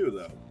multiplayer too,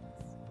 though?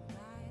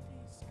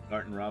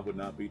 Art and Rob would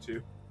not beat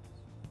you?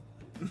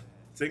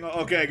 Single?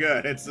 Okay,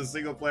 good. It's a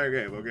single player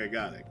game. Okay,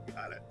 got it.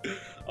 Got it.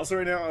 Also,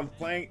 right now, I'm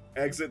playing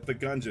Exit the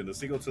Gungeon, the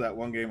sequel to that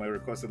one game I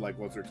requested like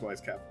once or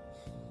twice, Cap.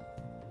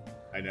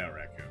 I know,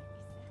 Raccoon.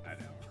 I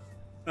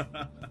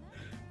know.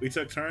 We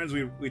took turns.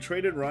 We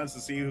traded runs to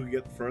see who could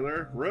get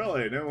further.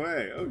 Really? No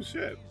way. Oh,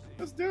 shit.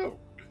 That's dope.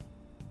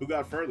 Who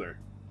got further?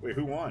 Wait,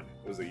 who won?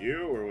 Was it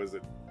you, or was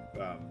it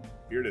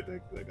Bearded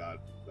that got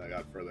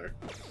further?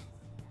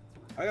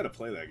 I gotta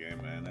play that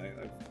game, man.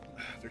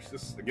 There's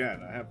just,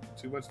 again, I have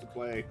too much to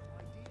play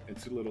and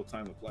too little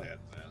time to play it,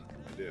 man.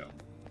 I do.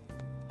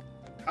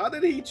 How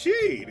did he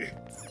cheat?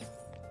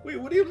 Wait,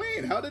 what do you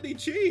mean? How did he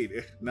cheat?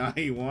 Nah,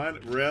 he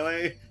won?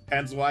 Really?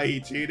 Hence why he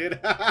cheated?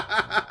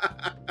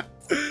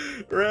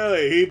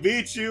 Really? He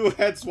beat you,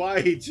 hence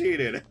why he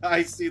cheated.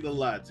 I see the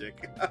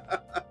logic.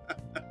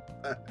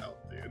 Hell,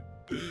 dude.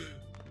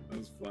 That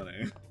was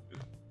funny.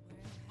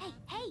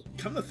 Hey!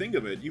 Come to think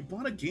of it, you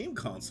bought a game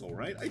console,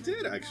 right? I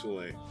did,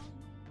 actually.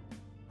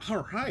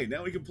 Alright,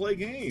 now we can play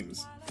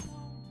games.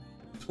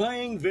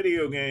 Playing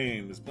video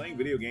games. Playing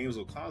video games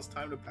will cause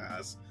time to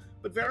pass,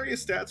 but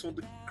various stats will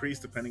decrease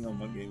depending on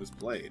what game is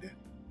played.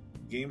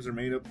 Games are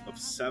made up of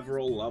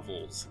several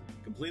levels.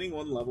 Completing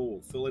one level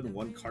will fill in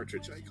one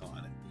cartridge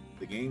icon.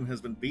 The game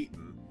has been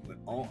beaten when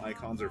all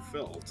icons are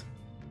filled.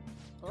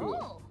 Cool.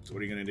 Oh. So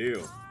what are you gonna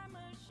do?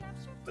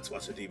 Let's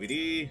watch a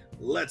DVD.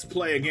 Let's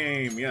play a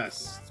game.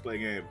 Yes, let's play a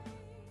game.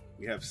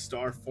 We have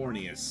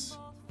Starfornius.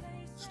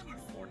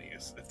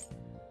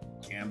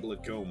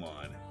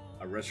 Gamblicomon,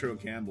 a retro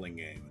gambling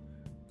game.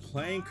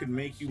 Playing could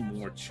make you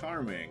more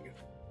charming.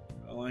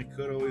 Well, I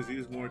could always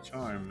use more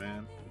charm,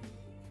 man.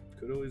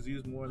 Could always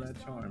use more of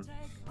that charm.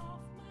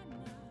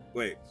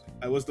 Wait,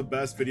 I was the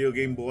best video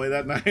game boy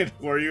that night?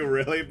 Were you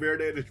really,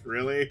 Bearded?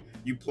 Really?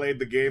 You played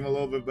the game a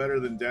little bit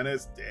better than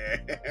Dennis?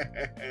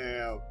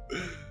 Damn.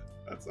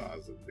 That's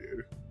awesome,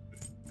 dude.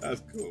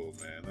 That's cool,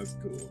 man. That's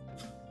cool.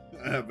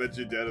 I bet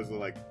you Dennis was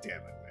like,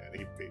 damn it, man.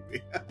 He beat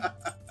me.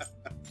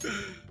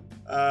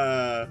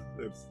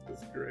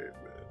 That's great,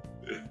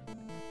 man.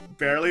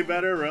 Barely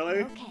better,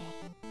 really? Okay.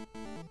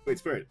 Wait,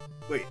 Spirit.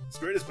 Wait,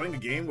 Spirit is playing a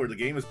game where the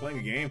game is playing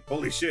a game?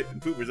 Holy shit,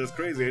 and Poopers, that's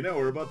crazy. I know,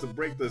 we're about to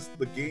break the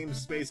game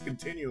space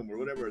continuum, or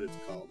whatever it's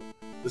called.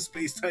 The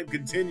space-time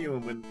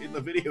continuum in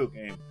the video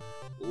game.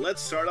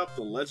 Let's start up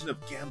The Legend of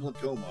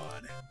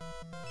Gamblicomon.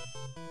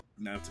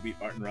 Now I have to beat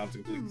Art and Rob to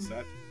complete the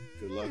set.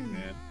 Good luck,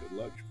 man. Good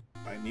luck.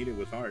 I need it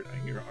with Art. I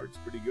hear Art's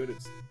pretty good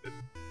at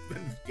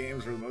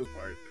games for the most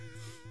part.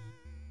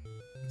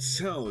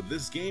 So,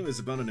 this game is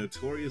about a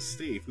notorious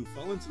thief who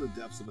fell into the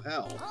depths of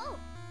hell. Oh.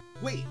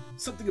 Wait,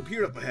 something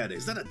appeared up ahead.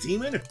 Is that a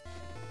demon?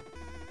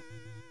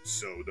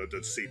 So the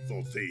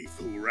deceitful thief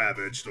who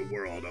ravaged the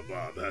world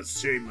above has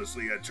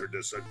shamelessly entered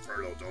this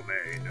infernal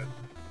domain.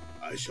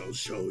 I shall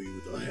show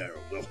you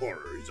the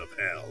horrors of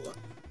hell.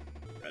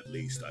 At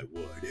least I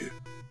would,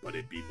 but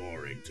it'd be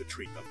boring to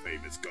treat the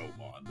famous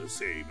Gomon the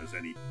same as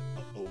any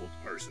old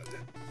person.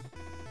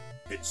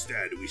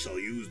 Instead, we shall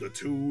use the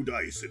 2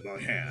 dice in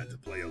my hand to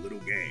play a little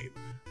game.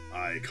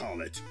 I call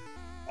it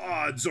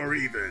Odds or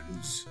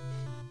Evens.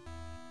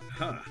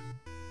 Huh.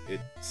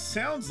 It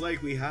sounds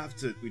like we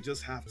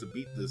just have to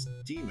beat this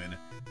demon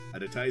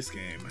at a dice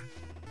game.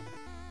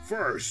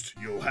 First,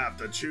 you'll have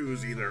to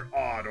choose either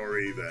odd or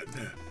even.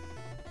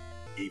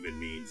 Even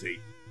means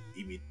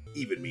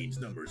even means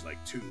numbers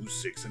like 2,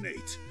 6, and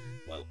 8,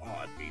 while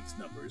odd means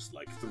numbers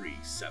like 3,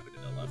 7,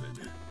 and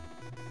 11.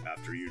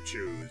 After you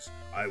choose,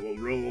 I will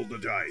roll the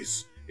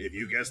dice. If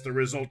you guess the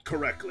result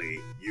correctly,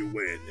 you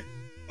win.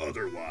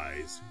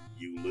 Otherwise,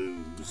 you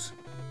lose.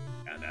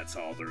 And that's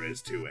all there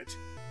is to it.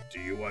 Do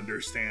you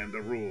understand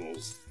the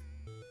rules?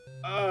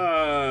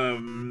 I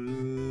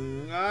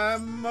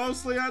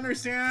mostly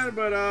understand,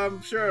 but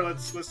sure,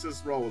 let's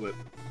just roll with it.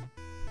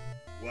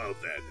 Well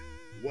then,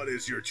 what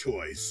is your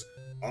choice?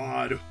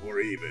 Odd or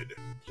even?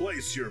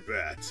 Place your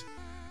bet.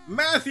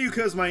 Matthew,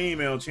 cause my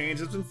email change,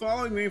 has been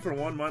following me for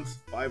 1 month,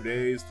 5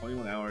 days,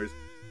 21 hours,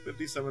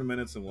 57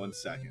 minutes, and 1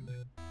 second.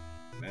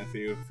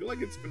 Matthew, I feel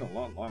like it's been a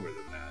lot longer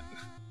than that.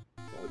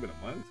 It's only been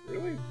a month?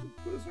 Really?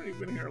 Who has already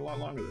been here a lot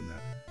longer than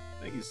that?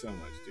 Thank you so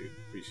much, dude.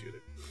 Appreciate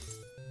it.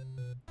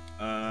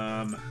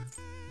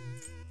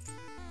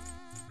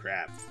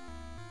 Crap.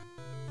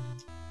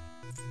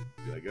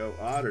 Do I go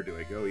odd or do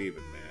I go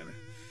even, man?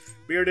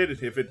 Bearded,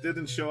 if it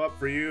didn't show up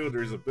for you,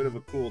 there's a bit of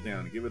a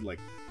cooldown. Give it like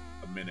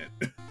a minute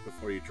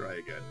before you try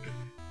again.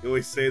 You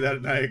always say that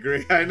and I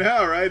agree. I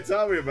know, right?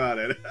 Tell me about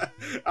it.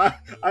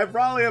 I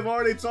probably have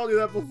already told you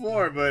that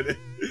before, but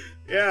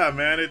yeah,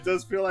 man, it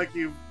does feel like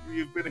you've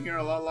been here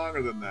a lot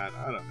longer than that.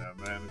 I don't know,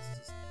 man. It's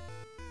just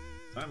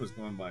time is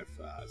going by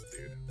fast,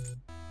 dude.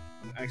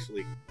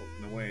 Actually,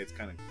 in a way, it's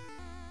kind of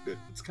good.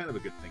 It's kind of a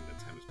good thing that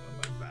time is going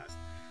by fast,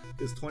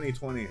 because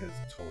 2020 has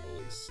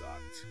totally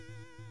sucked.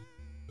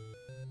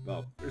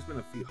 Well, there's been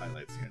a few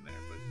highlights here and there,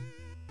 but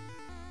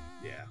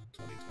yeah,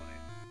 2020.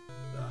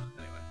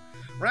 Anyway,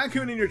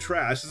 Raccoon in Your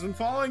Trash has been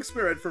following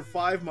Spirit for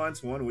 5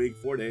 months, 1 week,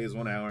 4 days,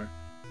 1 hour,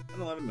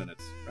 and 11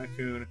 minutes.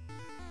 Raccoon,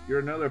 you're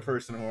another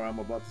person who I'm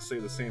about to say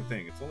the same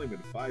thing. It's only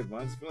been 5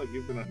 months. I feel like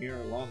you've been here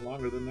a lot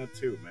longer than that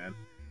too, man.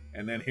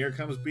 And then here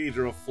comes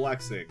Beedrill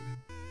flexing.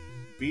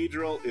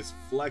 Beedrill is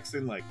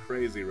flexing like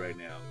crazy right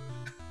now.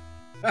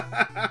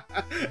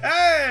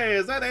 Hey,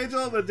 is that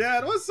Angel of the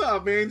Dead? What's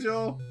up,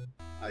 Angel?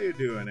 How you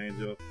doing,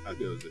 Angel? How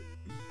goes it?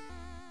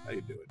 How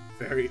you doing?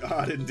 Very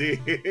odd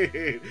indeed.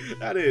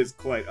 That is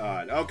quite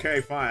odd.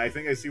 Okay, fine. I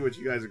think I see what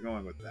you guys are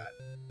going with that.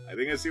 I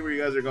think I see where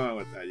you guys are going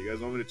with that. You guys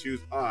want me to choose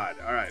odd.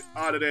 Alright,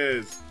 odd it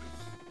is.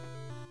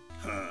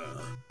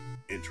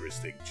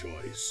 Interesting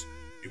choice.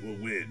 You will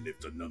win if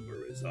the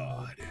number is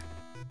odd.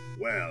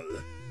 Well,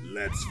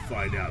 let's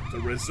find out the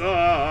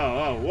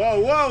result. Whoa,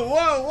 whoa,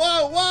 whoa,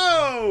 whoa,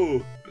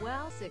 whoa!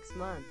 Well, 6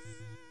 months.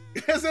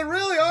 Has it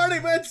really already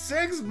been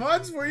 6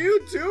 months for you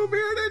too,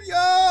 Bearded?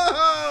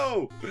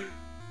 Yo!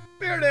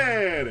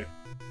 Bearded!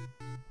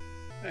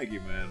 Thank you,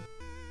 man.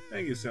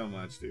 Thank you so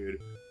much,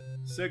 dude.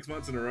 6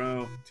 months in a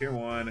row, tier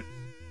 1.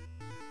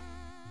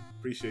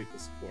 Appreciate the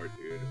support,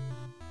 dude.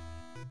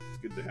 It's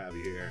good to have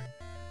you here.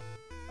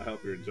 I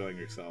hope you're enjoying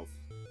yourself.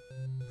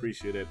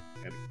 Appreciate it.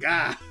 And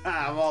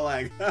I'm all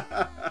like,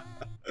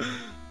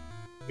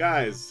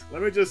 guys,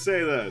 let me just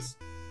say this.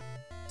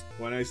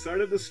 When I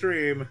started the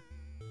stream,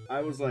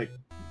 I was like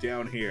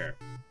down here,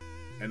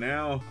 and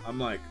now I'm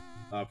like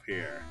up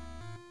here.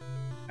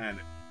 And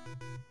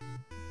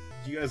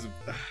you guys,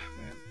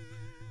 man,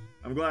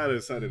 I'm glad I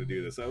decided to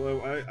do this. I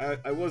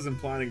wasn't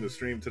planning to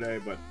stream today,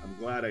 but I'm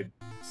glad I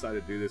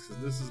decided to do this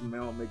because this is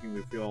now making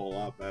me feel a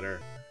lot better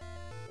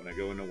when I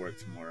go into work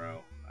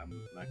tomorrow. I'm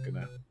not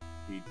gonna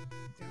be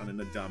down in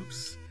the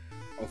dumps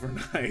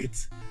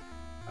overnight,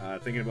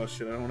 thinking about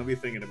shit I don't want to be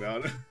thinking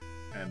about.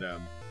 And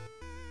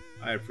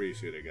I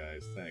appreciate it,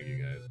 guys. Thank you,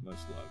 guys. Much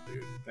love,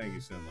 dude. Thank you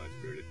so much,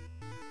 Bearded.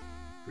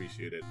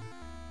 Appreciate it.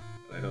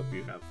 And I hope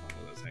you have fun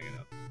with us hanging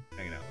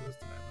out with us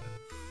tonight, man.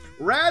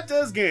 Rad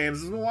Does Games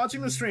has been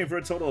watching the stream for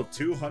a total of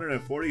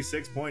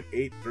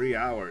 246.83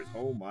 hours.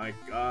 Oh my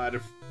god,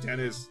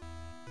 Dennis,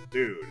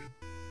 dude.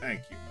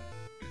 Thank you, man.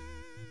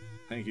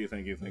 Thank you,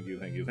 thank you, thank you,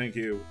 thank you, thank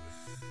you.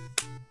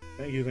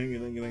 Thank you, thank you,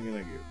 thank you, thank you,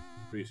 thank you.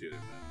 Appreciate it,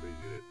 man.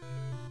 Appreciate it.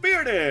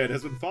 Bearded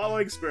has been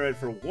following Spirit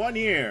for 1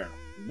 year,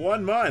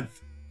 1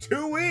 month,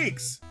 2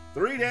 weeks,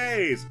 3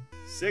 days,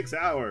 6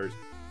 hours,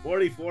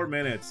 44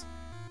 minutes,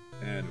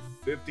 and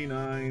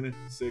 59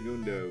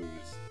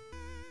 segundos.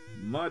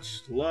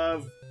 Much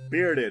love,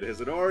 Bearded. Has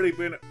it already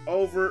been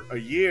over a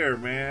year,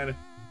 man?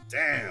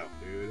 Damn,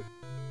 dude.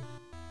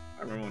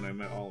 I remember when I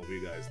met all of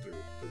you guys through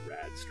the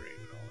Rad stream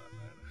and all that,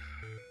 man.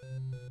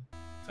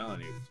 I'm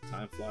telling you,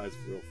 time flies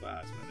real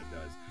fast, man. It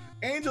does.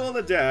 Angel of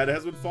the Dead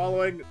has been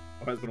following,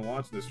 or has been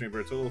watching the stream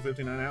for a total of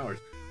 59 hours.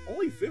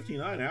 Only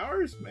 59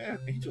 hours? Man,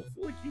 Angel, I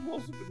feel like you've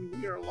also been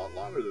here a lot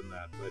longer than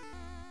that, but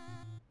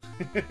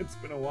it's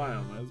been a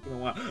while, man. It's been a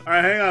while.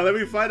 Alright, hang on. Let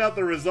me find out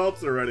the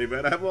results already,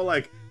 man.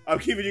 I'm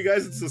keeping you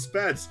guys in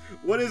suspense.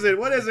 What is it?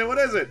 What is it? What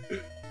is it?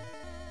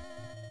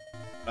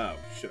 Oh,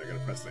 shit. I gotta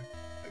press the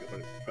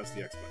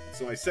X button.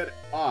 So I said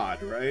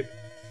odd, right?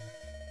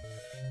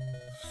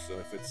 So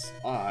if it's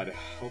odd,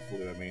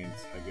 hopefully that means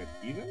I get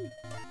even?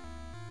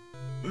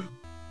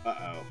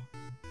 Uh-oh.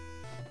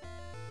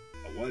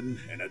 A 1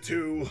 and a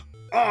 2.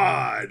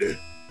 Odd!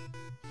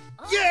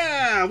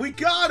 Yeah! We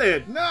got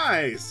it!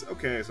 Nice!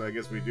 Okay, so I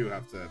guess we do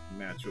have to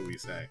match what we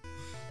say.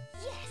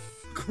 Yes!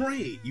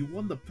 Great! You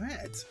won the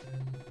bet!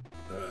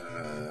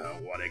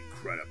 What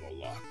incredible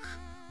luck.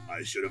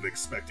 I should have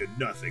expected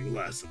nothing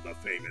less of the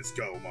famous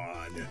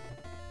Gomon.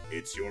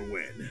 It's your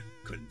win.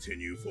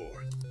 Continue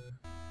forth.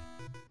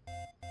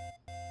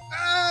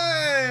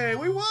 Hey!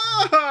 We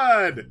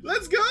won!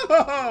 Let's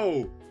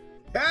go!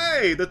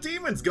 Hey, the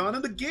demon's gone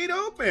and the gate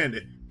opened!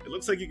 It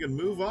looks like you can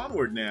move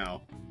onward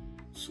now.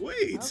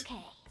 Sweet!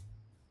 Okay.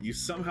 You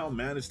somehow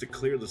managed to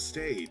clear the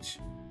stage.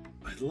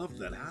 I love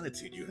that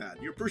attitude you had.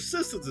 Your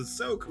persistence is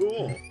so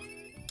cool.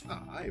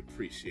 Ah, I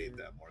appreciate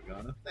that,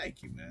 Morgana.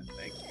 Thank you, man.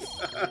 Thank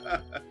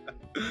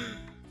you.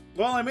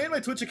 Well, I made my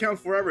Twitch account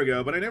forever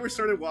ago, but I never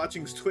started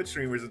watching Twitch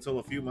streamers until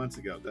a few months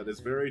ago. That is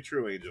very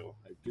true, Angel.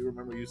 I do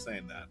remember you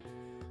saying that.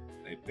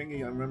 I think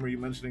I remember you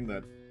mentioning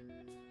that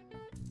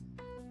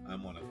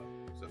I'm one of them.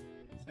 So,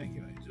 thank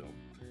you, Angel.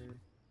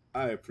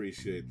 I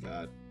appreciate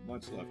that.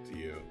 Much love to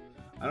you.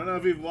 I don't know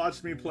if you've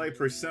watched me play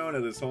Persona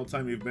this whole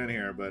time you've been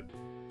here, but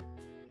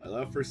I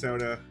love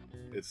Persona.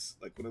 It's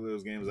like one of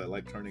those games I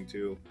like turning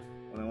to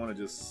when I want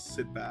to just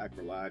sit back,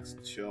 relax,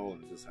 chill,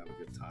 and just have a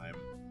good time.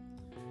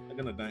 Like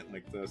on a night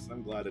like this,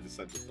 I'm glad I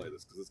decided to play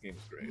this because this game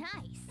is great.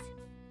 Nice.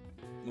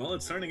 Well,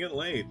 it's starting to get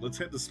late. Let's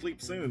head to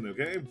sleep soon,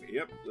 okay?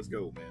 Yep, let's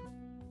go, man.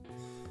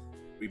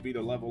 We beat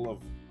a level of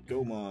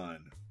Gomon.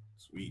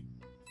 Sweet.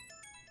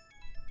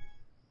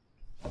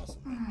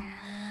 Awesome.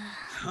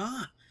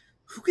 Huh?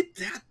 Who could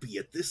that be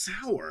at this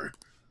hour?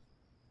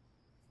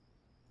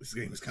 This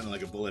game is kind of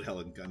like a bullet hell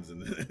and guns,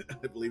 and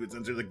I believe it's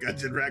Enter the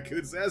Gungeon,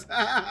 Raccoon says.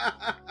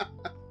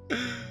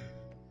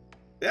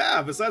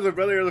 Yeah, besides my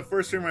brother, you're the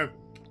first streamer.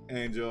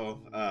 Angel,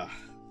 I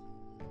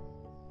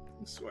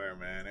swear,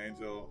 man,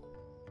 Angel,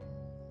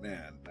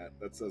 man,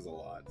 that says a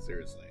lot.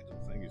 Seriously, Angel,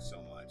 thank you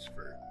so much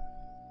for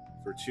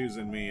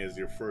choosing me as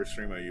your first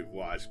streamer you've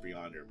watched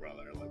beyond your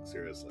brother. Like,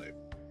 seriously,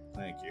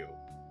 thank you.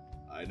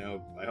 I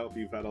hope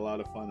you've had a lot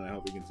of fun, and I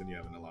hope you continue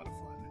having a lot of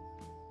fun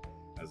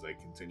as I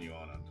continue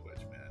on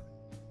Twitch, man.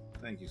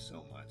 Thank you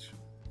so much.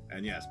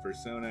 And yes,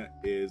 Persona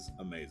is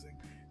amazing.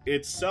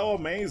 It's so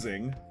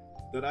amazing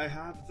that I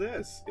have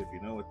this. If you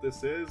know what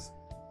this is,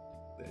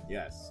 then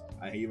yes,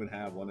 I even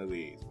have one of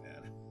these,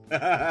 man.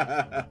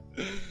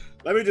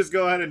 Let me just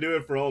go ahead and do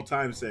it for old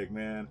time's sake,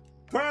 man.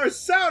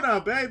 Persona,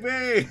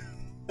 baby!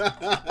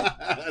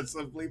 That's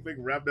a bleeping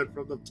remnant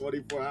from the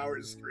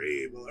 24-hour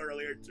stream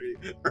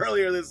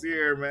earlier this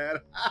year, man.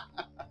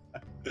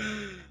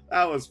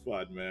 That was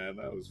fun, man.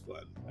 That was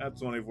fun. That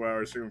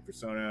 24-hour stream of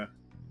Persona,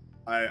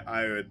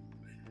 I would...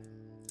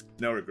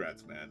 No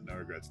regrets, man. No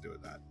regrets doing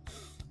that.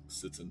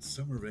 Since in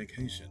summer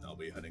vacation, I'll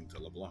be heading to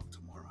LeBlanc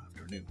tomorrow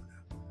afternoon.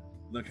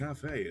 The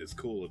cafe is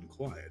cool and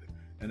quiet,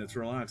 and it's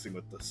relaxing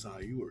with the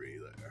Sayuri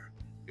there.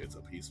 It's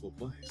a peaceful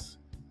place.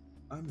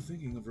 I'm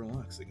thinking of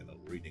relaxing and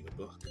reading a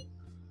book.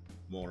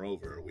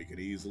 Moreover, we could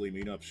easily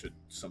meet up should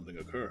something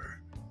occur.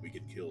 We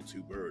can kill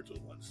two birds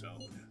with one stone.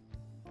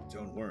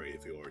 Don't worry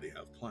if you already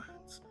have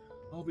plans.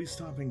 I'll be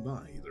stopping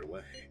by either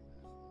way.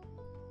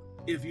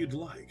 If you'd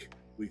like,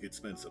 we could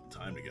spend some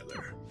time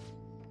together.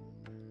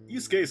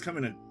 Yusuke's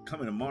coming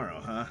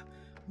tomorrow, huh?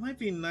 Might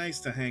be nice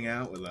to hang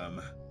out with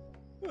him.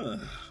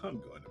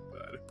 I'm going to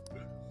bed.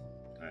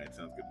 Alright,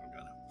 sounds good,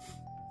 Morgana.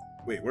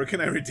 Wait, where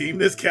can I redeem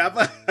this,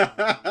 Kappa?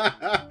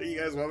 You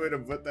guys want me to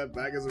put that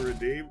back as a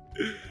redeem?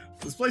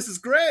 This place is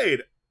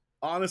great!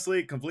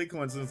 Honestly, complete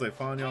coincidence. I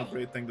found y'all.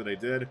 Great thing that I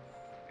did.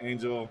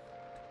 Angel,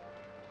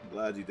 I'm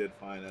glad you did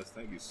find us.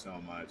 Thank you so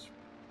much.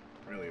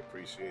 Really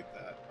appreciate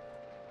that.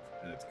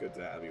 And it's good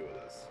to have you with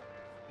us.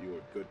 You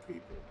are good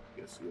people.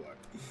 Yes, you are.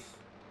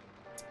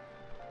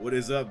 What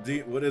is up,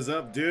 what is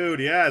up, dude?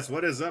 Yes,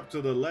 what is up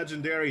to the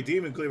legendary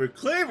Demon Cleaver?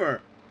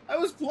 Cleaver! I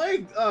was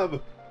playing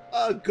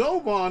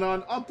Gomon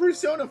on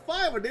Persona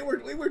 5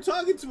 and we were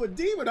talking to a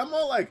demon. I'm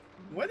all like,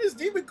 when is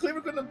Demon Cleaver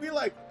gonna be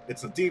like,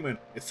 it's a demon,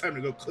 it's time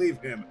to go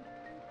cleave him?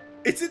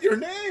 It's in your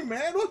name,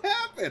 man. What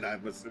happened?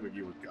 I'm assuming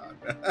you were gone.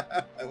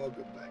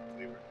 Welcome back,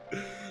 Cleaver.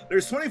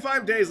 There's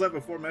 25 days left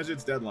before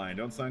Medjed's deadline.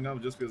 Don't sign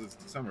up just because it's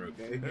summer,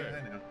 okay? Yeah,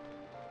 I know.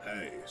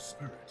 Hey,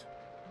 Spirit.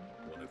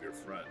 One of your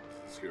friends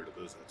is here to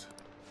visit.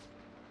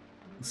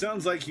 It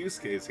sounds like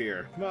Yusuke's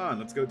here. Come on,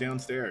 let's go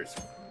downstairs.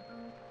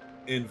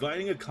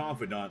 Inviting a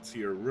confidant to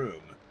your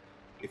room.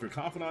 If your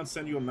confidants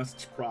send you a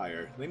message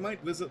prior, they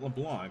might visit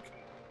LeBlanc,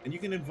 and you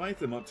can invite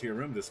them up to your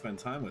room to spend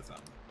time with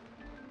them.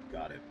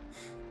 Got it.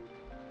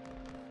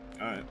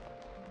 Alright.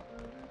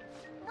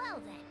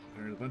 Well then.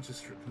 There's a bunch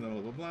of blah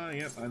blah blah.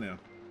 Yep, I know.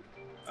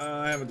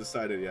 I haven't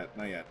decided yet.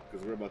 Not yet,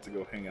 because we're about to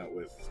go hang out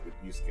with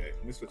Yusuke.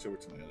 Let me switch over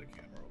to my other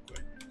camera real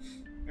quick.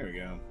 There we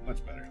go.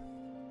 Much better.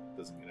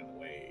 Doesn't get in the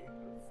way of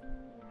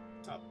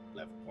top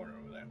left corner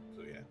over there.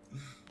 So yeah.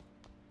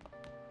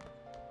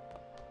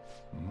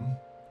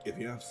 If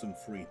you have some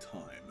free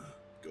time,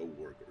 go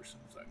work or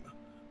something.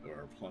 There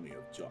are plenty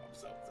of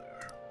jobs out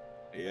there.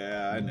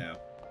 Yeah, I know.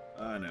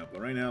 I know.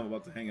 But right now I'm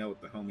about to hang out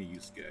with the homie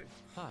Yusuke.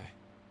 Hi.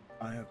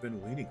 I have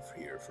been waiting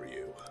here for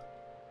you.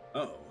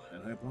 Oh,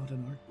 and I brought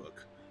an art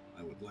book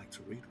I would like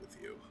to read with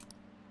you.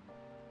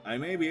 I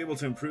may be able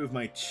to improve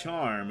my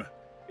charm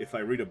if I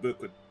read a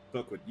book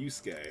with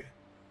Yusuke.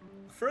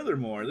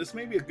 Furthermore, this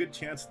may be a good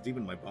chance to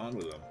deepen my bond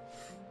with him.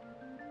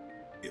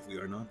 If we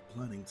are not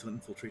planning to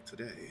infiltrate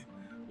today,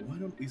 why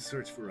don't we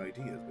search for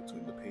ideas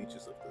between the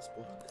pages of this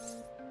book?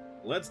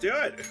 Let's do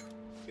it!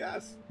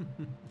 Yes.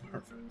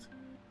 Perfect.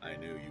 I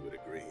knew you would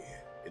agree.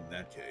 In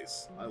that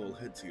case, I will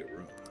head to your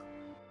room.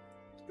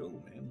 Let's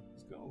go, man.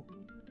 Let's go.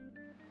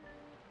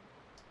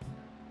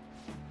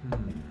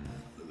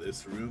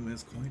 This room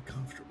is quite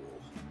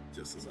comfortable,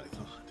 just as I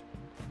thought.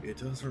 It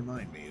does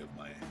remind me of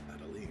my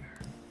atelier.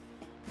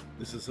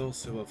 This is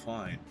also a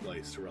fine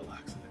place to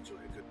relax and enjoy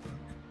a good book.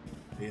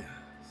 Yes,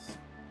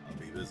 I'll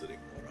be visiting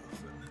more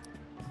often.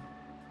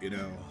 You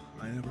know,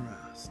 I never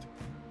asked,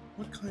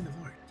 what kind of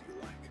art do you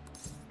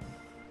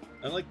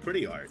like? I like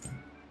pretty art,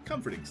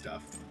 comforting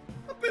stuff,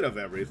 a bit of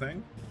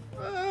everything.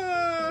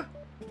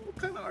 What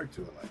kind of art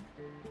do I like?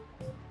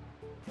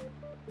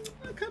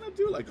 I kind of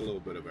do like a little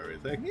bit of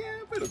everything.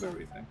 Yeah, a bit of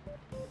everything.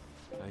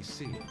 I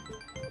see.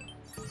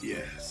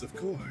 Yes, of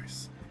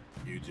course.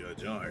 You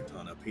judge art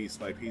on a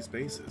piece-by-piece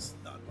basis,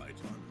 not by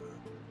genre.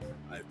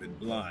 I've been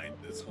blind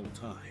this whole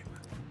time,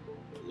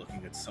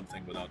 looking at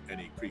something without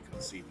any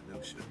preconceived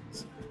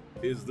notions.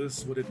 Is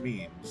this what it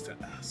means to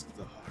ask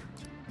the heart?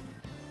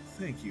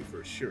 Thank you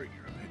for sharing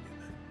your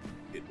opinion.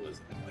 It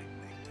was enlightening.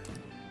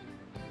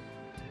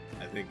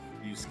 I think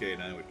Yusuke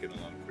and I would get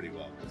along pretty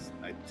well, because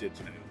I did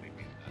genuinely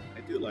mean that.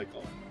 I do like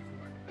all of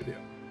art. I do.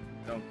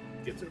 Don't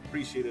get to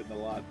appreciate it a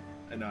lot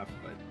enough,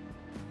 but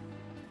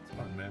it's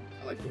fun, man.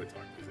 I like going to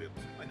art museums.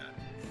 Why not?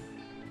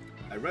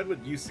 I read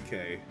with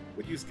Yusuke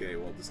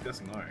while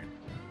discussing art.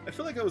 I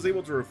feel like I was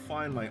able to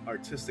refine my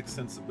artistic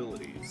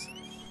sensibilities.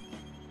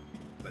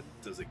 But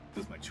does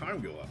my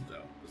charm go up,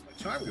 though? Does my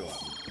charm go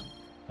up?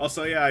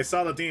 Also, yeah, I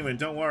saw the demon.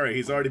 Don't worry,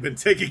 he's already been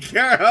taken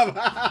care of.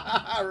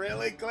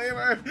 Really,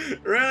 Cleaver?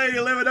 Really?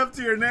 You living up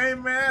to your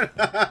name, man?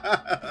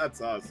 That's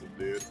awesome,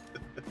 dude.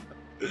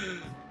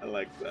 I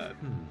like that.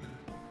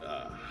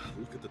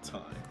 Look at the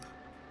time.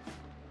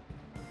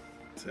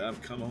 To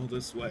have come all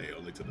this way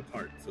only to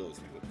depart fills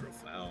me with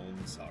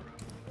profound sorrow.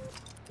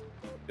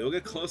 You'll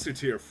get closer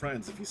to your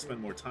friends if you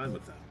spend more time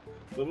with them,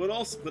 but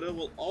it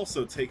will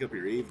also take up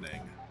your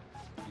evening.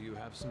 Do you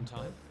have some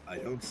time? I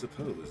don't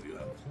suppose you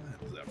have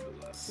plans after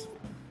this.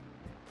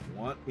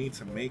 Want me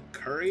to make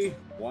curry?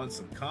 Want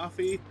some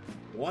coffee?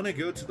 Want to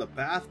go to the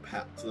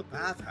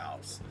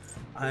bathhouse?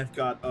 I've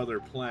got other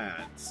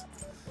plans.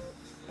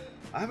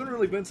 I haven't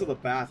really been to the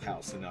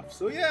bathhouse enough,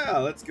 so yeah,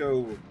 let's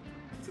go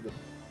to the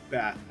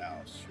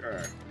bathhouse.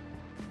 Sure.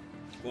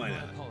 Why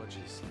not? My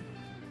apologies.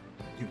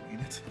 You mean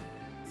it?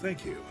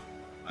 Thank you.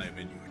 I am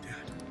in your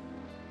debt.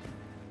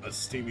 A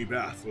steamy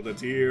bath with a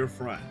dear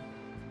friend.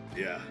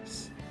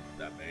 Yes,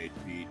 that may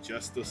be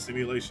just the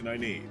stimulation I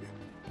need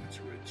to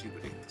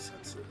rejuvenate the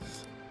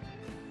senses.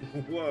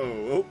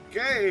 Whoa,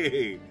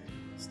 okay!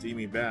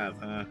 Steamy bath,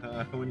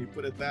 huh? When you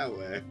put it that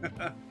way.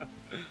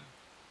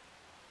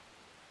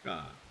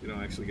 We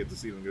don't actually get to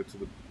see them go to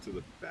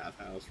the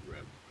bathhouse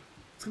rip.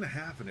 What's gonna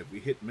happen if we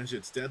hit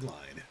Medjed's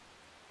deadline?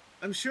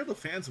 I'm sure the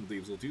Phantom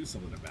Thieves will do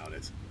something about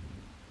it.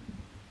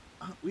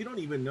 We don't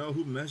even know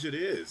who Medjed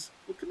is.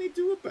 What can they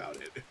do about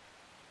it?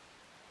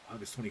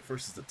 August 21st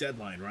is the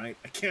deadline, right?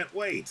 I can't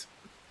wait.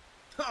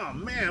 Oh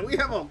man, we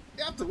have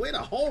to wait a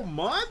whole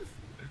month?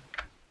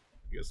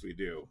 Yes, we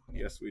do.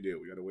 Yes, we do.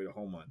 We gotta wait a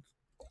whole month.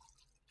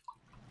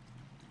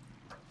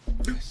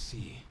 I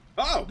see.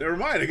 Oh, never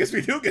mind. I guess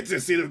we do get to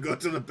see them go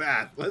to the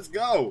bath. Let's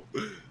go.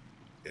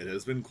 It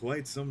has been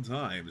quite some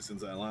time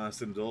since I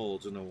last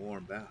indulged in a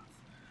warm bath.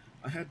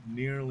 I had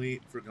nearly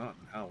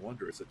forgotten how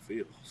wondrous it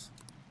feels.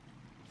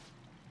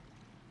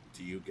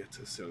 Do you get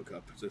to soak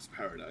up this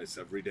paradise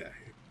every day?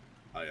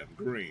 I am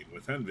green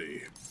with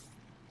envy.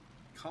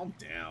 Calm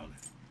down.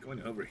 Going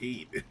to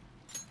overheat.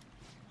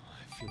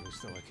 I feel as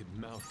though I could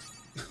melt.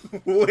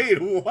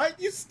 Wait, what,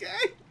 Yusuke?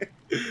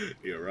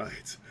 You're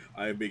right.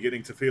 I am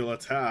beginning to feel a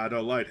tad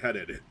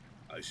lightheaded.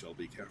 I shall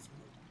be careful.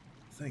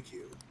 Thank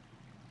you.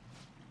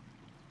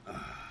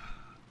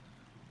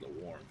 The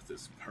warmth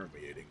is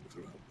permeating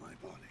throughout my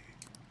body.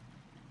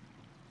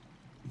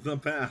 The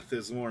bath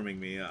is warming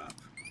me up.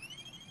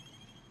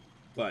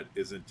 But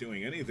isn't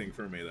doing anything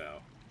for me,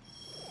 though.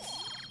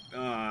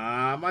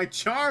 My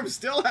charm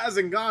still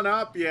hasn't gone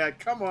up yet.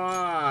 Come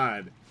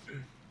on.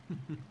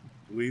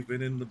 We've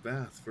been in the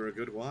bath for a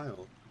good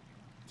while.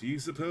 Do you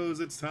suppose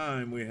it's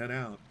time we head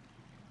out?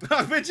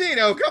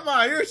 Vegito, come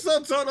on. You're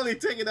so totally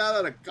taken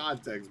out of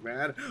context,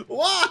 man.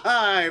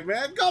 Why,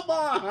 man? Come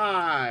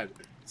on.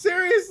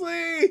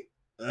 Seriously?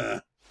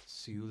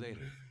 See you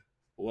later.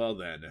 Well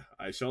then,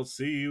 I shall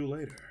see you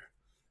later.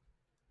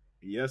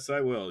 Yes,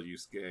 I will,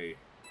 Yusuke.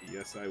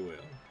 Yes, I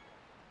will.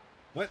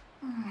 What?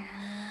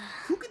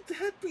 Who could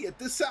that be at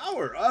this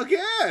hour?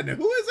 Again!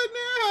 Who is it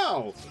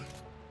now?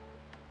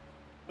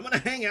 I'm gonna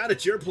hang out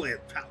at your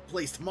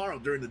place tomorrow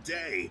during the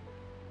day.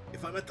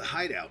 If I'm at the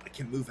hideout, I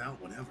can move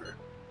out whenever.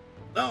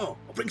 Oh,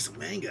 I'll bring some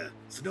manga,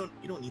 so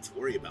you don't need to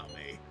worry about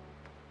me.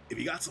 If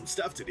you got some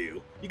stuff to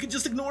do, you can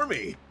just ignore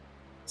me.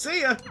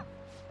 See ya!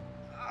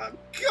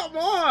 Come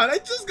on! I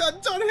just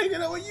got done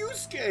hanging out with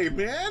Yusuke,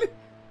 man!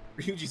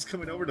 Ryuji's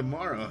coming over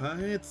tomorrow, huh?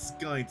 It's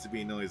going to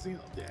be noisy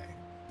all day.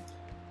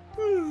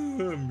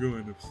 I'm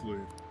going to sleep.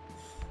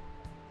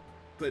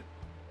 But,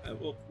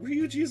 well,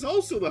 Ryuji is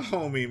also the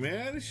homie,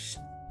 man.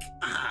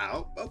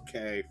 Ow,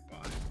 okay,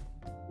 fine.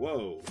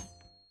 Whoa.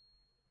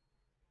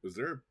 Was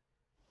there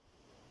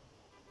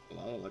a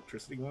lot of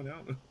electricity going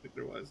out? I think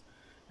there was.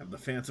 Have the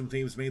Phantom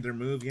Thieves made their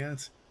move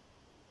yet?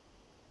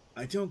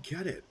 I don't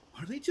get it.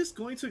 Are they just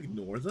going to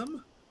ignore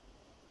them?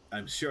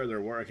 I'm sure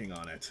they're working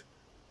on it.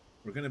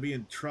 We're going to be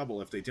in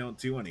trouble if they don't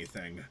do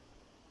anything.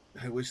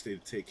 I wish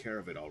they'd take care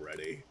of it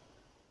already.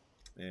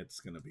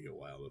 It's going to be a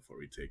while before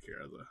we take care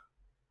of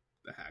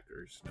the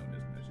hackers known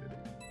as Medjed.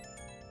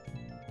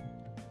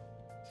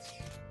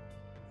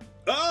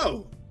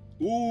 Oh!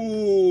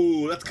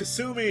 Ooh, that's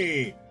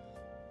Kasumi!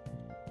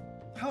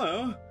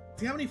 Hello,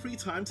 do you have any free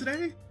time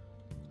today?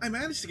 I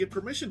managed to get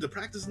permission to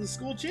practice in the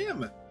school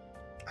gym.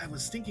 I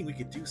was thinking we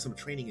could do some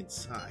training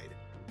inside.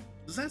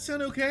 Does that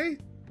sound okay?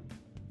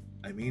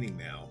 I'm eating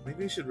now.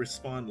 Maybe I should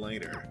respond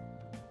later.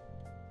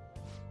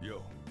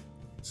 Yo.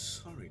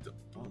 Sorry to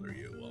bother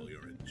you while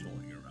you're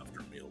enjoying your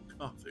after-meal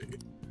coffee,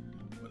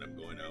 but I'm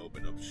going to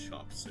open up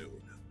shop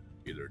soon.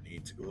 Either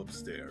need to go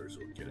upstairs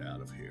or get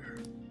out of here.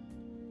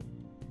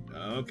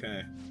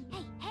 Okay.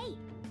 Hey!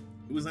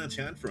 Who was that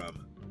chat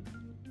from?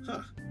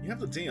 Huh, you have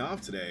the day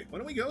off today. Why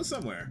don't we go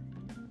somewhere?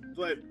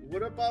 But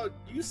what about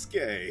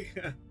Yusuke?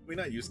 I mean,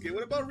 not Yusuke,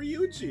 what about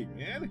Ryuji,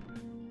 man?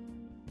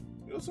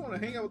 We also want to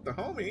hang out with the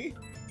homie.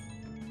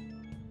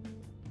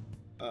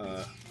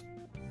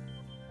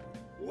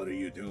 What are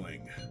you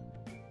doing?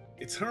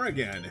 It's her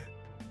again.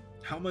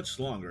 How much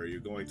longer are you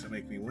going to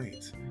make me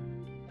wait?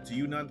 Do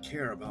you not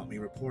care about me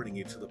reporting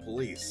you to the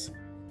police?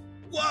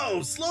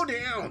 Whoa, slow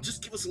down!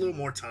 Just give us a little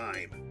more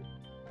time.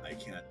 I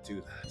can't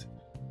do that.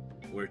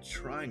 We're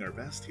trying our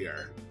best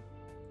here.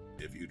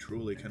 If you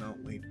truly cannot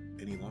wait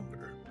any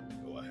longer,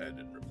 go ahead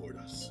and report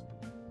us.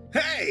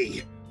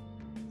 Hey!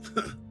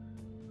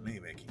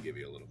 Maybe I can give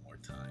you a little more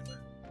time.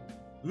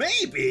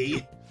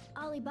 Maybe?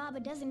 Alibaba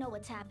doesn't know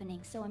what's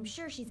happening, so I'm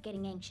sure she's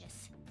getting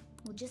anxious.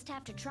 We'll just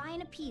have to try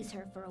and appease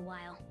her for a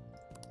while.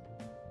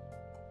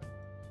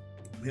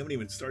 We haven't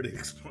even started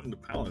exploring the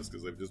palace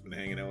because I've just been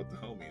hanging out with the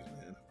homies,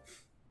 man.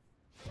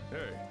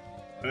 Hey.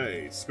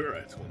 Hey,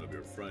 Spirit, one of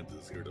your friends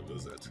is here to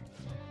visit.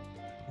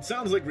 It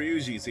sounds like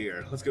Ryuji's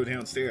here. Let's go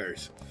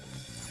downstairs.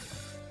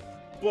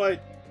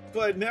 But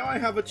now I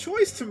have a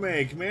choice to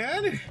make,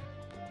 man.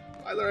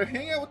 Either I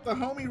hang out with the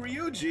homie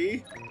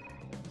Ryuji,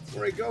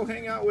 or I go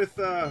hang out with,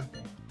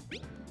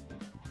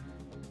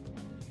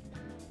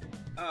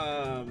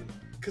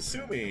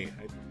 Kasumi.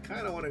 I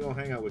kind of want to go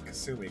hang out with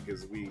Kasumi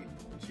because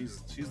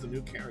she's the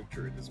new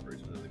character in this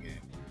version of the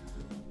game.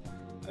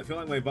 I feel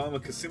like my bond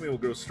with Kasumi will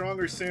grow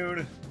stronger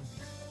soon.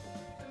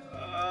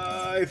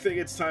 I think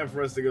it's time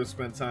for us to go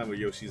spend time with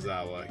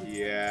Yoshizawa.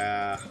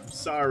 Yeah, I'm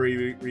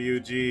sorry,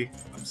 Ryuji.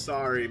 I'm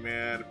sorry,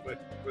 man,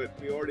 but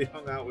we already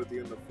hung out with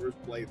you in the first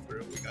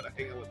playthrough. We gotta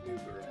hang out with you,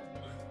 girl.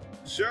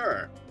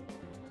 Sure.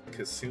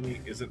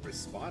 Kasumi isn't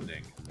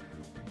responding.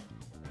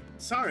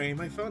 Sorry,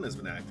 my phone has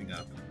been acting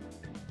up.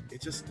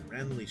 It just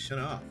randomly shut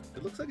off.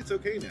 It looks like it's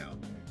okay now.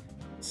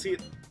 See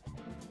it?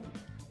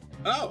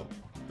 Oh,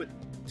 but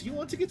do you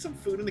want to get some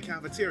food in the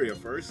cafeteria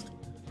first?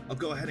 I'll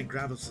go ahead and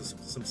grab us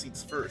some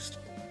seats first.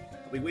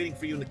 I'll be waiting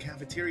for you in the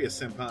cafeteria,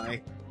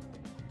 senpai.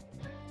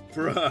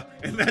 Bruh,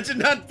 imagine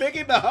not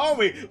picking the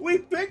homie! We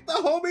picked the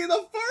homie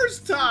the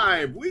first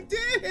time! We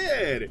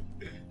did!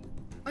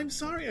 I'm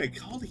sorry I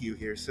called you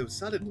here so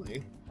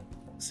suddenly.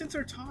 Since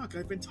our talk,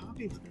 I've been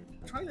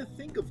trying to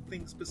think of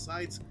things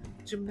besides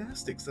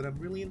gymnastics that I'm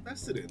really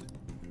invested in.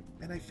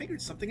 And I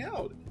figured something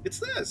out. It's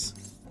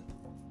this!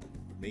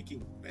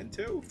 Making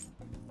bento?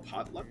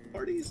 Potluck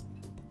parties?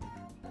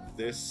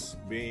 This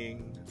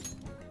being...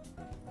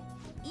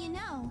 You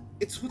know...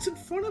 It's what's in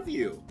front of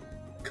you!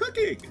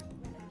 Cooking!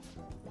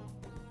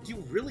 You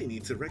really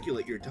need to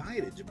regulate your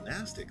diet in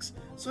gymnastics,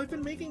 so I've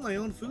been making my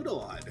own food a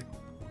lot.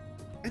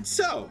 And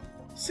so,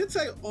 since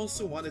I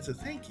also wanted to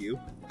thank you,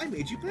 I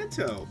made you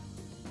bento.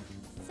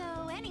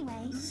 So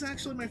anyway... This is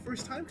actually my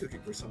first time cooking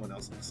for someone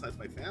else besides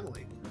my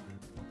family.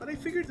 But I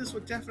figured this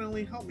would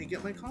definitely help me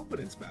get my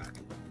confidence back.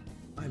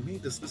 I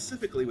made this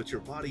specifically with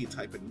your body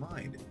type in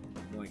mind,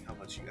 knowing how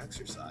much you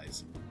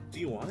exercise. Do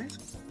you want it?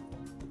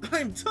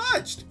 I'm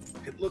touched!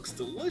 It looks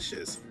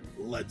delicious.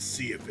 Let's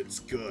see if it's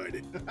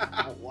good.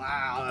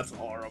 Wow, that's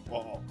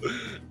horrible.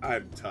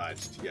 I'm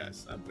touched.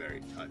 Yes, I'm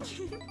very touched.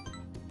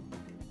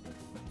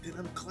 And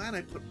I'm glad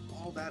I put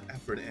all that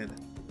effort in.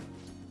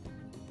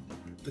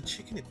 The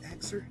chicken and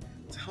eggs are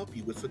to help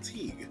you with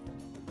fatigue.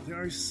 There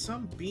are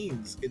some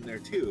beans in there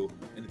too,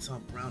 and it's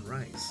on brown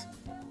rice.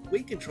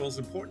 Weight control is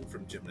important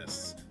from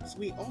gymnasts, so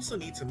we also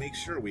need to make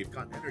sure we've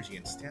got energy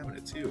and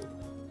stamina too.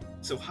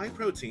 So high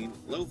protein,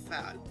 low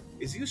fat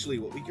is usually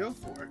what we go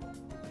for.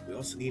 We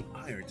also need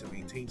iron to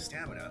maintain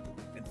stamina,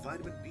 and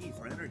vitamin B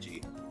for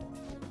energy.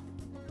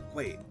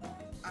 Wait,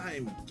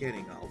 I'm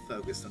getting all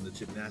focused on the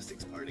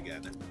gymnastics part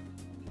again.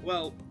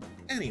 Well,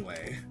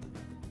 anyway...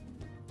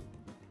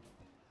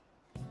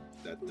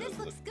 This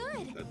looks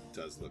good! That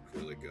does look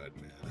really good,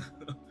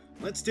 man.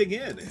 Let's dig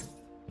in!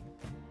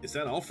 Is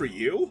that all for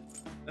you?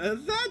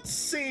 That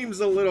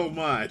seems a little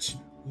much.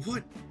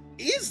 What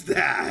is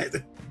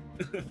that?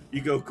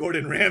 You go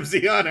Gordon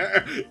Ramsay on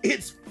her.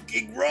 It's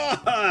fucking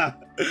raw.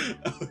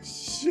 Oh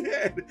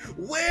shit.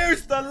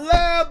 Where's the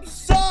lamb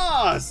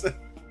sauce?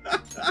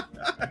 It's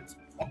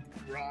fucking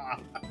raw.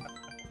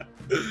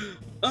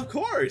 Of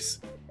course!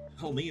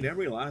 I'll need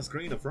every last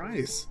grain of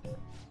rice.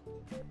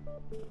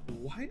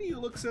 Why do you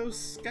look so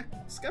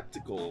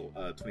skeptical,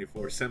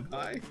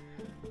 24-senpai?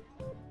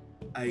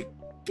 I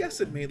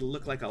guess it may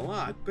look like a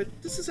lot, but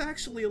this is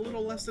actually a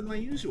little less than my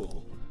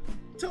usual.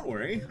 Don't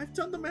worry, I've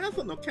done the math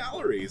on the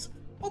calories.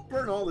 I'll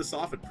burn all this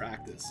off in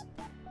practice.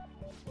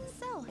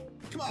 So,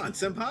 Come on,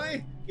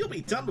 senpai! You'll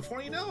be done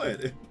before you know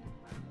it!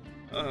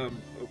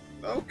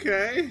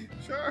 Okay,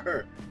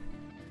 sure.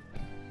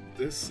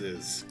 This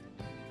is...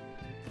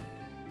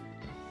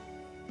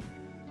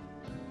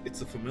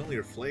 It's a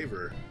familiar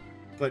flavor,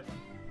 but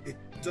it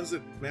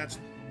doesn't match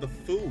the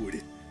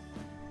food.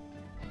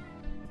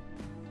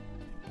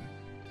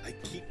 I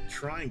keep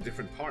trying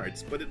different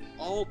parts, but it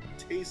all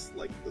tastes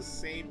like the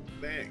same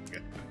thing.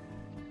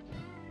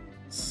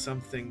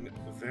 Something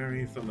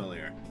very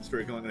familiar.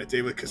 Spirit going on a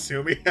date with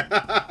Kasumi?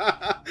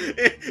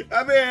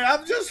 I mean,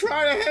 I'm just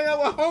trying to hang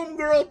out with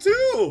homegirl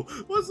too!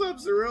 What's up,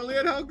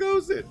 Cerulean? How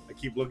goes it? I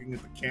keep looking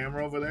at the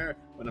camera over there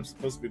when I'm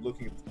supposed to be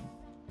looking at the...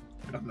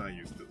 I'm not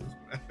used to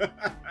this.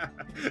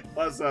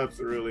 What's up,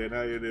 Cerulean?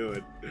 How you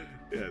doing?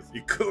 Yes,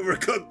 you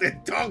overcooked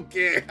that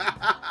donkey!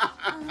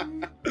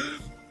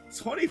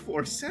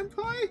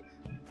 24-senpai?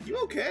 You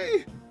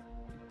okay?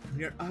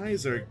 Your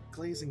eyes are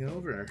glazing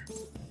over.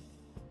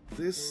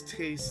 This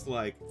tastes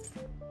like...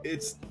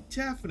 It's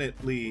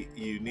definitely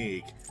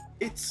unique.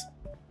 It's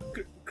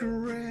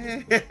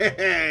great!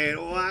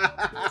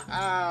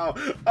 Wow!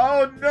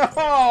 Oh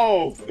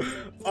no!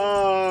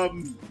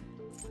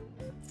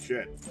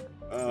 Shit.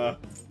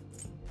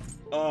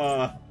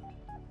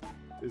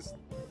 This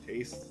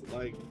tastes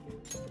like...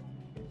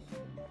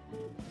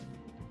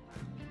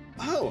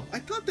 Oh, I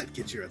thought that'd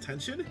get your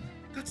attention.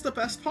 That's the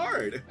best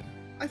part.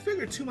 I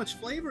figured too much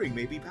flavoring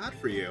may be bad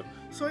for you,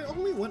 so I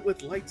only went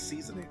with light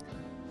seasoning.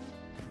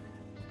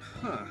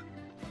 Huh.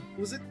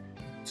 Was it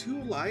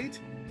too light?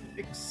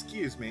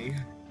 Excuse me.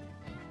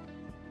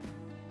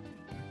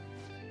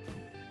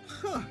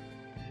 Huh.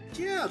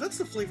 Yeah, that's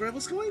the flavor I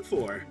was going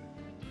for.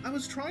 I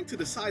was trying to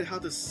decide how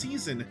to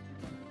season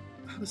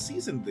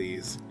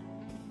these.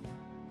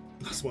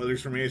 No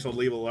spoilers for me, so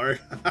leave alert.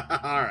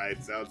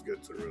 Alright, sounds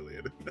good,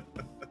 Cerulean.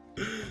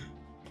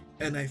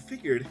 And I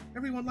figured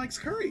everyone likes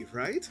curry,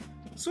 right?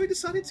 So I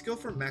decided to go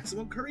for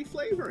maximum curry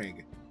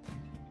flavoring.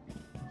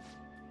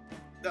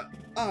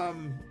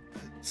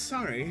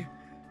 Sorry.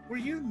 Were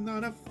you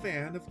not a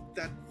fan of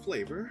that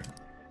flavor?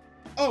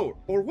 Oh,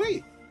 or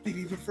wait,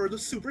 maybe you prefer the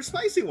super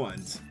spicy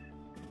ones?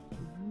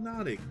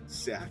 Not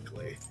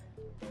exactly.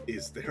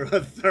 Is there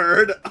a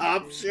third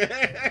option?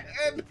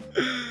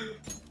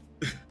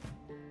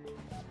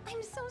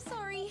 I'm so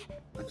sorry.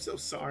 I'm so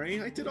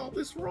sorry, I did all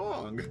this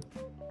wrong.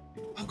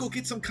 I'll go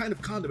get some kind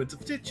of condiment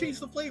to change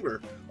the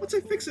flavor. Once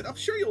I fix it, I'm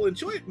sure you'll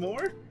enjoy it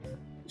more.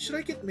 Should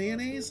I get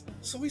mayonnaise,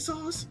 soy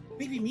sauce,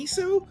 maybe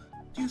miso?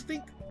 Do you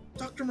think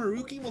Dr.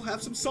 Maruki will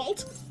have some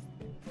salt?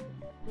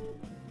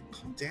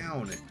 Calm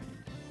down.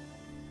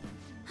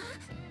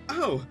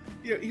 Oh,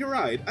 you're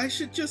right. I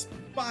should just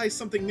buy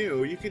something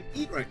new you can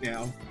eat right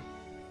now.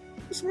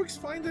 This works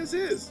fine as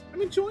is.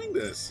 I'm enjoying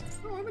this.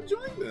 Oh, I'm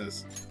enjoying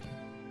this.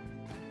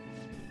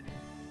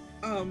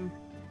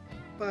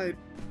 But...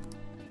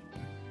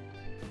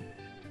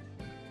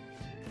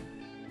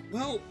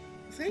 Well,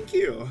 thank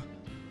you.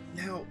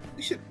 Now,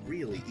 we should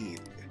really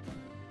eat.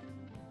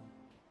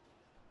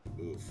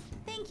 Oof.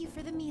 Thank you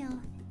for the meal.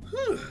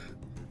 Whew.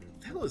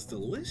 That was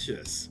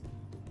delicious.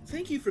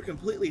 Thank you for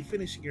completely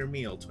finishing your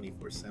meal,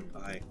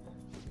 24-senpai.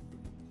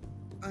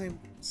 I'm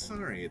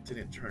sorry it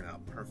didn't turn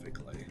out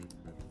perfectly.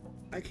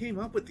 I came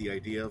up with the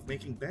idea of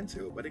making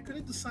bento, but I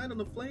couldn't decide on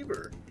the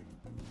flavor.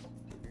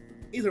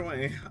 Either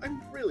way,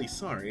 I'm really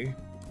sorry.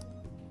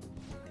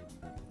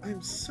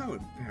 I'm so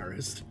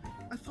embarrassed.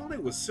 I thought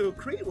it was so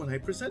great when I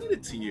presented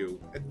it to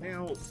you, and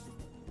now...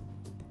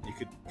 You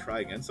could try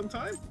again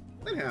sometime?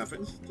 That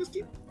happens. Just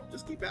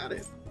keep at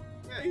it.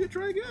 Yeah, you could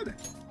try again.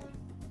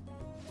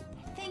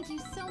 Thank you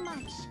so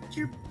much.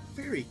 You're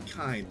very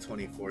kind,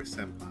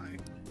 24-senpai.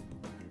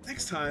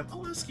 Next time,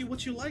 I'll ask you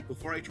what you like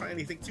before I try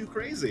anything too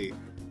crazy.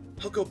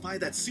 I'll go buy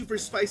that super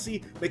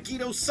spicy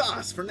Megiddo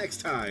sauce for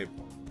next time.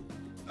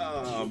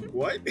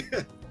 What?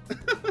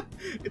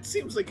 It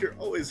seems like you're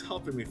always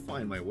helping me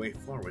find my way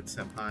forward,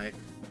 senpai.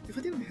 If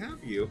I didn't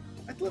have you,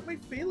 I'd let my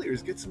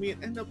failures get to me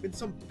and end up in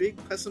some big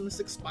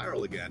pessimistic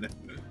spiral again.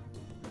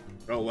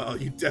 Oh well,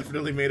 you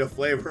definitely made a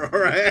flavor,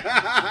 alright?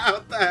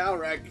 What the hell,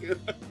 Raccoon?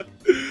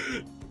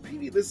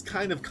 Maybe this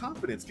kind of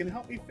confidence can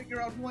help me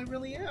figure out who I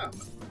really am.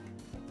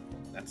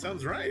 That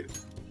sounds right.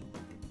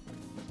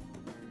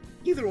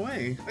 Either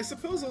way, I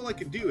suppose all I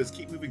can do is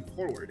keep moving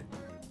forward.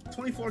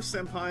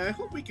 24-senpai, I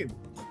hope we can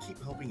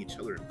keep helping each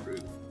other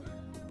improve.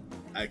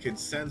 I can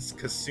sense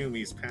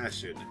Kasumi's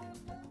passion.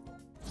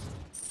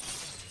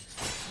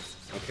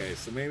 Okay,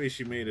 so maybe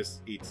she made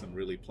us eat some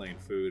really plain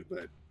food,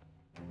 but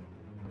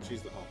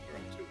she's the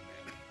homegirl too,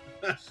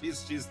 man.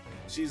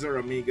 she's our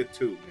amiga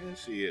too, man.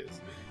 She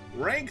is.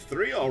 Rank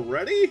 3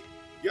 already?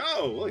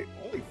 Yo, wait,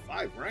 only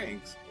 5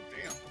 ranks. Oh,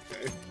 damn,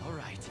 okay. All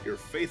right. Your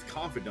faith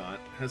confidant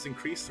has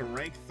increased to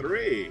rank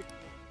 3.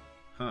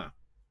 huh.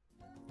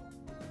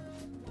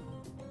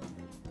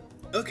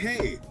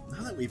 Okay,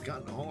 now that we've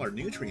gotten all our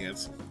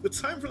nutrients,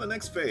 it's time for the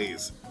next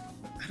phase.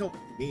 I don't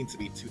mean to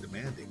be too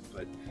demanding,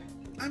 but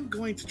I'm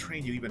going to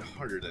train you even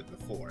harder than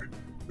before.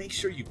 Make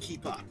sure you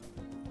keep up.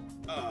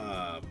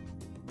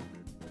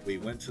 We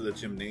went to the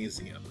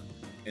gymnasium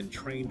and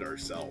trained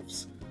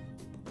ourselves.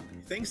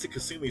 Thanks to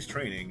Kasumi's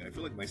training, I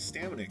feel like my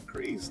stamina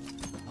increased.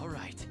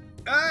 Alright.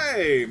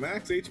 Hey!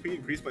 Max HP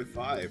increased by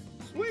 5.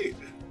 Sweet!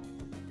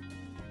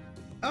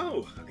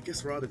 Oh, I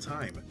guess we're out of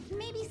time.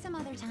 Maybe some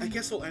other time. I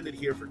guess we'll end it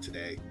here for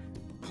today.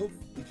 Hope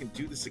we can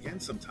do this again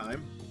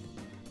sometime.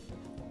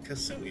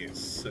 Kasumi is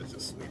such a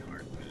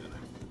sweetheart,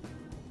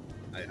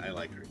 man. I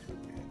like her too,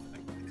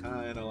 man.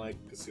 I kinda like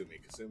Kasumi.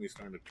 Kasumi's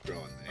starting to grow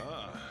on me.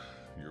 Ah,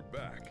 you're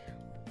back.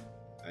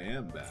 I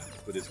am back,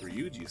 but is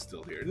Ryuji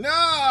still here?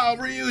 No!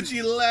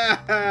 Ryuji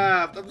left!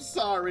 I'm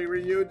sorry,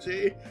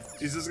 Ryuji.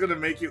 She's just gonna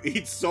make you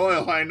eat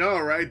soil, I know,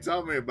 right?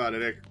 Tell me about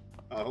it.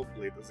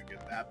 Hopefully it doesn't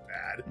get that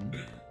bad.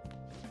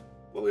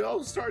 Well, we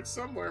all start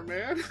somewhere,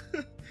 man.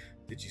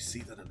 Did you see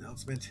that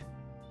announcement?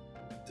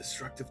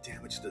 Destructive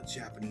damage to the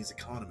Japanese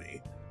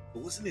economy.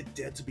 But wasn't it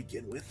dead to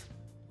begin with?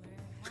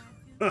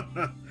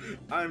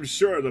 I'm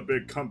sure the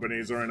big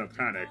companies are in a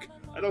panic.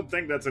 I don't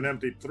think that's an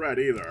empty threat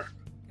either.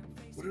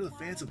 What are the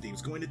Phantom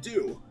Thieves going to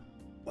do?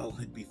 Well,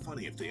 it'd be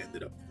funny if they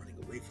ended up running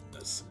away from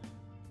this.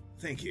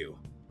 Thank you.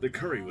 The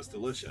curry was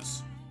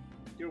delicious.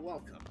 You're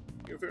welcome.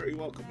 You're very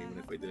welcome, even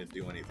if I didn't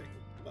do anything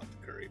about the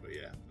curry, but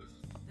yeah.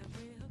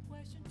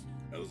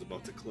 I was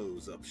about to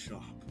close up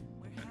shop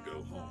and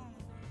go home.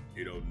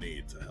 You don't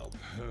need to help.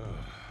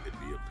 It'd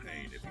be a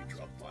pain if you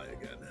drop by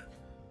again.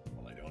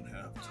 Well, I don't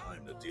have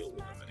time to deal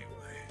with them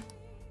anyway.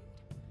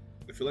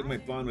 I feel like my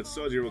bond with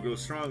Soji will go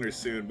stronger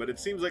soon, but it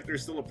seems like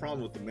there's still a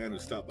problem with the man who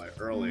stopped by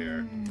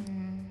earlier.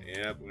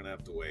 Yep, we're gonna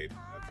have to wait.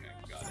 Okay,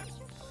 got it.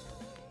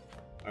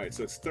 Alright,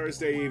 so it's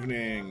Thursday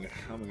evening.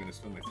 How am I gonna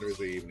spend my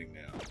Thursday evening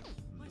now?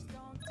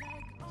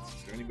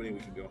 Is there anybody we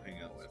can go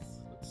hang out with?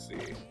 Let's see.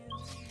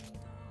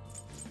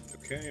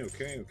 Okay.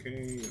 I'm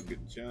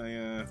getting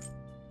Jaya.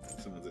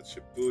 Someone's at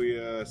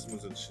Shibuya.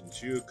 Someone's in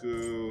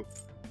Shinjuku.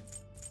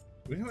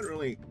 We haven't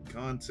really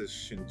gone to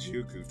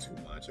Shinjuku too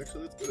much.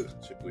 Actually, let's go to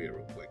Shibuya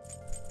real quick.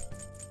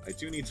 I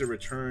do need to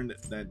return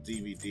that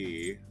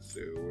DVD. So,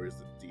 where's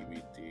the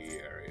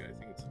DVD area? I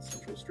think it's in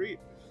Central Street.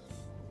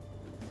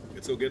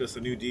 Let's go get us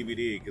a new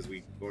DVD because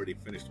we already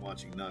finished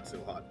watching Not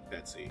So Hot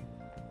Betsy.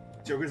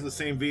 Joker's the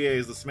same VA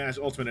as the Smash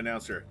Ultimate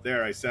announcer.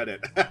 There, I said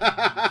it.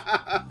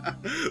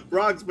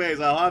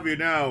 Rockspace, I'll have you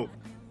know,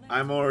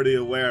 I'm already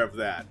aware of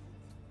that.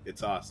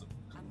 It's awesome.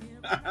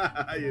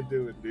 How you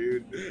doing,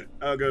 dude?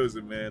 How goes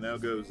it, man? How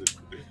goes it?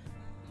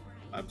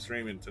 I'm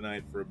streaming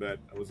tonight for a bit.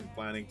 I wasn't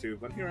planning to,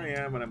 but here I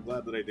am, and I'm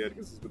glad that I did,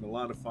 because it's been a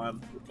lot of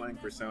fun. We're playing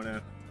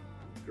Persona.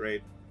 It's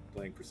great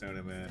playing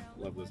Persona, man.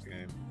 Love this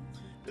game.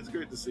 It's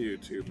great to see you,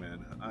 too,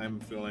 man. I'm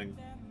feeling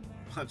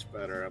much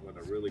better. I'm in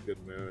a really good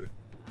mood.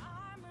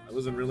 I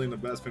wasn't really in the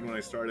best mood when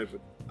I started,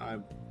 but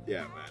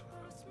yeah, man.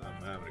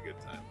 I'm having a good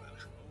time, man.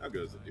 How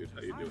goes it, dude?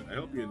 How you doing? I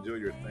hope you enjoy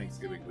your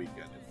Thanksgiving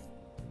weekend,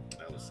 if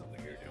that was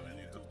something you're doing,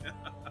 you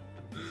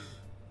know?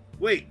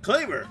 Wait,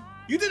 Claver,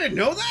 you didn't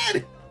know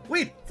that?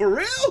 Wait, for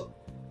real?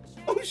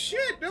 Oh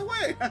shit, no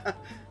way.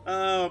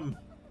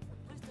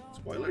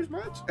 Spoilers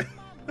much?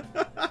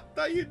 I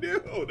thought you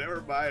knew. Oh,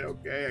 never mind.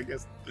 Okay, I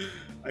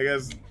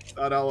guess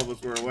not all of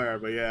us were aware,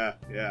 but yeah.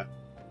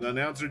 The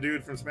announcer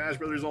dude from Smash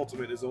Bros.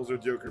 Ultimate is also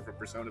Joker from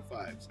Persona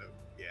 5, so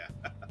yeah.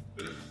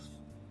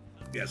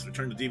 Yes,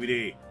 return to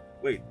DVD.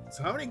 Wait,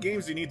 so how many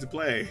games do you need to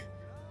play?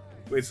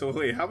 Wait,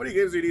 how many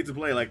games do you need to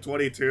play? Like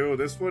 22?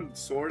 This one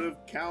sort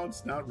of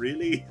counts? Not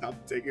really. I'm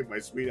taking my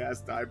sweet-ass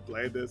time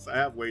playing this. I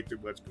have way too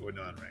much going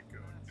on,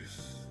 Raccoon.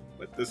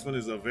 But this one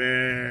is a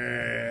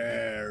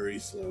very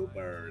slow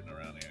burn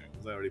around here,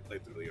 because I already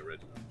played through the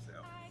original, so.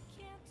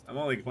 I'm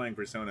only playing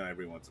Persona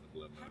every once in a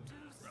blue moon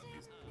around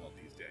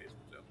these days,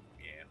 so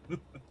yeah.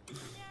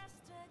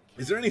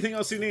 Is there anything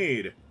else you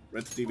need?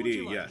 Rent the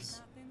DVD,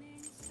 yes.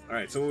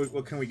 Alright, so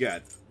what can we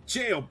get?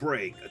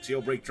 Jailbreak! A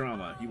jailbreak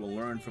drama. You will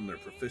learn from their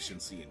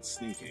proficiency in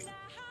sneaking.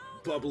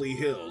 Bubbly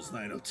Hills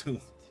 902.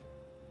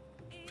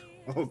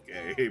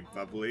 Okay,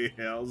 Bubbly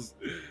Hills.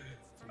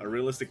 A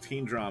realistic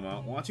teen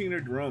drama. Watching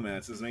their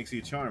romances makes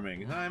you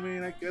charming. I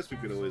mean, I guess we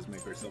could always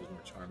make ourselves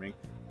more charming.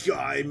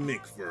 Guy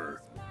Mickfur.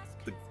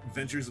 The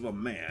adventures of a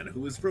man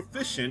who is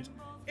proficient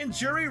in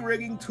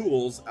jury-rigging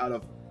tools out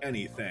of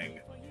anything.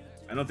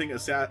 I don't think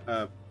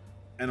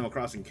Animal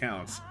Crossing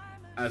counts,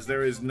 as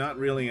there is not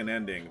really an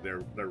ending.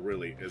 There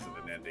really isn't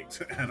an ending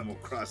to Animal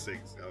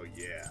Crossing, so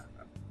yeah.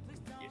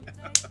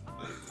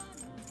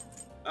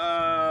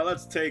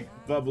 Let's take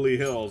Bubbly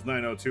Hills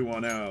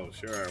 90210.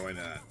 Sure, why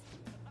not?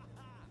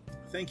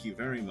 Thank you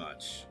very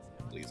much.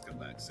 Please come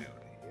back soon.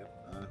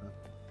 Yep,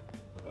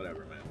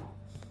 whatever, man.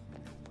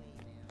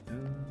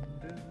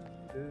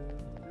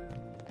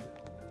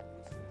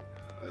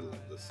 I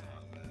love this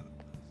song, man.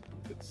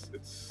 It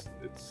soothes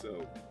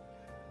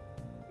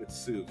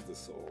the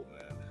soul,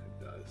 man.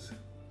 It does.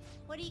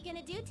 What are you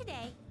gonna do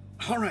today?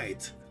 All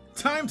right,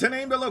 time to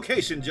name the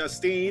location,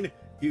 Justine.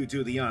 You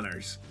do the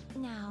honors.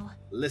 Now,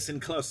 Listen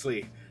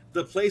closely.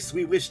 The place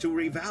we wish to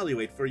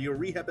reevaluate for your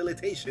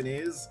rehabilitation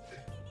is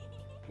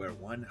where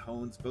one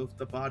hones both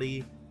the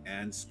body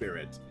and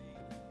spirit.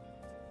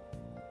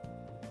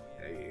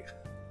 Hey.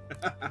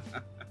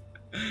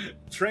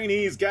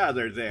 Trainees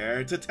gather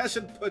there to test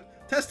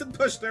and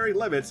push their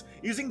limits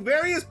using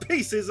various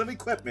pieces of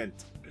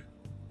equipment.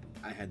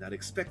 I had not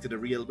expected a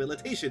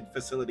rehabilitation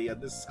facility on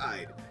this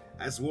side.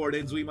 As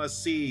wardens, we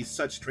must see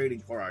such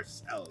training for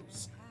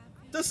ourselves.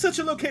 Does such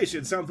a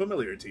location sound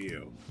familiar to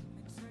you?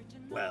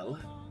 Well,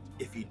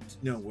 if you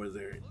know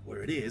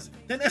where it is,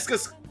 then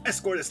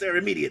escort us there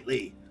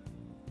immediately.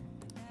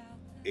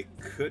 It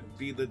could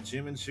be the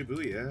gym in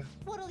Shibuya.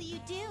 What'll you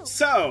do?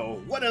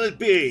 So, what'll it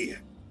be?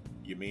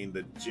 You mean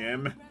the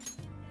gym?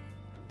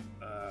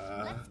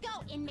 Let's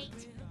go,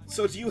 inmate.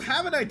 So do you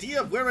have an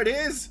idea of where it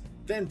is?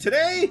 Then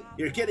today,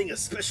 you're getting a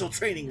special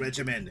training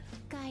regimen.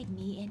 Guide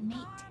me,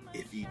 inmate.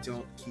 If you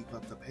don't keep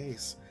up the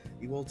pace,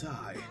 you will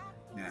die.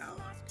 Now,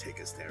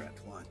 take us there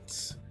at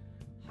once.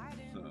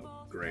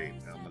 Oh, great.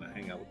 I'm gonna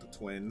hang out with the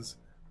twins.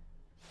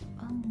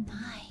 Oh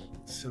my.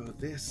 So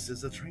this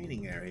is a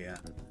training area.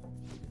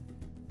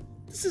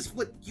 This is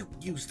what you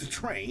use to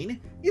train?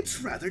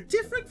 It's rather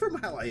different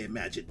from how I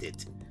imagined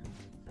it.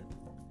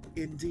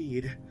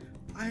 Indeed,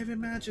 I have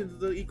imagined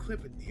the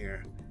equipment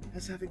here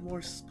as having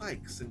more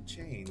spikes and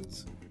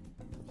chains.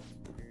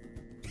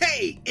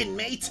 Hey,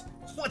 inmate!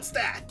 What's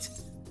that?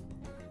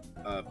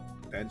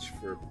 Bench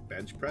for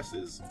bench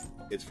presses.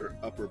 It's for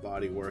upper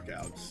body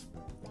workouts.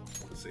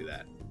 Let's say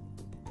that.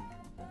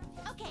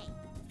 Okay.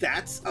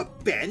 That's a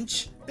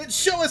bench? Then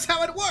show us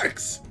how it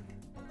works!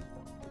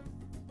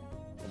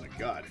 Oh my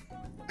god.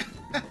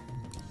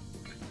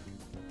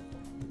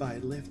 By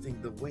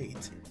lifting the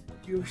weight,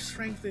 you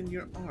strengthen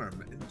your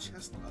arm and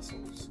chest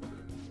muscles.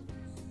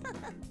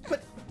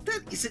 But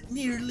that isn't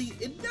nearly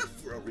enough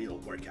for a real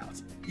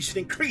workout. You should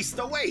increase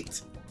the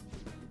weight.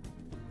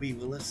 We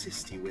will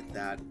assist you with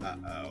that.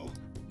 Uh-oh.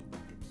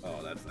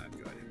 Oh, that's not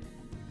good.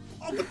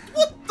 Oh, but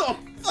what the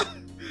fuck?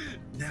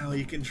 Now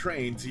you can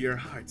train to your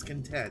heart's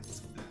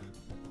content.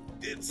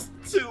 It's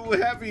too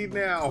heavy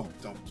now.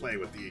 Don't play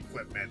with the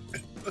equipment.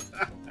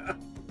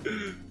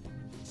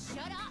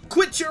 Shut up.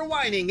 Quit your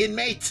whining,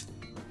 inmate!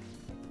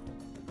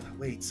 The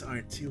weights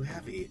aren't too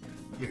heavy.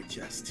 You're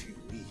just too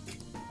weak.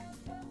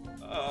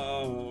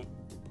 Oh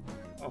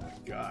my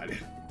god.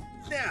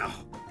 Now,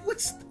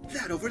 what's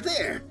that over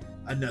there?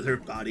 Another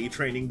body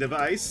training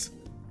device?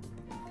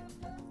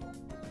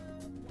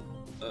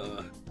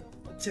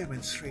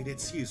 Demonstrate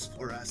its use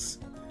for us.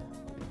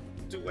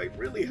 Do I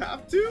really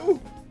have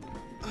to?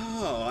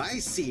 Oh, I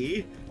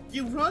see.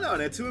 You run on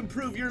it to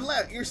improve your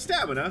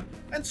stamina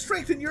and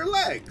strengthen your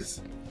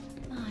legs.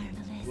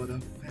 Marvelous. What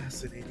a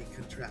fascinating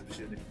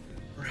contraption.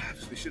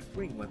 Perhaps we should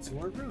bring one to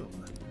our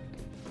room.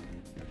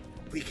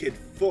 We could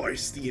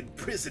force the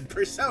imprisoned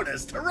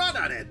personas to run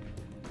on it.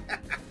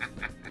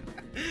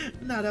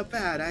 Not a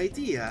bad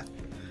idea.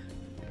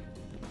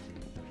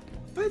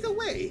 By the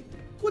way,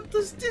 what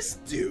does this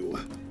do?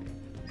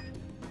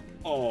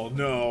 Oh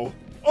no.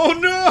 Oh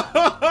no!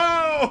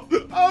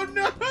 Oh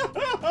no!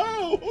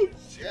 Oh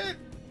shit!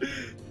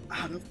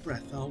 Out of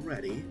breath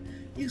already?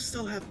 You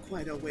still have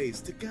quite a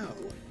ways to go.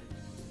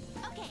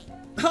 Okay.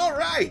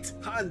 Alright!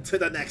 On to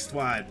the next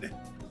one!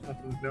 Oh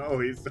no,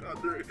 he's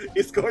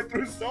going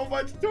through so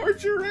much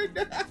torture right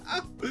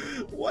now!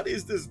 What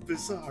is this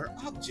bizarre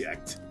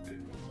object?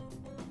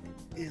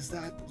 Is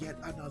that yet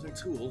another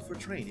tool for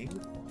training?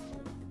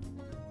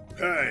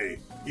 Hey,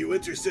 you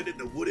interested in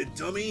the wooden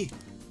dummy?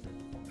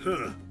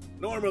 Huh.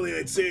 Normally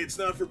I'd say it's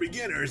not for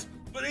beginners,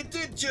 but I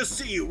did just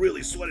see you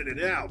really sweating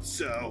it out,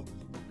 so...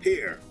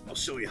 Here, I'll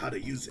show you how to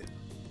use it.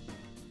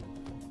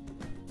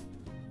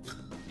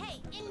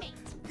 Hey, inmate.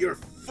 Your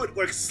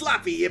footwork's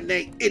sloppy,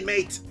 inmate!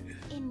 Inmate.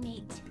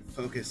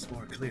 Focus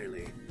more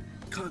clearly.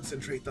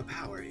 Concentrate the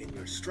power in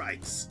your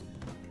strikes.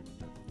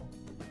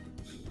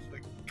 Oh my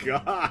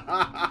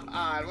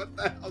god! What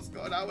the hell's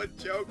going on with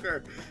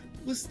Joker?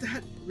 Was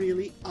that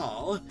really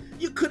all?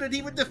 You couldn't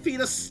even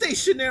defeat a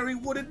stationary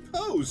wooden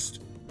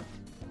post!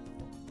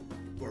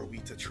 Were we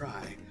to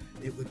try,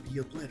 it would be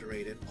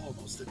obliterated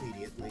almost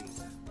immediately.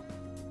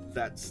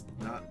 That's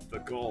not the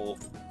goal.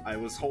 I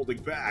was holding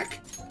back.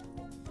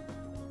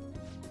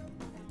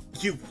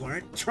 You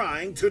weren't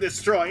trying to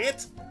destroy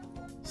it?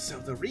 So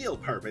the real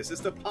purpose is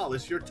to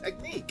polish your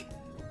technique.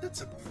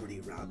 That's a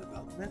pretty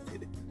roundabout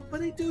method,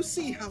 but I do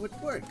see how it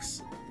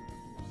works.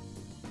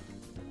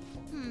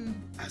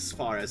 As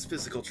far as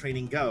physical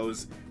training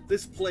goes,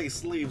 this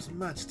place leaves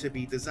much to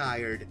be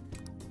desired.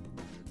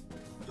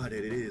 But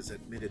it is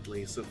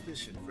admittedly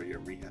sufficient for your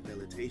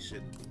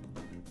rehabilitation.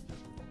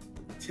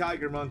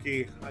 Tiger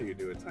Monkey, how you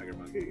doing, Tiger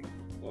Monkey?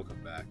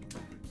 Welcome back.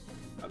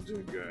 I'm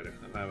doing good.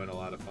 I'm having a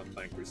lot of fun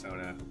playing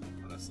Persona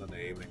on a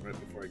Sunday evening right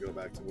before I go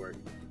back to work.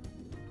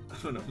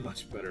 I'm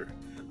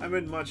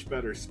in much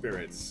better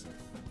spirits.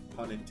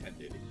 Pun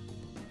intended.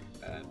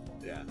 And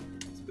yeah,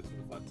 it's been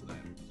fun tonight.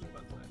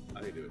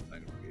 How you doing,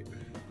 Tiger Monkey?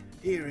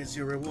 Here is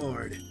your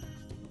reward.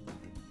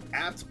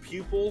 Apt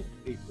pupil?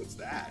 Hey, what's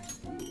that?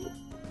 Ooh.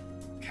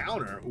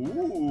 encounter.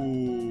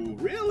 Ooh,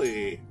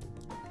 really?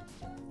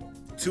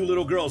 2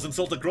 little girls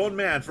insult a grown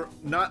man for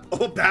not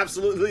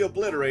absolutely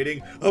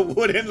obliterating a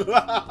wooden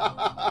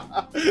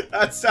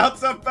That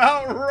sounds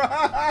about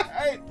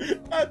right.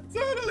 That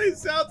totally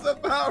sounds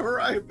about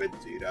right,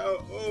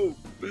 Vegito. Oh.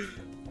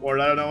 Or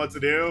I don't know what to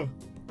do.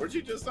 Weren't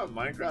you just on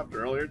Minecraft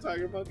earlier,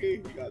 Tiger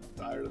Monkey? You got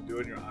tired of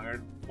doing your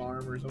iron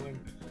farm or something?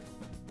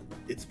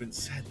 It's been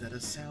said that a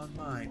sound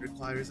mind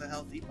requires a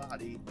healthy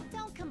body.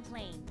 Don't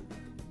complain.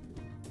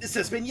 This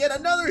has been yet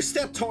another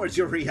step towards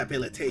your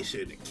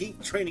rehabilitation.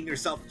 Keep training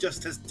yourself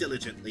just as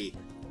diligently,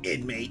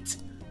 inmate.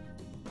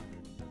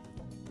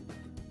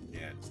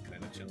 Yeah, just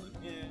kind of chilling.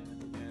 Yeah,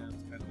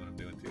 that's kind of what I'm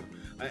doing too.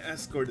 I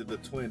escorted the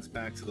twins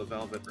back to the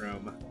Velvet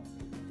Room.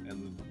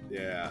 And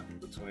yeah,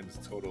 the twins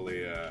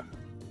totally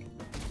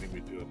made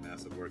me do a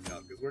massive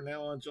workout because we're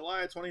now on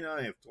July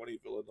 29th. 20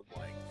 fill in the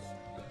blanks.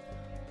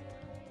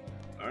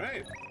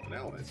 Alright,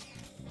 now what?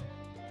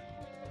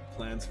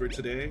 Plans for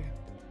today?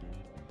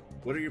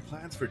 What are your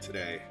plans for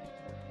today?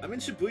 I'm in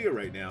Shibuya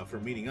right now for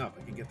meeting up.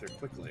 I can get there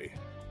quickly.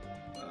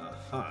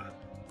 Uh-huh.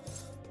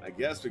 I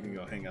guess we can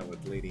go hang out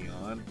with Lady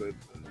On, but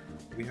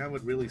we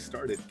haven't really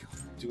started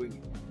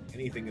doing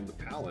anything in the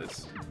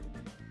palace.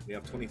 We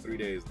have 23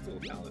 days until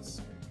the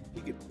palace.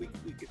 We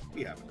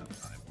have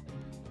enough time.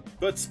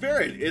 But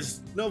Spirit,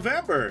 it's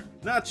November,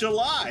 not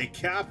July,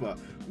 Kappa.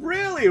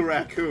 Really,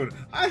 Raccoon?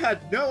 I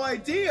had no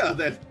idea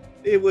that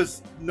it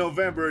was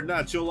November,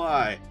 not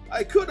July.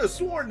 I could have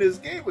sworn this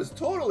game was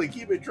totally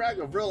keeping track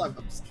of real life.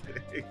 I'm just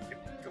kidding.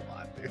 Come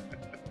on,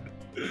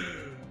 dude.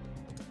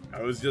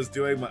 I was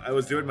doing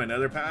my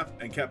nether path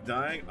and kept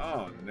dying.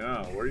 Oh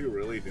no, were you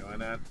really doing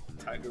that,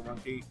 Tiger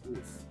Monkey?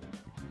 Oof.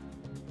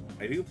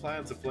 I do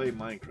plan to play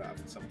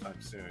Minecraft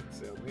sometime soon,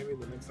 so maybe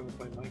the next time I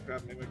play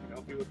Minecraft, maybe I can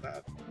help you with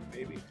that.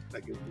 Maybe.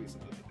 That gives me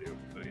something to do,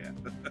 so yeah.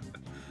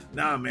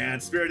 Nah, man,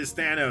 Spirit is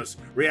Thanos.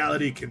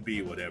 Reality can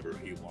be whatever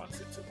he wants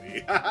it to be.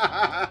 It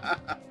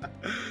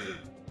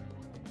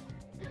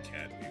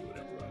can't be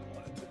whatever I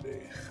want it to be.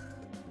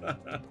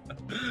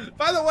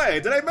 By the way,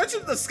 did I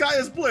mention the sky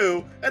is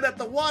blue and that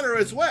the water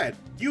is wet?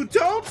 You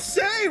don't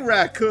say,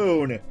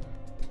 Raccoon!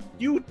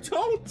 You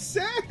don't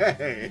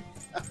say!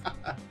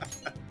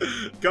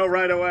 Go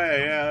right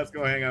away. Yeah, let's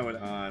go hang out with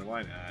On.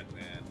 Why not,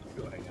 man? Let's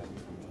go hang out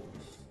with her.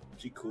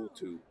 She cool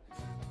too.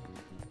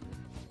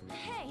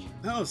 Hey.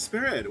 Oh,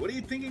 Spirit, what are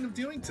you thinking of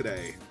doing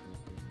today?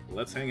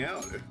 Let's hang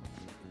out.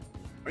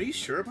 Are you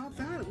sure about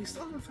that? We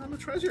still haven't found the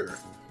treasure.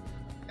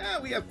 Yeah,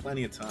 we have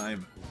plenty of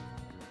time.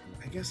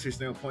 I guess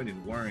there's no point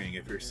in worrying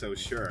if you're so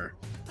sure.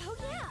 Oh,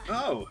 yeah.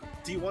 Oh,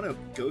 do you want to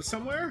go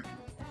somewhere?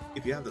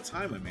 If you have the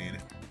time, I mean.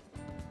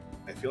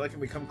 I feel I can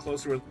become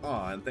closer with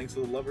On thanks to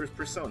the lover's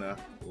persona,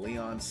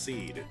 Leon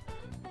Seed.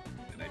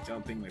 And I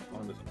don't think my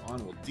bond with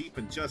On will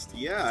deepen just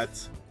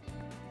yet.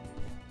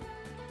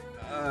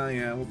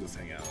 Yeah, we'll just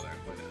hang out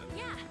with her.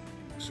 Yeah.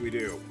 What should we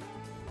do?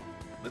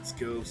 Let's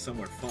go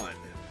somewhere fun.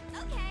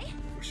 Okay.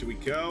 Where should we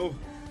go?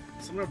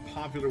 Somewhere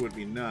popular would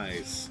be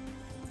nice.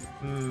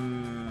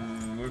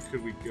 Where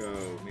could we go?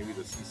 Maybe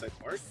the Seaside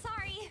Park?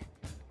 Sorry.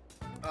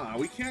 Ah,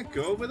 we can't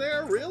go over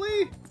there?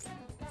 Really?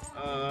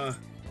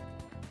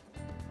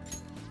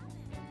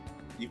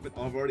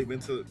 I've already been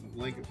to,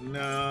 like,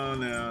 no,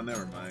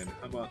 never mind.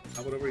 How about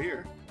over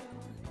here?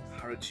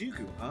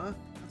 Harajuku, huh?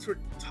 That's where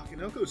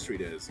Takanoko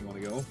Street is. You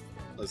want to go?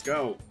 Let's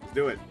go. Let's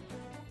do it.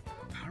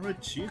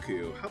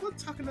 Harajuku. How about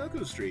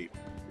Takanoko Street?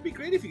 It'd be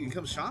great if you can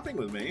come shopping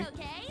with me.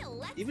 Okay,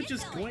 let's Even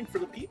just going for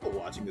the people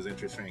watching is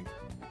interesting.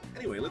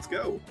 Anyway, let's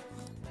go.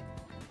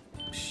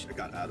 Shh, I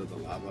got out of the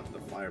lava.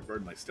 The fire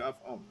burned my stuff.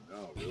 Oh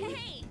no, really?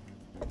 Hey.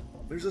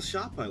 There's a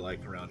shop I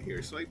like around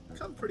here, so I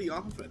come pretty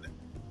often.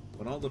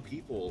 But all the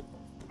people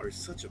are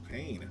such a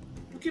pain.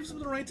 Who gives them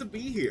the right to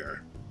be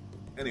here?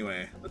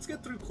 Anyway, let's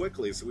get through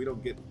quickly so we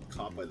don't get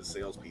caught by the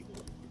salespeople.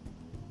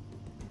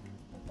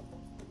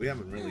 We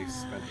haven't really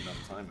spent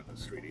enough time on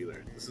the street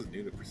either. This is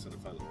new to Persona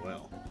 5 as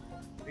well.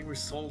 They were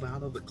sold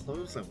out of the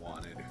clothes I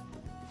wanted.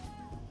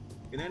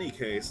 In any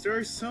case, there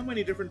are so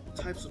many different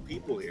types of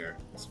people here.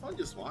 It's fun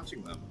just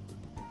watching them.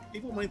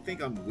 People might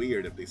think I'm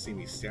weird if they see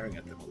me staring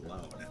at them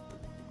alone.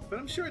 But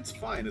I'm sure it's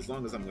fine as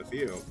long as I'm with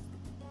you.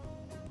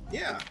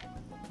 Yeah.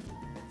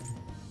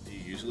 Do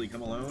you usually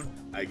come alone?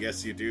 I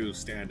guess you do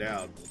stand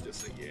out. We'll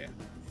just say yeah.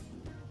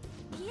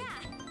 Yeah.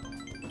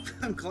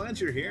 I'm glad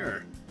you're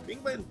here.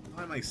 Being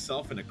by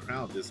myself in a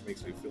crowd just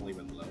makes me feel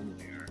even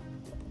lonelier.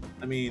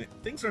 I mean,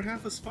 things are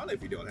half as fun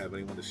if you don't have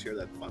anyone to share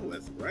that fun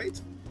with,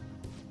 right?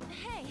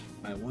 Hey.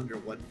 I wonder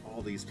what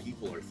all these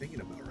people are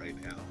thinking about right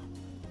now.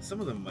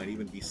 Some of them might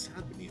even be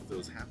sad beneath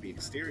those happy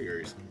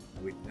exteriors.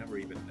 We'd never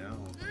even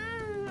know.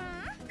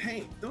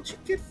 Hey, don't you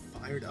get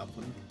fired up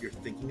when you're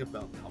thinking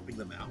about helping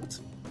them out?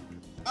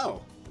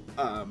 Oh,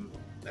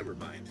 never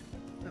mind.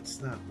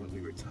 That's not what we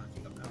were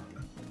talking about.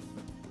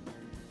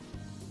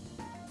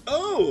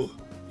 Oh!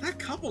 That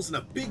couple's in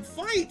a big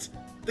fight!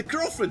 The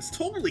girlfriend's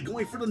totally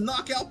going for the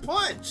knockout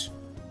punch!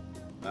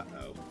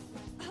 Uh-oh.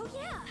 Oh,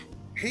 yeah.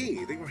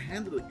 Hey, they were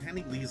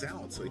handing these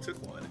out, so I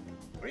took one.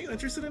 Are you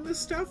interested in this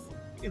stuff?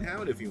 You can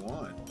have it if you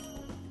want.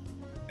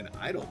 And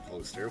idol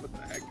poster. What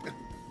the heck?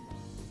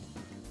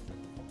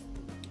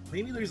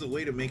 Maybe there's a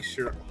way to make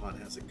sure On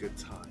has a good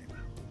time.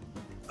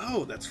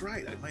 Oh, that's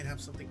right. I might have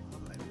something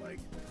On I like.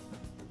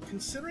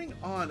 Considering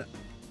On,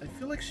 I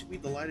feel like she'd be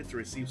delighted to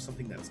receive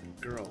something that's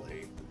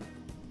girly.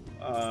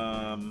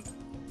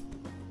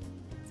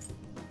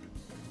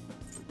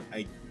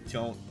 I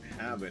don't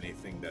have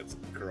anything that's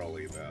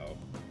girly, though.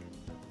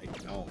 I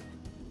don't.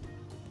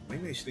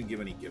 Maybe I shouldn't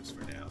give any gifts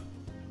for now.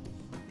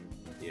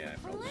 Yeah, I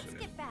probably Let's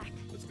shouldn't. get back.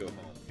 Let's go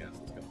home. Yes,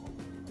 let's go home.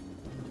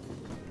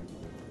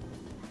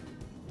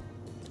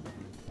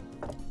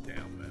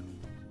 Damn, man.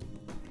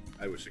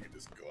 I wish I could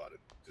just go out and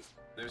just...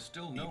 There's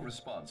still no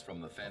response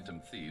from the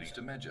Phantom Thieves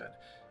to Medjed.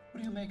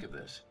 What do you make of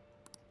this?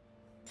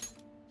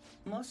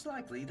 Most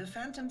likely, the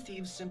Phantom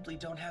Thieves simply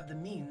don't have the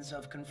means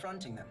of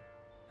confronting them.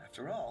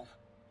 After all,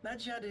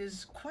 Medjed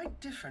is quite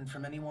different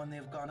from anyone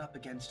they've gone up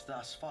against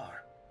thus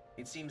far.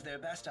 It seems their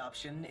best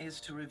option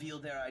is to reveal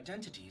their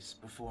identities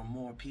before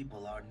more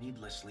people are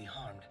needlessly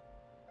harmed.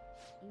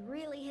 You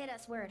really hit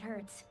us where it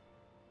hurts.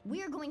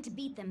 We're going to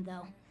beat them,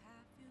 though.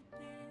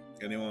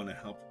 Anyone want to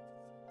help?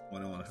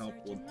 Want to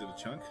help with the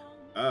chunk?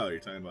 Oh, you're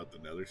talking about the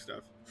Nether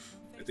stuff?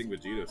 I think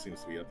Vegito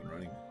seems to be up and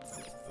running.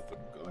 Up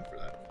and going for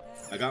that.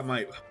 I got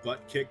my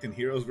butt kicked in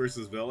Heroes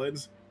vs.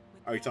 Villains.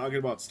 Are you talking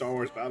about Star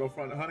Wars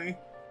Battlefront, honey?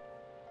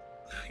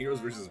 Heroes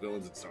vs.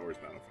 Villains in Star Wars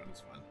Battlefront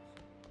is fun.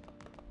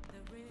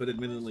 But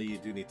admittedly, you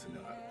do need to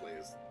know how to play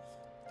as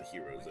the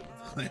heroes and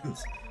the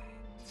villains.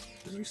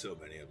 There's so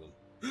many of them.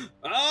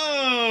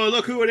 Oh,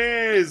 look who it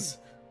is!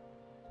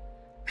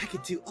 I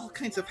could do all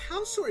kinds of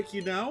housework,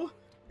 you know.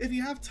 If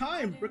you have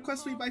time,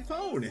 request me by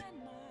phone.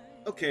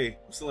 Okay,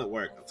 I'm still at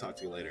work. I'll talk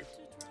to you later.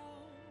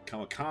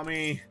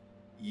 Kawakami.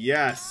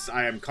 Yes,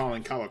 I am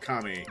calling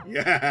Kawakami.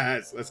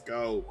 Yes, let's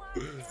go.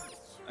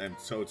 I am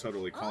so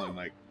totally calling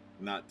my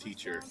not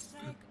teacher.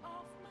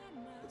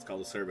 Let's call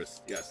the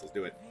service. Yes, let's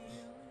do it.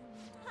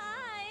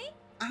 Hi.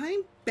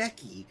 I'm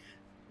Becky,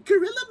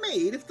 Gorilla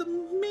Maid of the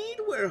Maid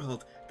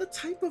World. The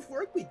type of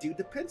work we do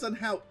depends on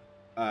how...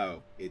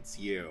 Oh, it's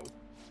you.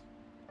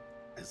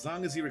 As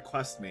long as you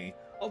request me,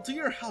 I'll do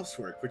your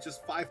housework for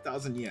just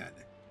 5,000 yen.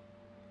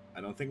 I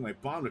don't think my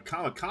bond with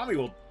Kawakami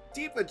will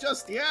deepen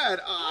just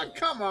yet. Aw,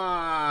 come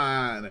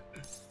on!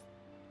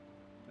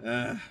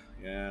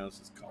 Yeah, let's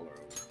just call her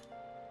over.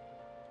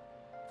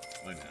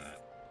 Why not?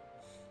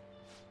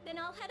 Then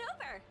I'll head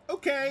over.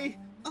 Okay,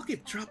 I'll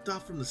get dropped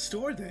off from the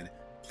store then.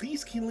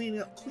 Please clean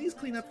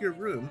up your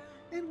room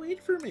and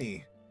wait for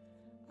me.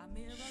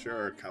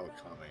 Sure,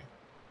 Kawakami.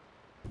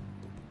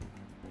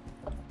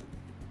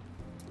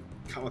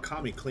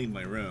 Kawakami cleaned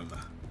my room.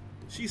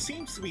 She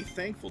seems to be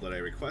thankful that I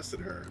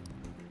requested her.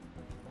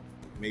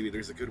 Maybe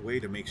there's a good way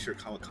to make sure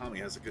Kawakami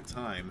has a good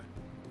time.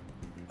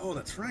 Oh,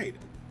 that's right.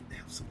 I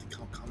have something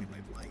Kawakami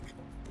might like.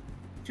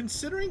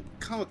 Considering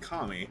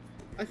Kawakami,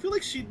 I feel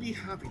like she'd be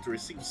happy to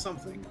receive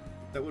something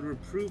that would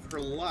improve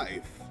her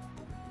life.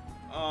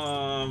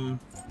 I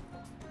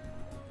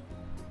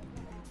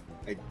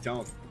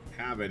don't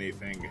have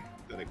anything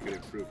that I could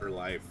improve her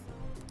life.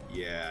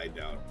 Yeah, I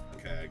don't.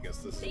 Okay, I guess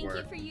this is where...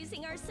 Thank you for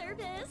using our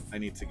service. I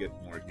need to get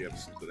more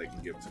gifts that I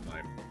can give to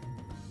my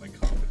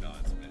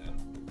confidants, man.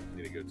 I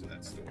need to go to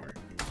that store,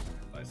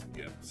 buy some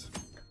gifts.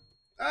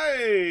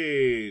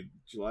 Hey!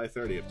 July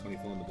 30th, 20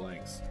 fill in the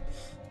blanks.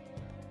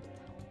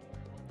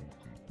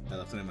 I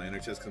left it in my inner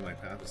chest because my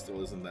path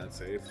still isn't that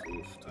safe.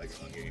 Oof,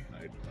 Taigangi.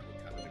 I'm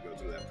having to go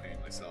through that pain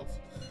myself.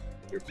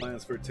 Your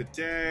plans for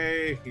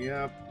today?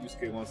 Yep,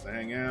 Yusuke wants to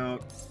hang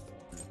out.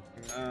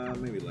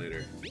 Maybe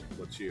later.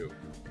 What's you?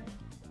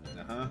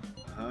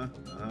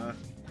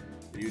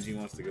 Ryuji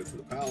wants to go to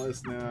the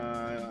palace.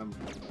 Nah, I'm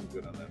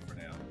good on that for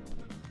now.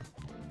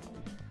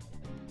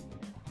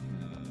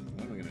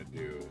 What am I gonna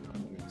do?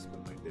 I'm gonna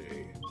spend my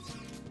day.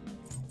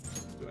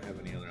 Do I have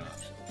any other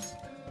options?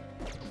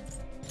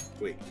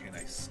 Wait, can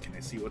I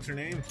see what's her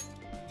name?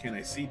 Can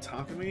I see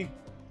Takumi?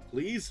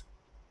 Please?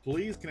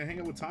 Please, can I hang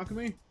out with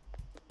Takumi?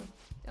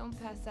 Don't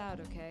pass out,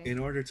 okay? In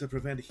order to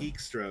prevent heat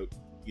stroke,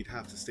 you'd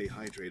have to stay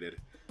hydrated.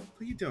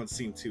 But you don't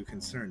seem too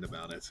concerned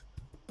about it.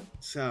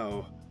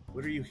 So,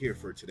 what are you here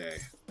for today?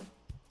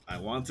 I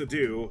want to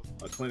do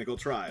a clinical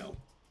trial.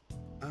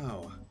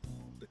 Oh,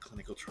 the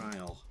clinical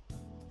trial.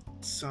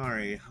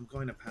 Sorry, I'm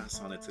going to pass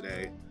on it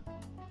today.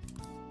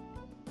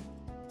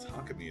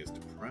 Takumi is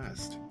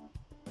depressed.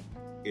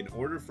 In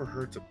order for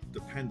her to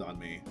depend on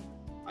me,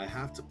 I may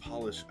have to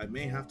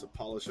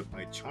polish up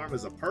my charm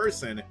as a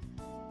person.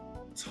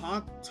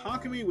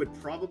 Takumi would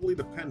probably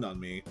depend on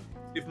me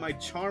if my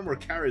charm were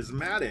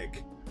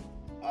charismatic.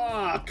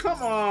 Oh,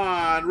 come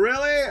on!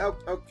 Really? Oh,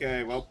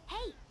 okay, well,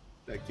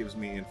 that gives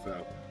me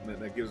info.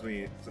 That gives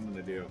me something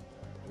to do.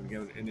 We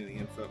get any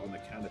info on the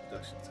count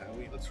abductions, have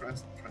we? Let's try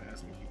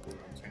asking people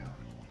around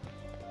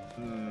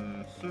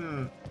town.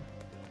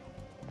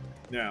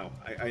 No,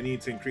 I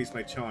need to increase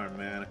my charm,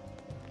 man.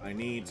 I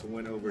need to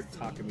win over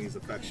Takumi's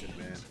affection,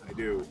 man. I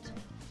do.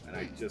 And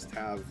I just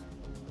have...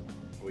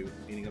 Are we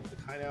meeting up with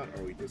the hideout,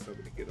 or are we just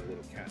hoping to get a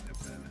little catnip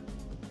then?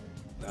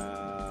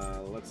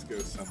 Let's go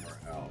somewhere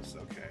else.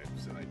 Okay,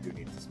 so I do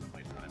need to spend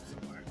my time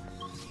somewhere.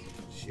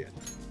 Shit.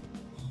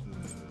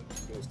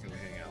 Who else can we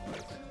hang out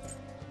with?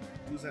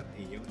 Who's at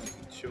Iona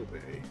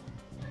Ichobe?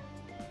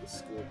 The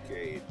school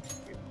gate.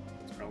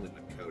 It's probably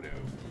Makoto.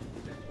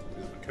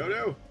 Is it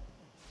Makoto?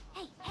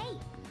 Hey, hey!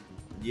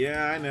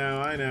 Yeah, I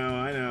know.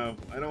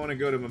 I don't want to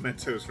go to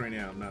Mementos right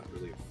now. I'm not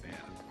really a fan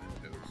of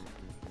Mementos.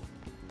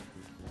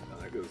 Oh,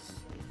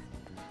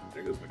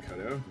 there goes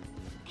Makoto.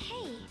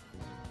 Hey!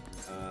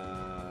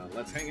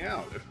 Let's hang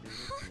out.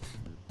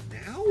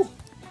 Now?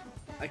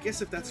 I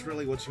guess if that's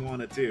really what you want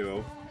to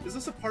do. Is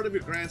this a part of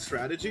your grand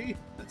strategy?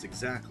 That's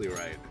exactly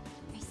right.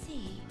 I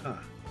see. Huh.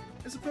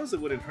 I suppose it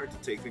wouldn't hurt to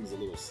take things a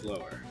little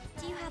slower.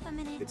 Do you have a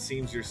minute? It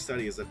seems your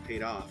studies have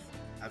paid off.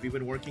 Have you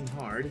been working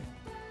hard?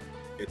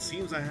 It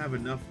seems I have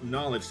enough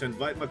knowledge to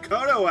invite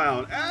Makoto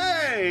out.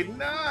 Hey,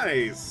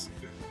 nice!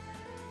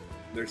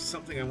 There's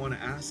something I want to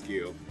ask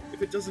you.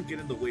 If it doesn't get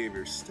in the way of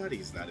your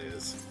studies, that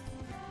is.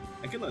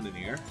 I can lend an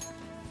ear.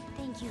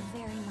 Thank you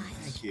very much.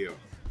 Thank you.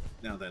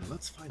 Now then,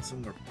 let's find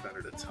somewhere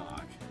better to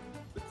talk.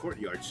 The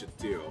courtyard should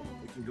do.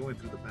 We can go in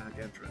through the back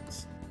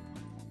entrance.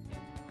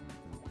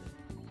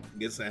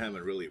 Guess I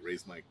haven't really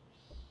raised my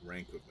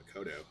rank with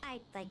Makoto.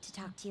 I'd like to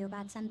talk to you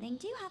about something.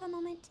 Do you have a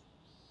moment?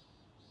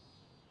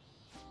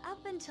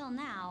 Up until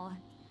now,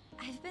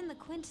 I've been the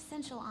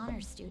quintessential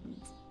honor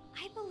student.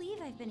 I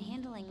believe I've been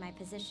handling my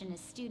position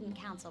as student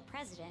council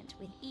president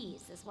with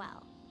ease as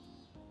well.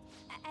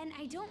 And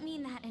I don't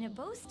mean that in a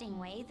boasting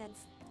way,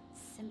 that's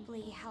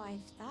simply how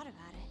I've thought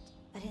about it.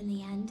 But in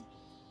the end,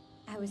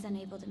 I was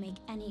unable to make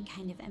any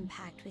kind of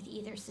impact with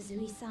either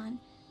Suzui-san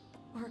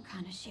or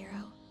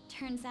Kaneshiro.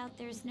 Turns out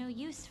there's no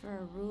use for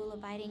a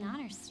rule-abiding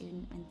honor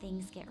student when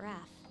things get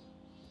rough.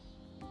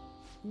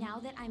 Now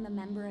that I'm a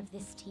member of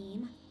this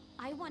team,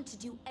 I want to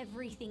do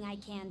everything I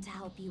can to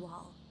help you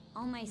all.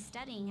 All my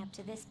studying up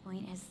to this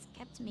point has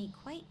kept me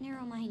quite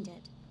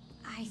narrow-minded.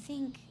 I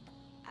think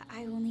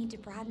I will need to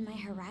broaden my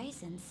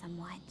horizons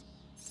somewhat.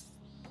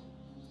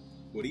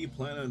 What do you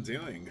plan on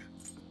doing?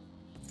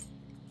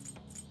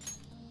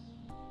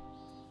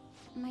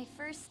 My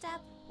first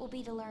step will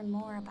be to learn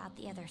more about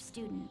the other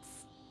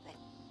students, but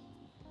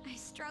I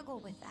struggle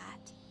with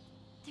that.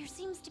 There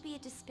seems to be a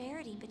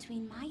disparity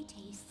between my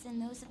tastes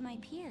and those of my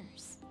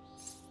peers.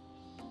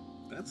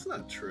 That's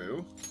not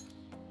true.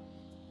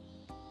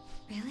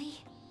 Really?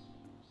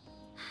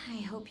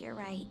 I hope you're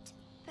right.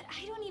 But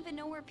I don't even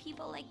know where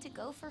people like to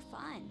go for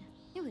fun.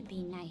 It would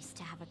be nice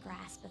to have a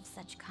grasp of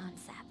such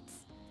concepts.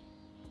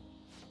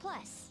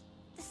 Plus,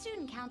 the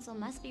student council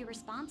must be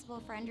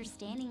responsible for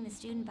understanding the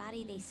student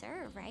body they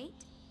serve, right?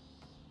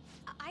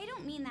 I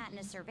don't mean that in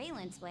a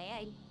surveillance way,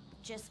 I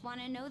just want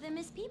to know them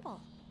as people.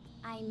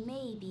 I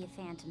may be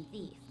a phantom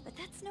thief, but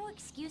that's no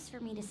excuse for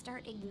me to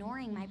start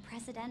ignoring my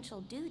presidential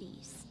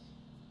duties.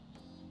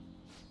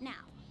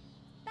 Now,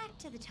 back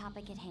to the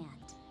topic at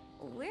hand.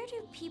 Where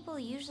do people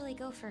usually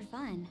go for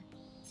fun?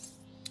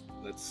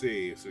 Let's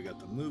see. So we got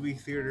the movie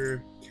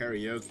theater,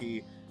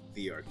 karaoke,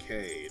 the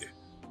arcade.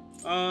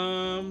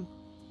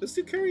 Let's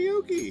do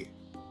karaoke.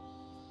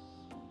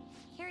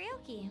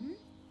 Karaoke,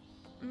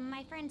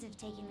 My friends have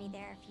taken me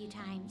there a few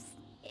times.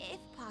 If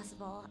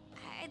possible,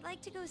 I'd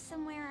like to go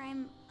somewhere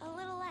I'm a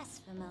little less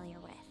familiar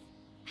with.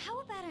 How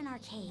about an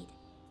arcade?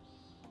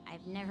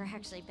 I've never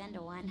actually been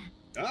to one.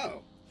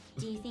 Oh.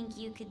 Do you think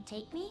you could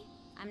take me?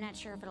 I'm not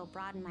sure if it'll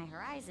broaden my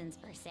horizons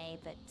per se,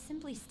 but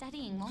simply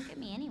studying won't get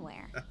me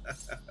anywhere.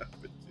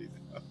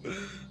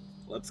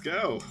 Let's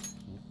go.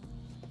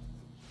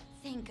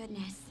 Thank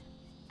goodness.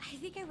 I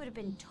think I would have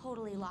been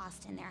totally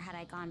lost in there had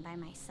I gone by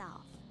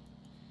myself.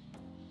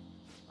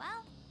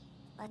 Well,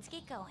 let's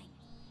get going.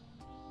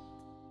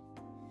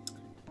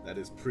 That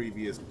is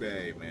previous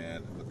Bay,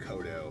 man.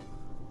 Makoto.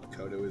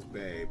 Makoto is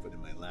Bay, but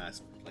in my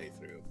last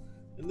playthrough.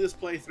 In this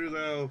playthrough,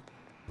 though,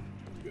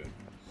 good.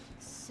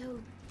 So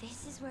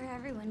this is where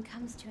everyone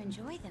comes to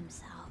enjoy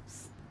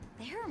themselves.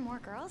 There are more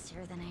girls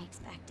here than I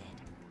expected.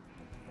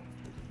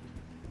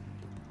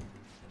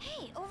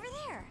 Hey, over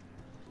there!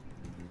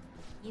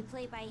 You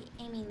play by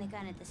aiming the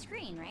gun at the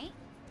screen, right?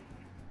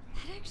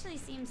 That actually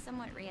seems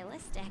somewhat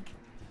realistic.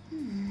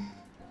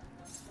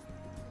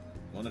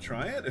 Want to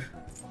try it?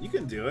 You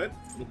can do it.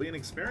 It'll be an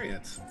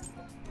experience.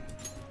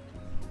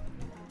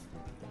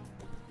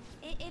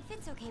 If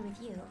it's okay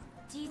with you,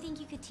 do you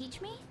think you could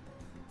teach me?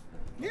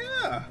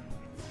 Yeah!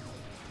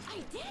 I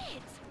did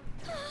it!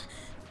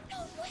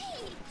 No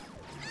way!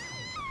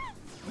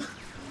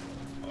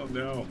 Oh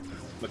no.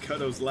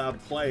 Makoto's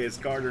loud play is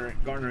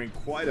garnering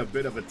quite a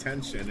bit of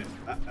attention.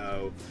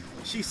 Uh-oh.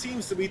 She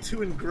seems to be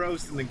too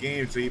engrossed in the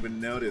game to even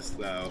notice,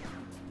 though.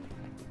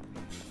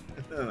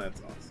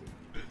 That's awesome.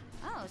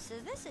 Oh, so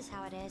this is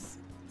how it is.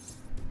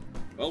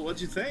 Well,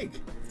 what'd you think?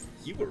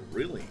 You were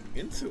really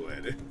into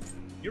it.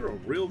 You're a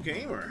real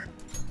gamer.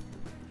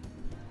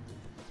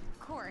 Of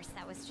course,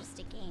 that was just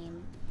a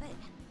game, but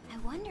I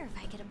wonder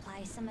if I could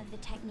apply some of the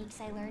techniques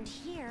I learned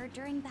here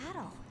during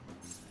battle.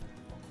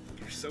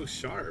 You're so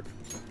sharp.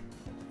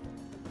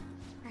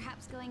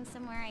 Perhaps going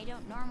somewhere I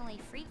don't normally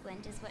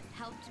frequent is what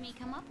helped me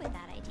come up with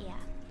that idea.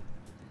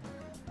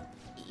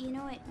 You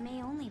know, it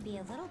may only be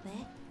a little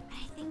bit, but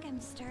I think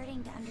I'm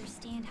starting to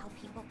understand how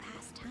people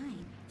pass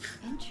time.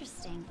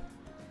 Interesting.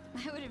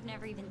 I would have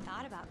never even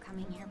thought about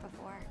coming here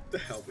before. The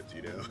hell,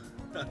 Vegito.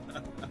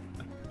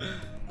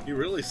 You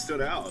really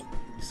stood out.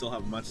 You still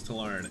have much to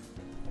learn.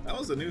 That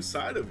was a new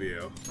side of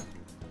you.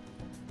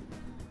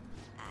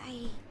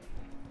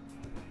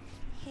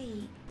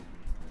 Hey,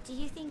 do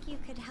you think you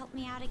could help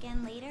me out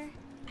again later?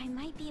 I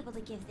might be able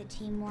to give the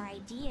team more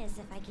ideas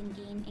if I can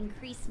gain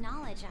increased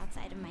knowledge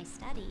outside of my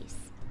studies.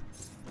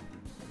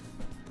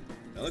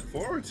 I look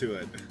forward to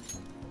it.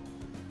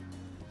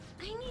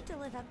 I need to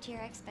live up to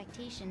your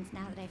expectations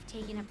now that I've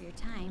taken up your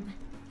time.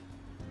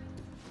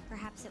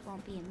 Perhaps it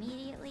won't be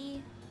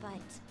immediately,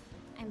 but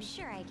I'm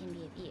sure I can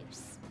be of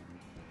use.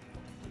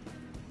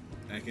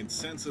 I can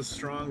sense a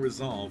strong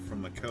resolve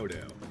from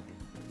Makoto.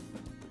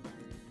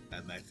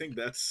 And I think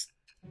that's...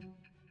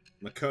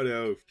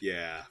 Makoto,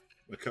 yeah.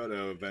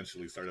 Makoto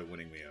eventually started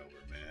winning me over,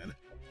 man.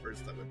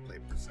 First time I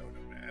played Persona,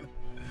 man.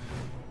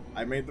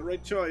 I made the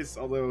right choice,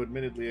 although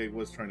admittedly I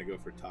was trying to go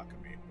for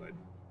Takumi, but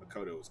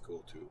Makoto was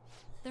cool too.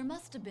 There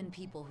must have been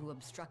people who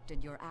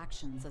obstructed your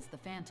actions as the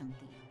Phantom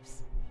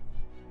Thieves.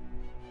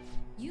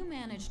 You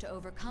managed to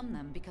overcome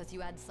them because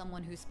you had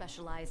someone who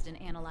specialized in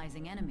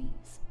analyzing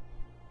enemies.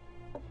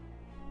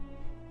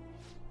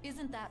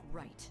 Isn't that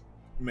right?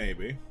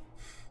 Maybe.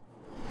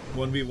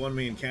 1v1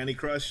 me in Candy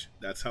Crush?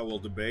 That's how we'll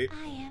debate?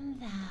 I am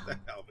thou. The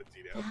hell,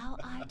 Vegito. Thou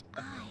art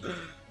I.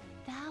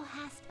 Thou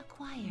hast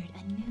acquired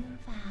a new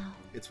vow.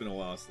 It's been a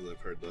while since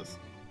I've heard this.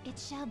 It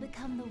shall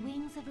become the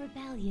wings of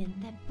rebellion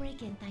that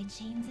breaketh thy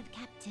chains of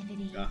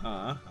captivity.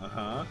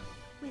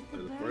 With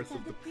the birth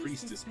of the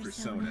priestess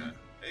persona.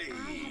 Hey.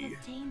 I have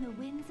obtained the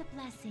winds of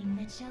blessing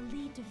that shall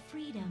lead to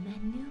freedom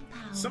and new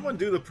power. Someone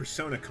do the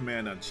persona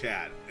command on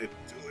chat. It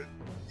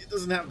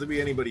doesn't have to be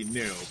anybody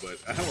new,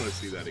 but I want to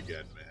see that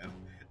again, man.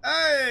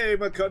 Hey,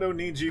 Makoto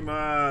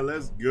Nijima,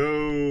 let's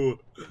go.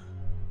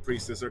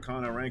 Priestess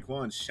Arcana rank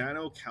 1,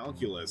 Shadow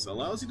Calculus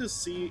allows you to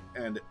see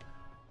and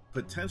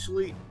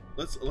potentially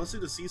allows you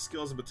to see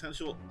skills and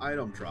potential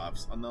item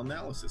drops on the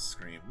analysis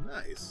screen.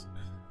 Nice.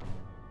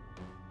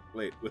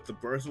 Wait, with the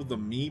birth of the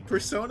me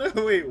persona?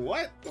 Wait,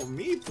 what? The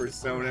me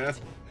persona?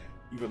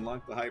 You've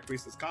unlocked the High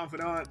Priestess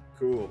Confidant?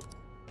 Cool.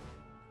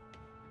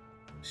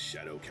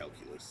 Shadow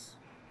Calculus.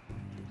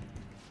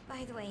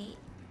 By the way,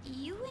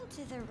 you went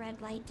to the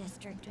red light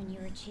district when you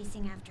were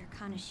chasing after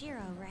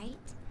Kaneshiro, right?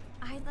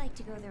 I'd like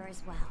to go there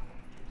as well.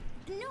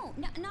 No,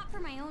 not for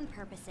my own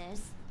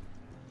purposes.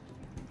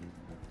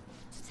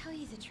 To tell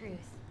you the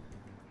truth,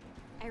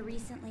 I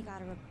recently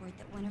got a report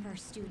that one of our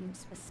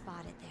students was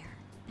spotted there.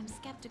 I'm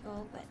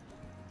skeptical, but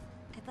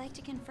I'd like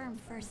to confirm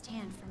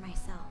firsthand for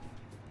myself.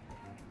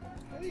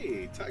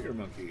 Hey, Tiger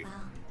Monkey. Well,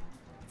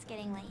 it's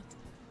getting late.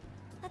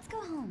 Let's go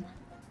home.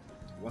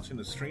 Watching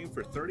the stream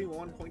for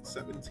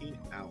 31.17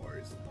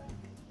 hours.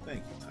 Thank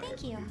you, Tiger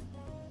Thank you. Monkey.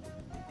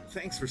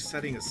 Thanks for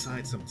setting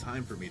aside some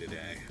time for me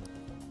today.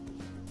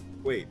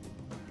 Wait,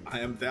 I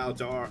am thou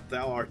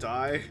art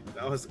I?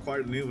 Thou hast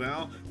acquired a new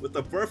vow? With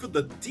the birth of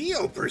the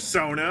Dio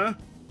persona?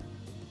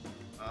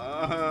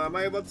 Am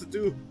I about to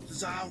do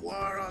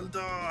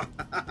Zawaraldo?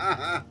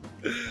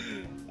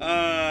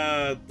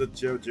 The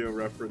JoJo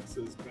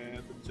references,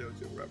 man. The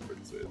JoJo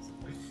references.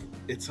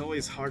 It's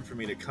always hard for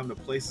me to come to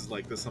places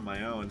like this on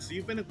my own, so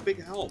you've been a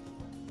big help.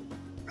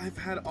 I've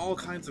had all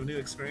kinds of new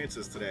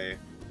experiences today,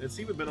 and it's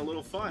even been a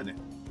little fun.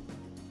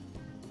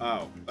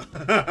 Oh.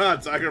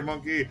 Tiger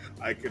Monkey,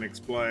 I can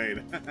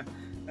explain.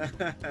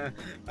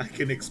 I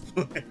can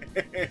explain.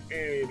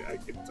 I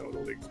can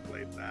totally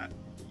explain that.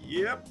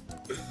 Yep.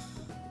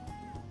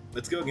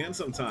 Let's go again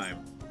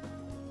sometime.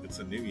 It's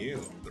a new you.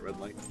 The red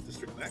light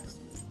district next.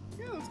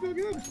 Yeah, let's go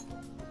again.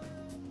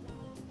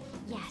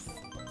 Yes.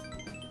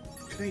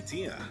 Good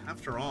idea.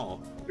 After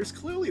all, there's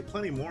clearly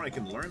plenty more I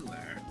can learn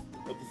there.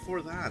 But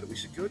before that, we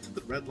should go to the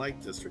red light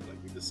district like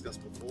we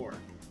discussed before.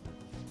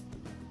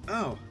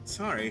 Oh,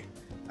 sorry.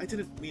 I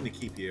didn't mean to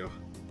keep you.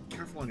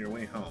 Careful on your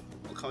way home.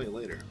 I'll call you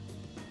later.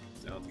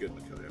 Sounds good,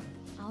 Makoto.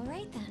 All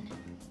right then.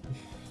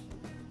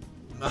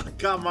 Oh,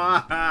 come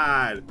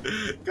on!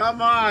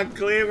 Come on,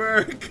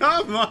 Cleaver!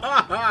 Come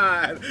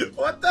on!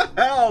 What the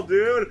hell,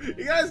 dude?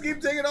 You guys keep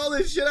taking all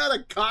this shit out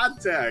of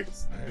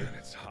context! Man,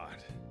 it's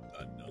hot.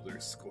 Another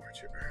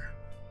scorcher.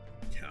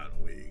 Can't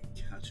we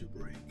catch a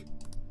break?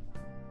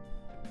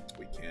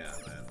 We can,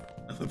 man.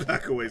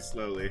 Back away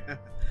slowly.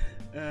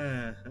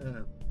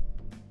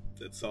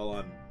 That's all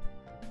on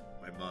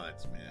my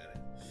mods, man.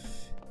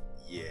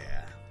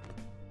 Yeah.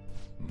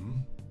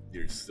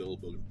 You're still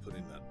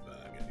putting that bag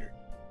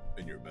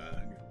in your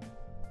bag.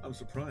 I'm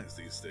surprised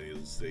these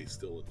days stay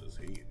still in this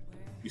heat.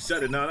 You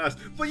said it, not us.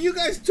 But you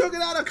guys took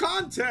it out of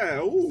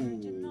context!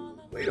 Ooh,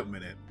 wait a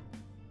minute.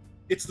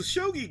 It's the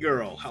Shogi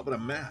girl. How about a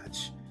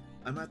match?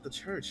 I'm at the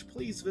church.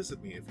 Please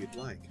visit me if you'd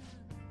like.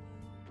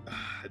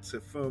 It's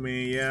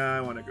Hifumi. Yeah,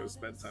 I want to go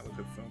spend time with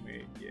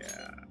Hifumi.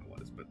 Yeah, I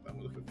want to spend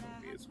time with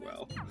Hifumi as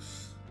well.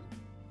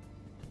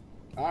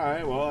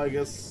 Alright, well, I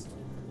guess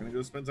we're gonna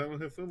go spend time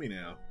with Hifumi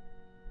now.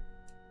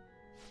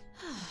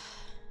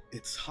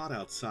 It's hot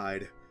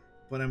outside,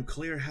 but I'm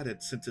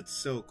clear-headed since it's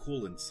so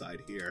cool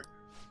inside here.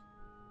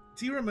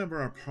 Do you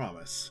remember our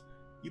promise?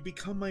 You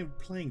become my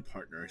playing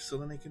partner so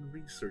that I can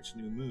research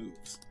new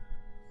moves.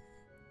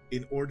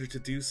 In order to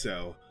do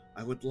so,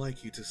 I would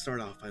like you to start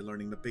off by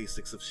learning the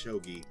basics of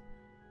shogi.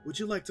 Would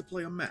you like to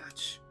play a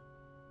match?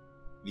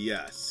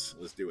 Yes,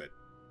 let's do it.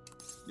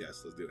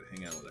 Yes, let's do it.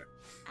 Hang out with her.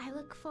 I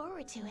look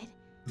forward to it.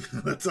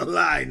 That's a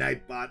lie,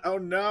 Nightbot. Oh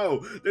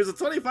no! There's a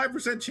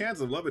 25%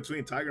 chance of love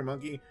between Tiger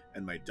Monkey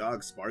and my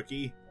dog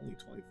Sparky. Only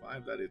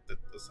 25? That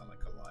does sound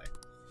like a lie.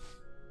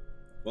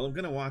 Well, I'm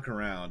gonna walk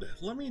around.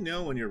 Let me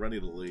know when you're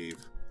ready to leave.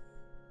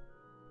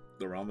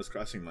 The ROM is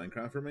crashing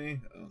Minecraft for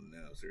me? Oh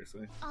no,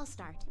 seriously? I'll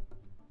start.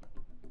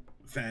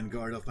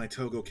 Vanguard of my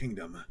Togo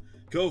Kingdom,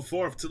 go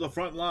forth to the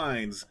front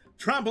lines!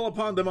 Trample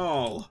upon them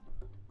all!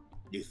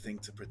 You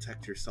think to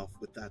protect yourself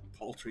with that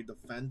paltry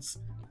defense?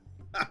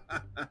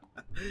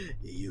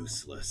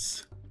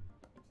 Useless.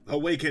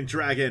 Awaken,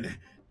 dragon!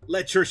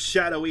 Let your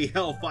shadowy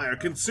hellfire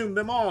consume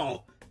them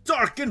all!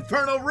 Dark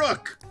Infernal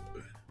Rook!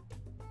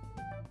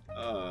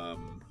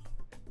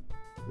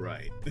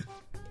 Right.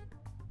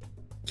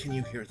 Can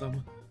you hear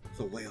them?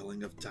 The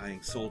wailing of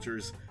dying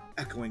soldiers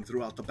echoing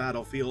throughout the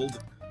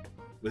battlefield.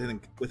 With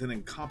an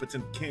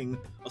incompetent king,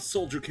 a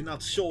soldier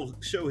cannot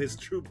show his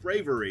true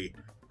bravery.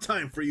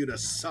 Time for you to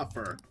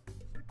suffer.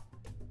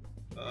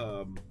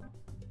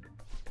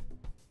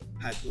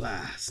 At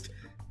last,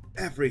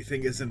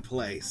 everything is in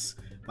place.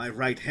 My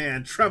right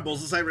hand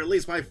trembles as I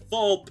release my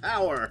full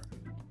power.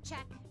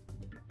 Check.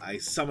 I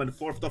summon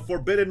forth the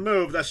forbidden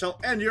move that shall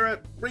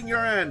bring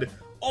your end.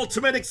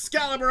 Ultimate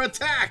Excalibur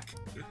attack!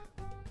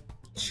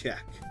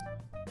 Check.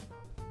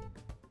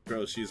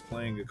 Bro, she's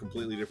playing a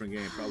completely different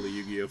game. Probably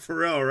Yu-Gi-Oh! For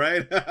real,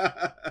 right?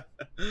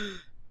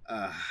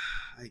 I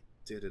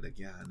did it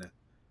again.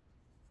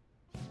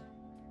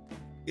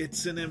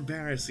 It's an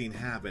embarrassing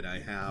habit I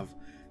have.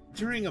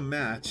 During a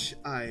match,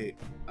 I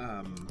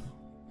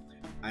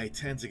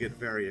tend to get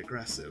very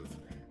aggressive.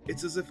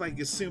 It's as if I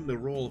assume the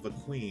role of a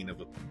queen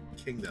of a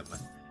kingdom.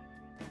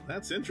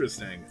 That's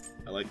interesting.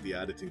 I like the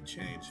attitude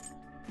change.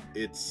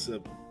 It's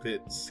a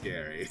bit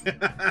scary.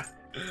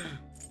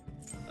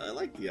 I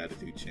like the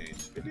attitude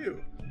change. I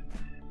do.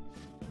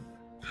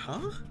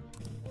 Huh?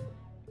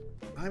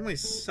 I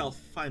myself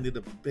find it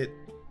a bit,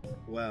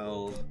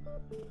 well...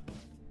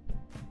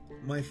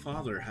 My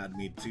father had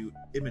me do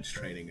image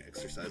training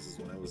exercises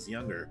when I was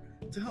younger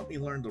to help me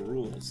learn the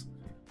rules.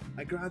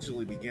 I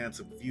gradually began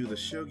to view the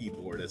shogi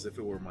board as if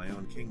it were my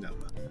own kingdom.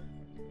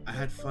 I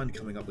had fun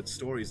coming up with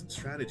stories and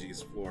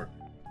strategies for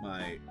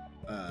my,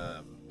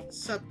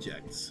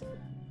 subjects.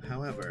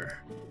 However,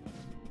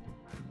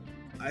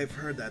 I've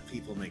heard that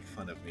people make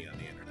fun of me on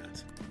the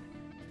internet.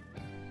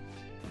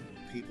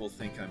 People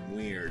think I'm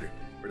weird,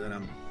 or that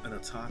I'm an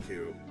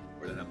otaku,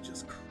 or that I'm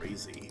just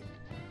crazy.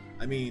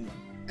 I mean,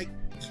 I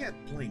can't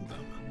blame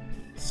them.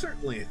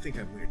 Certainly I think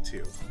I'm weird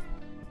too.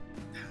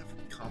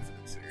 Have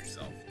confidence in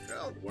yourself.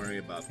 Don't worry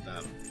about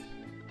them.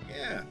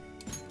 Yeah.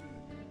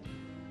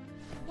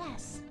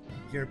 Yes.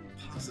 Your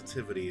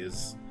positivity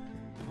is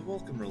a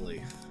welcome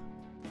relief.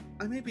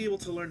 I may be able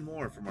to learn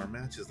more from our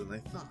matches than I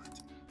thought.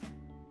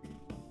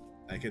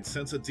 I can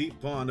sense a deep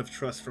bond of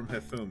trust from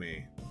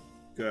Hifumi.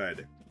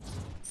 Good.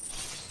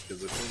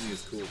 Because Hifumi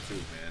is cool too,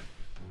 man.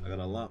 I got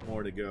a lot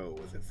more to go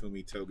with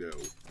Hifumi Togo.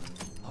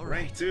 All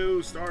Rank right.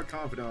 2, Star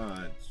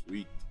Confidant.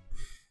 Sweet.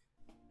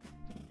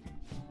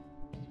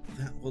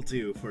 That will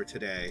do for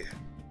today.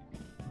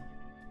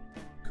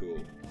 Cool.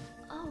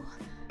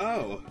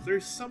 Oh,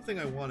 there's something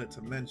I wanted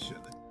to mention.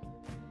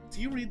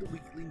 Do you read the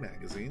weekly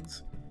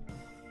magazines?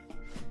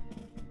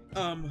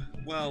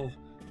 Well,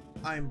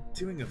 I'm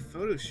doing a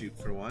photo shoot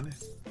for one.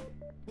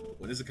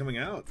 When is it coming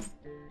out?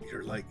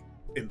 You're like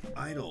an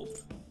idol.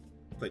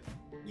 But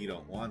you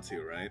don't want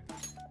to, right?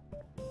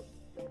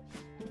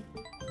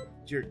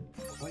 You're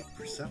quite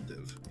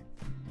perceptive.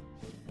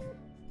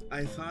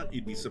 I thought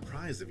you'd be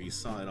surprised if you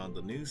saw it on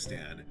the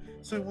newsstand,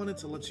 so I wanted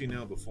to let you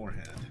know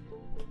beforehand.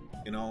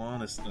 In all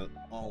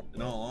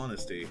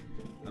honesty,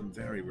 I'm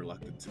very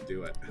reluctant to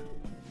do it.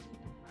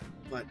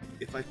 But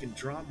if I can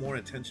draw more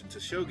attention to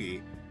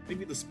shogi,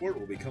 maybe the sport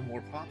will become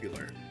more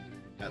popular.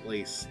 At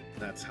least,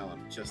 that's how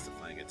I'm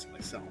justifying it to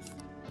myself.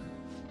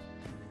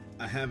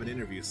 I have an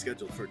interview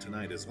scheduled for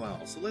tonight as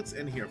well, so let's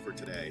end here for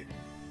today.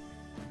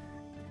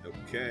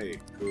 Okay,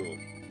 cool.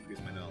 Increase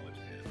my knowledge,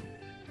 man.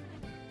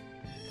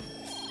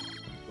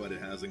 But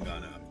it hasn't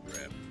gone up.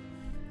 Rip.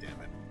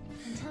 Damn it.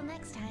 Until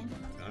next time.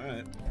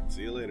 Alright.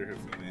 See you later,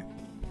 Hifumi.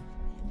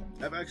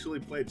 I've actually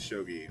played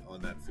shogi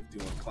on that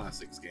 51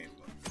 Classics game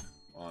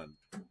on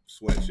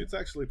Switch. It's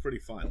actually pretty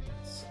fun.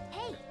 It's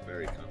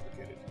very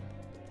complicated.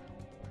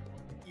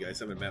 You guys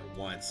haven't met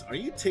once. Are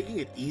you taking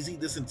it easy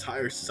this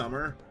entire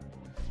summer?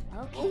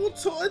 Okay. Oh,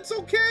 it's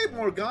okay,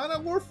 Morgana.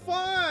 We're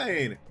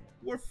fine.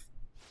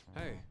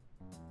 Hey.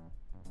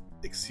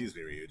 Excuse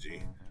me,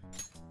 Ryuji.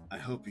 I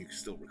hope you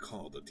still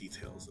recall the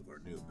details of our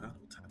new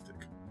battle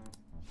tactic.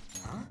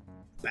 Huh?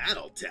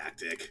 Battle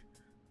tactic?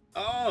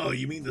 Oh,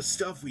 you mean the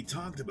stuff we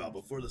talked about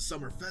before the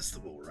summer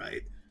festival,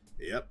 right?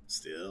 Yep,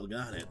 still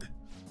got it.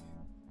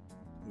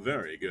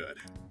 Very good.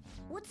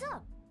 What's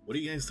up? What are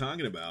you guys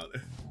talking about?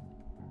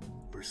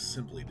 We're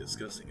simply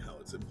discussing how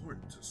it's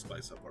important to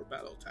spice up our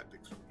battle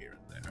tactics from here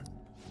and there.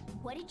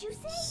 What did you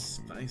say?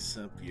 Spice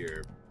up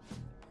your...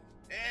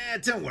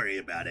 don't worry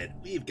about it.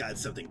 We've got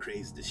something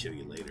crazy to show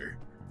you later.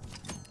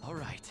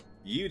 Alright.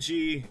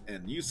 Yuji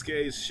and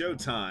Yusuke's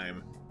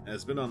showtime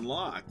has been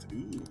unlocked.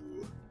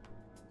 Ooh.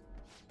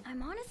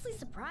 I'm honestly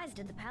surprised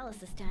at the palace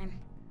this time.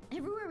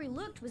 Everywhere we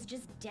looked was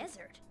just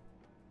desert.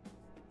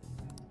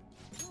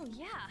 Oh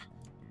yeah.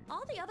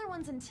 All the other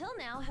ones until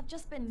now have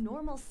just been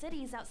normal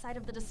cities outside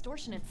of the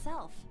distortion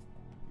itself.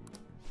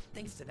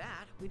 Thanks to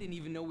that, we didn't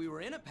even know we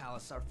were in a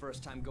palace our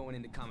first time going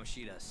into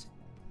Kamoshida's.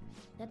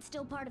 That's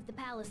still part of the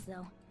palace,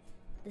 though.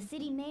 The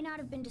city may not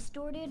have been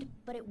distorted,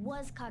 but it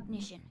was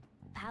cognition.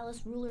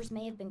 Palace rulers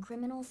may have been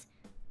criminals,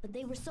 but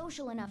they were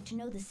social enough to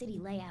know the city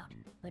layout.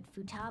 But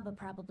Futaba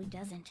probably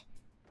doesn't.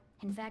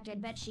 In fact,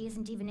 I'd bet she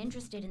isn't even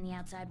interested in the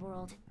outside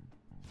world.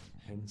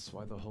 Hence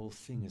why the whole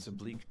thing is a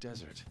bleak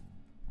desert.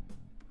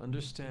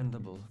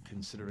 Understandable,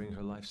 considering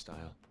her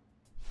lifestyle.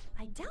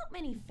 I doubt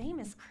many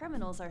famous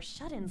criminals are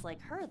shut-ins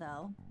like her,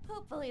 though.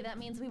 Hopefully that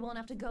means we won't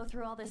have to go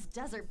through all this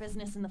desert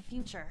business in the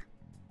future.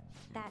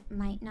 That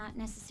might not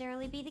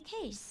necessarily be the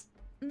case.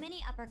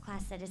 Many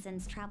upper-class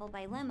citizens travel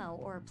by limo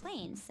or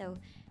plane, so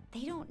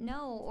they don't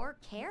know or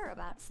care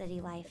about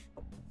city life.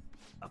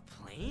 A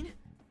plane?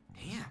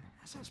 Damn,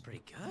 that sounds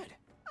pretty good.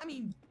 I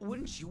mean,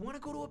 wouldn't you want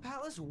to go to a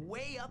palace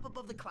way up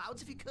above the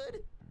clouds if you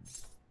could?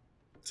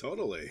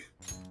 Totally.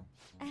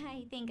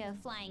 I think a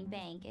flying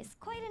bank is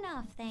quite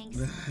enough,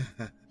 thanks.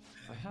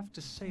 I have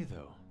to say,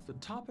 though, the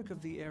topic of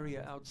the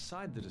area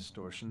outside the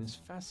distortion is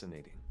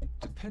fascinating.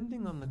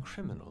 Depending on the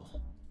criminal,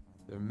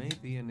 there may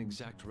be an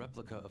exact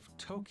replica of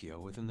Tokyo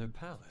within their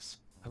palace.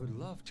 I would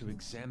love to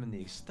examine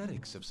the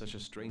aesthetics of such a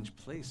strange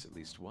place at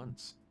least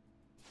once.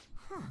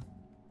 Huh.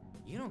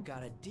 You don't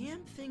got a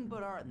damn thing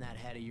but art in that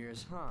head of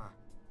yours, huh?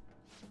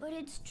 But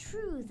it's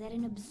true that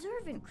an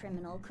observant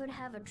criminal could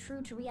have a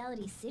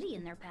true-to-reality city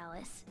in their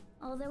palace.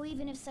 Although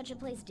even if such a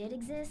place did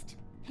exist,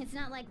 it's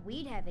not like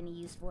we'd have any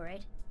use for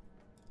it.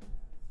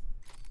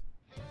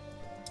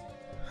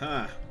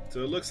 Huh. So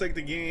it looks like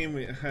the game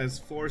has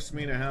forced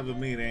me to have a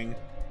meeting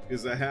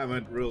because I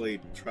haven't really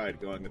tried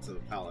going into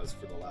the palace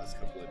for the last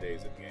couple of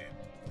days in game.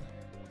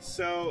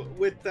 So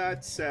with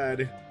that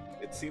said,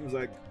 it seems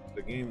like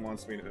the game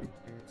wants me to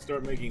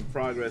start making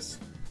progress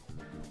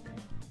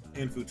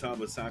in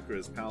Futaba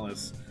Sakura's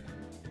palace.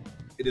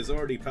 It is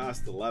already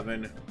past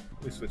 11.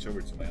 Let me switch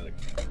over to my other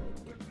camera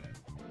real quick, man.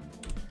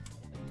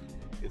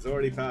 It's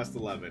already past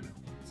 11,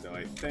 so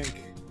I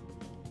think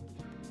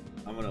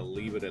I'm gonna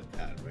leave it at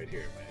that right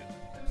here,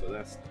 man.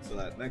 So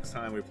that next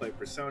time we play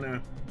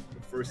Persona,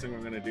 the first thing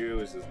we're gonna do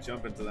is just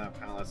jump into that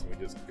palace and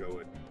we just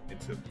go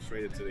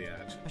straight into the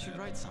action. I should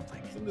write something.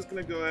 So I'm just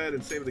gonna go ahead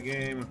and save the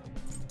game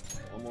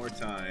one more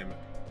time,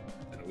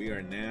 and we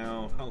are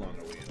now, how long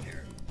are we in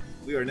here?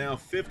 We are now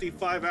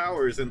 55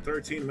 hours and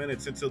 13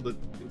 minutes into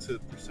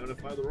Persona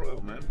 5 The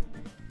Royal, man.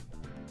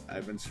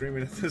 I've been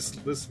streaming it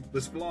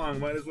this long.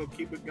 Might as well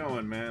keep it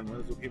going, man. Might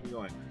as well keep it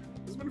going.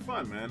 This has been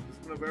fun, man. It's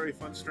been a very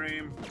fun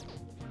stream.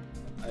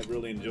 I've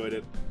really enjoyed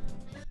it.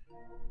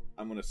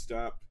 I'm gonna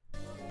stop.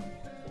 Come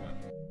on.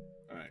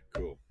 All right,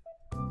 cool.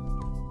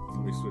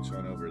 Let me switch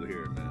on over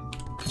here, man.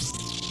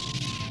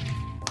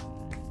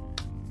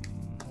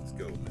 Let's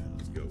go, man.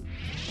 Let's go,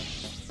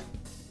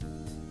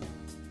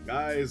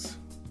 guys.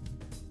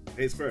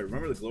 Hey Spread,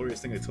 remember the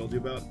glorious thing I told you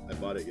about? I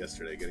bought it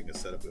yesterday, getting a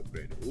setup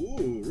upgrade.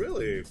 Ooh,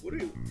 really? What are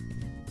you...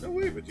 No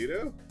way,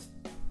 Vegito.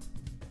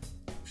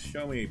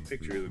 Show me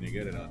pictures when you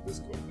get it on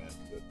Discord, man.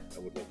 But I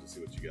would love to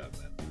see what you got,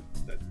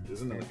 man.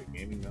 Isn't there like a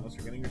gaming mouse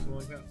you're getting or something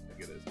like that? I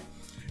think it is.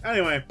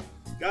 Anyway,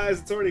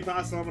 guys, it's already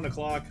past 11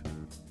 o'clock.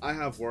 I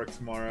have work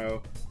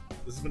tomorrow.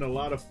 This has been a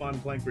lot of fun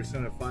playing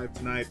Persona 5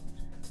 tonight.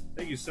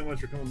 Thank you so much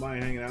for coming by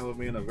and hanging out with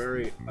me in a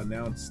very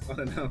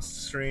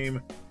unannounced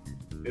stream.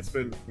 It's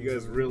been... You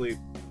guys really...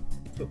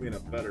 put me in a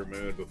better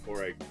mood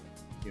before I,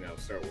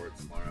 start work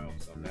tomorrow.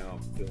 So now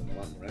I'm feeling a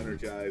lot more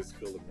energized,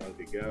 feeling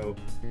ready to go.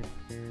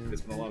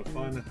 It's been a lot of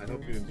fun. I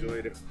hope you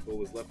enjoyed what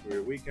was left of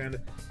your weekend.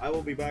 I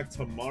will be back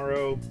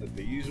tomorrow at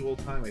the usual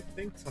time. I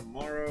think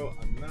tomorrow,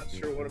 I'm not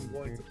sure what I'm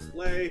going to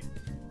play,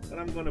 but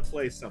I'm going to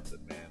play something,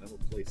 man. I'm going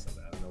to play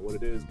something. I don't know what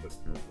it is, but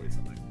I'm going to play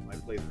something. I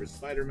might play for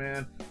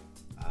Spider-Man.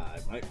 I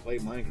might play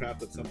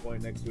Minecraft at some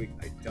point next week.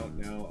 I don't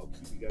know. I'll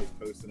keep you guys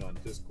posted on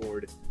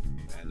Discord.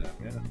 And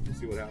yeah, we'll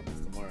see what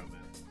happens tomorrow, man.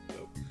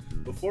 So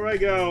before I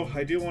go,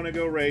 I do want to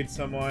go raid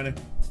someone.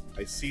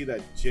 I see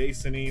that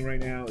Jason E right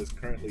now is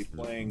currently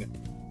playing.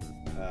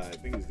 I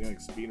think he's doing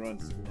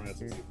speedruns.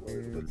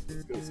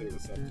 Let's go save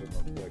us up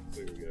real quick.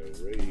 There we go.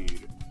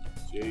 Raid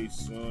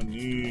Jason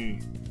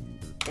E.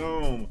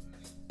 Boom.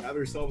 Have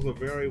yourselves a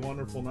very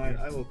wonderful night.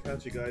 I will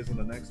catch you guys on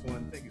the next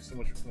one. Thank you so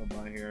much for coming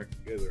by here.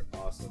 You guys are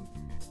awesome.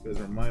 You guys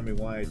remind me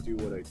why I do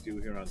what I do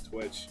here on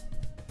Twitch.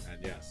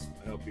 And yes,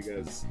 I hope you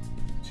guys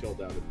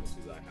chilled out as much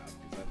as I have,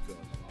 because I'm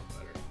feeling a lot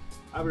better.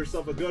 Have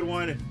yourself a good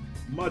one.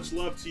 Much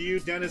love to you,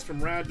 Dennis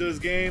from Rad Does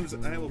Games,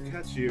 and I will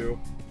catch you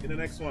in the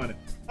next one.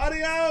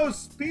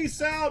 Adios!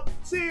 Peace out!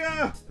 See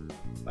ya!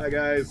 Bye,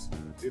 guys.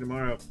 See you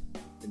tomorrow.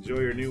 Enjoy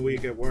your new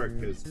week at work,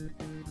 because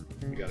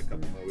we got a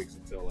couple more weeks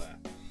until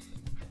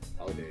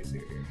holidays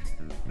here.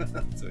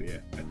 So, yeah.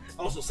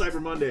 Also,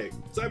 Cyber Monday.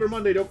 Cyber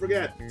Monday, don't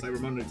forget. Cyber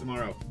Monday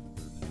tomorrow.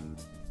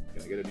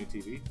 Can I get a new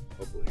TV?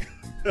 Hopefully.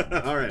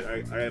 All right,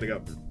 I gotta go.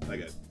 Bye,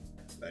 guys.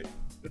 Bye.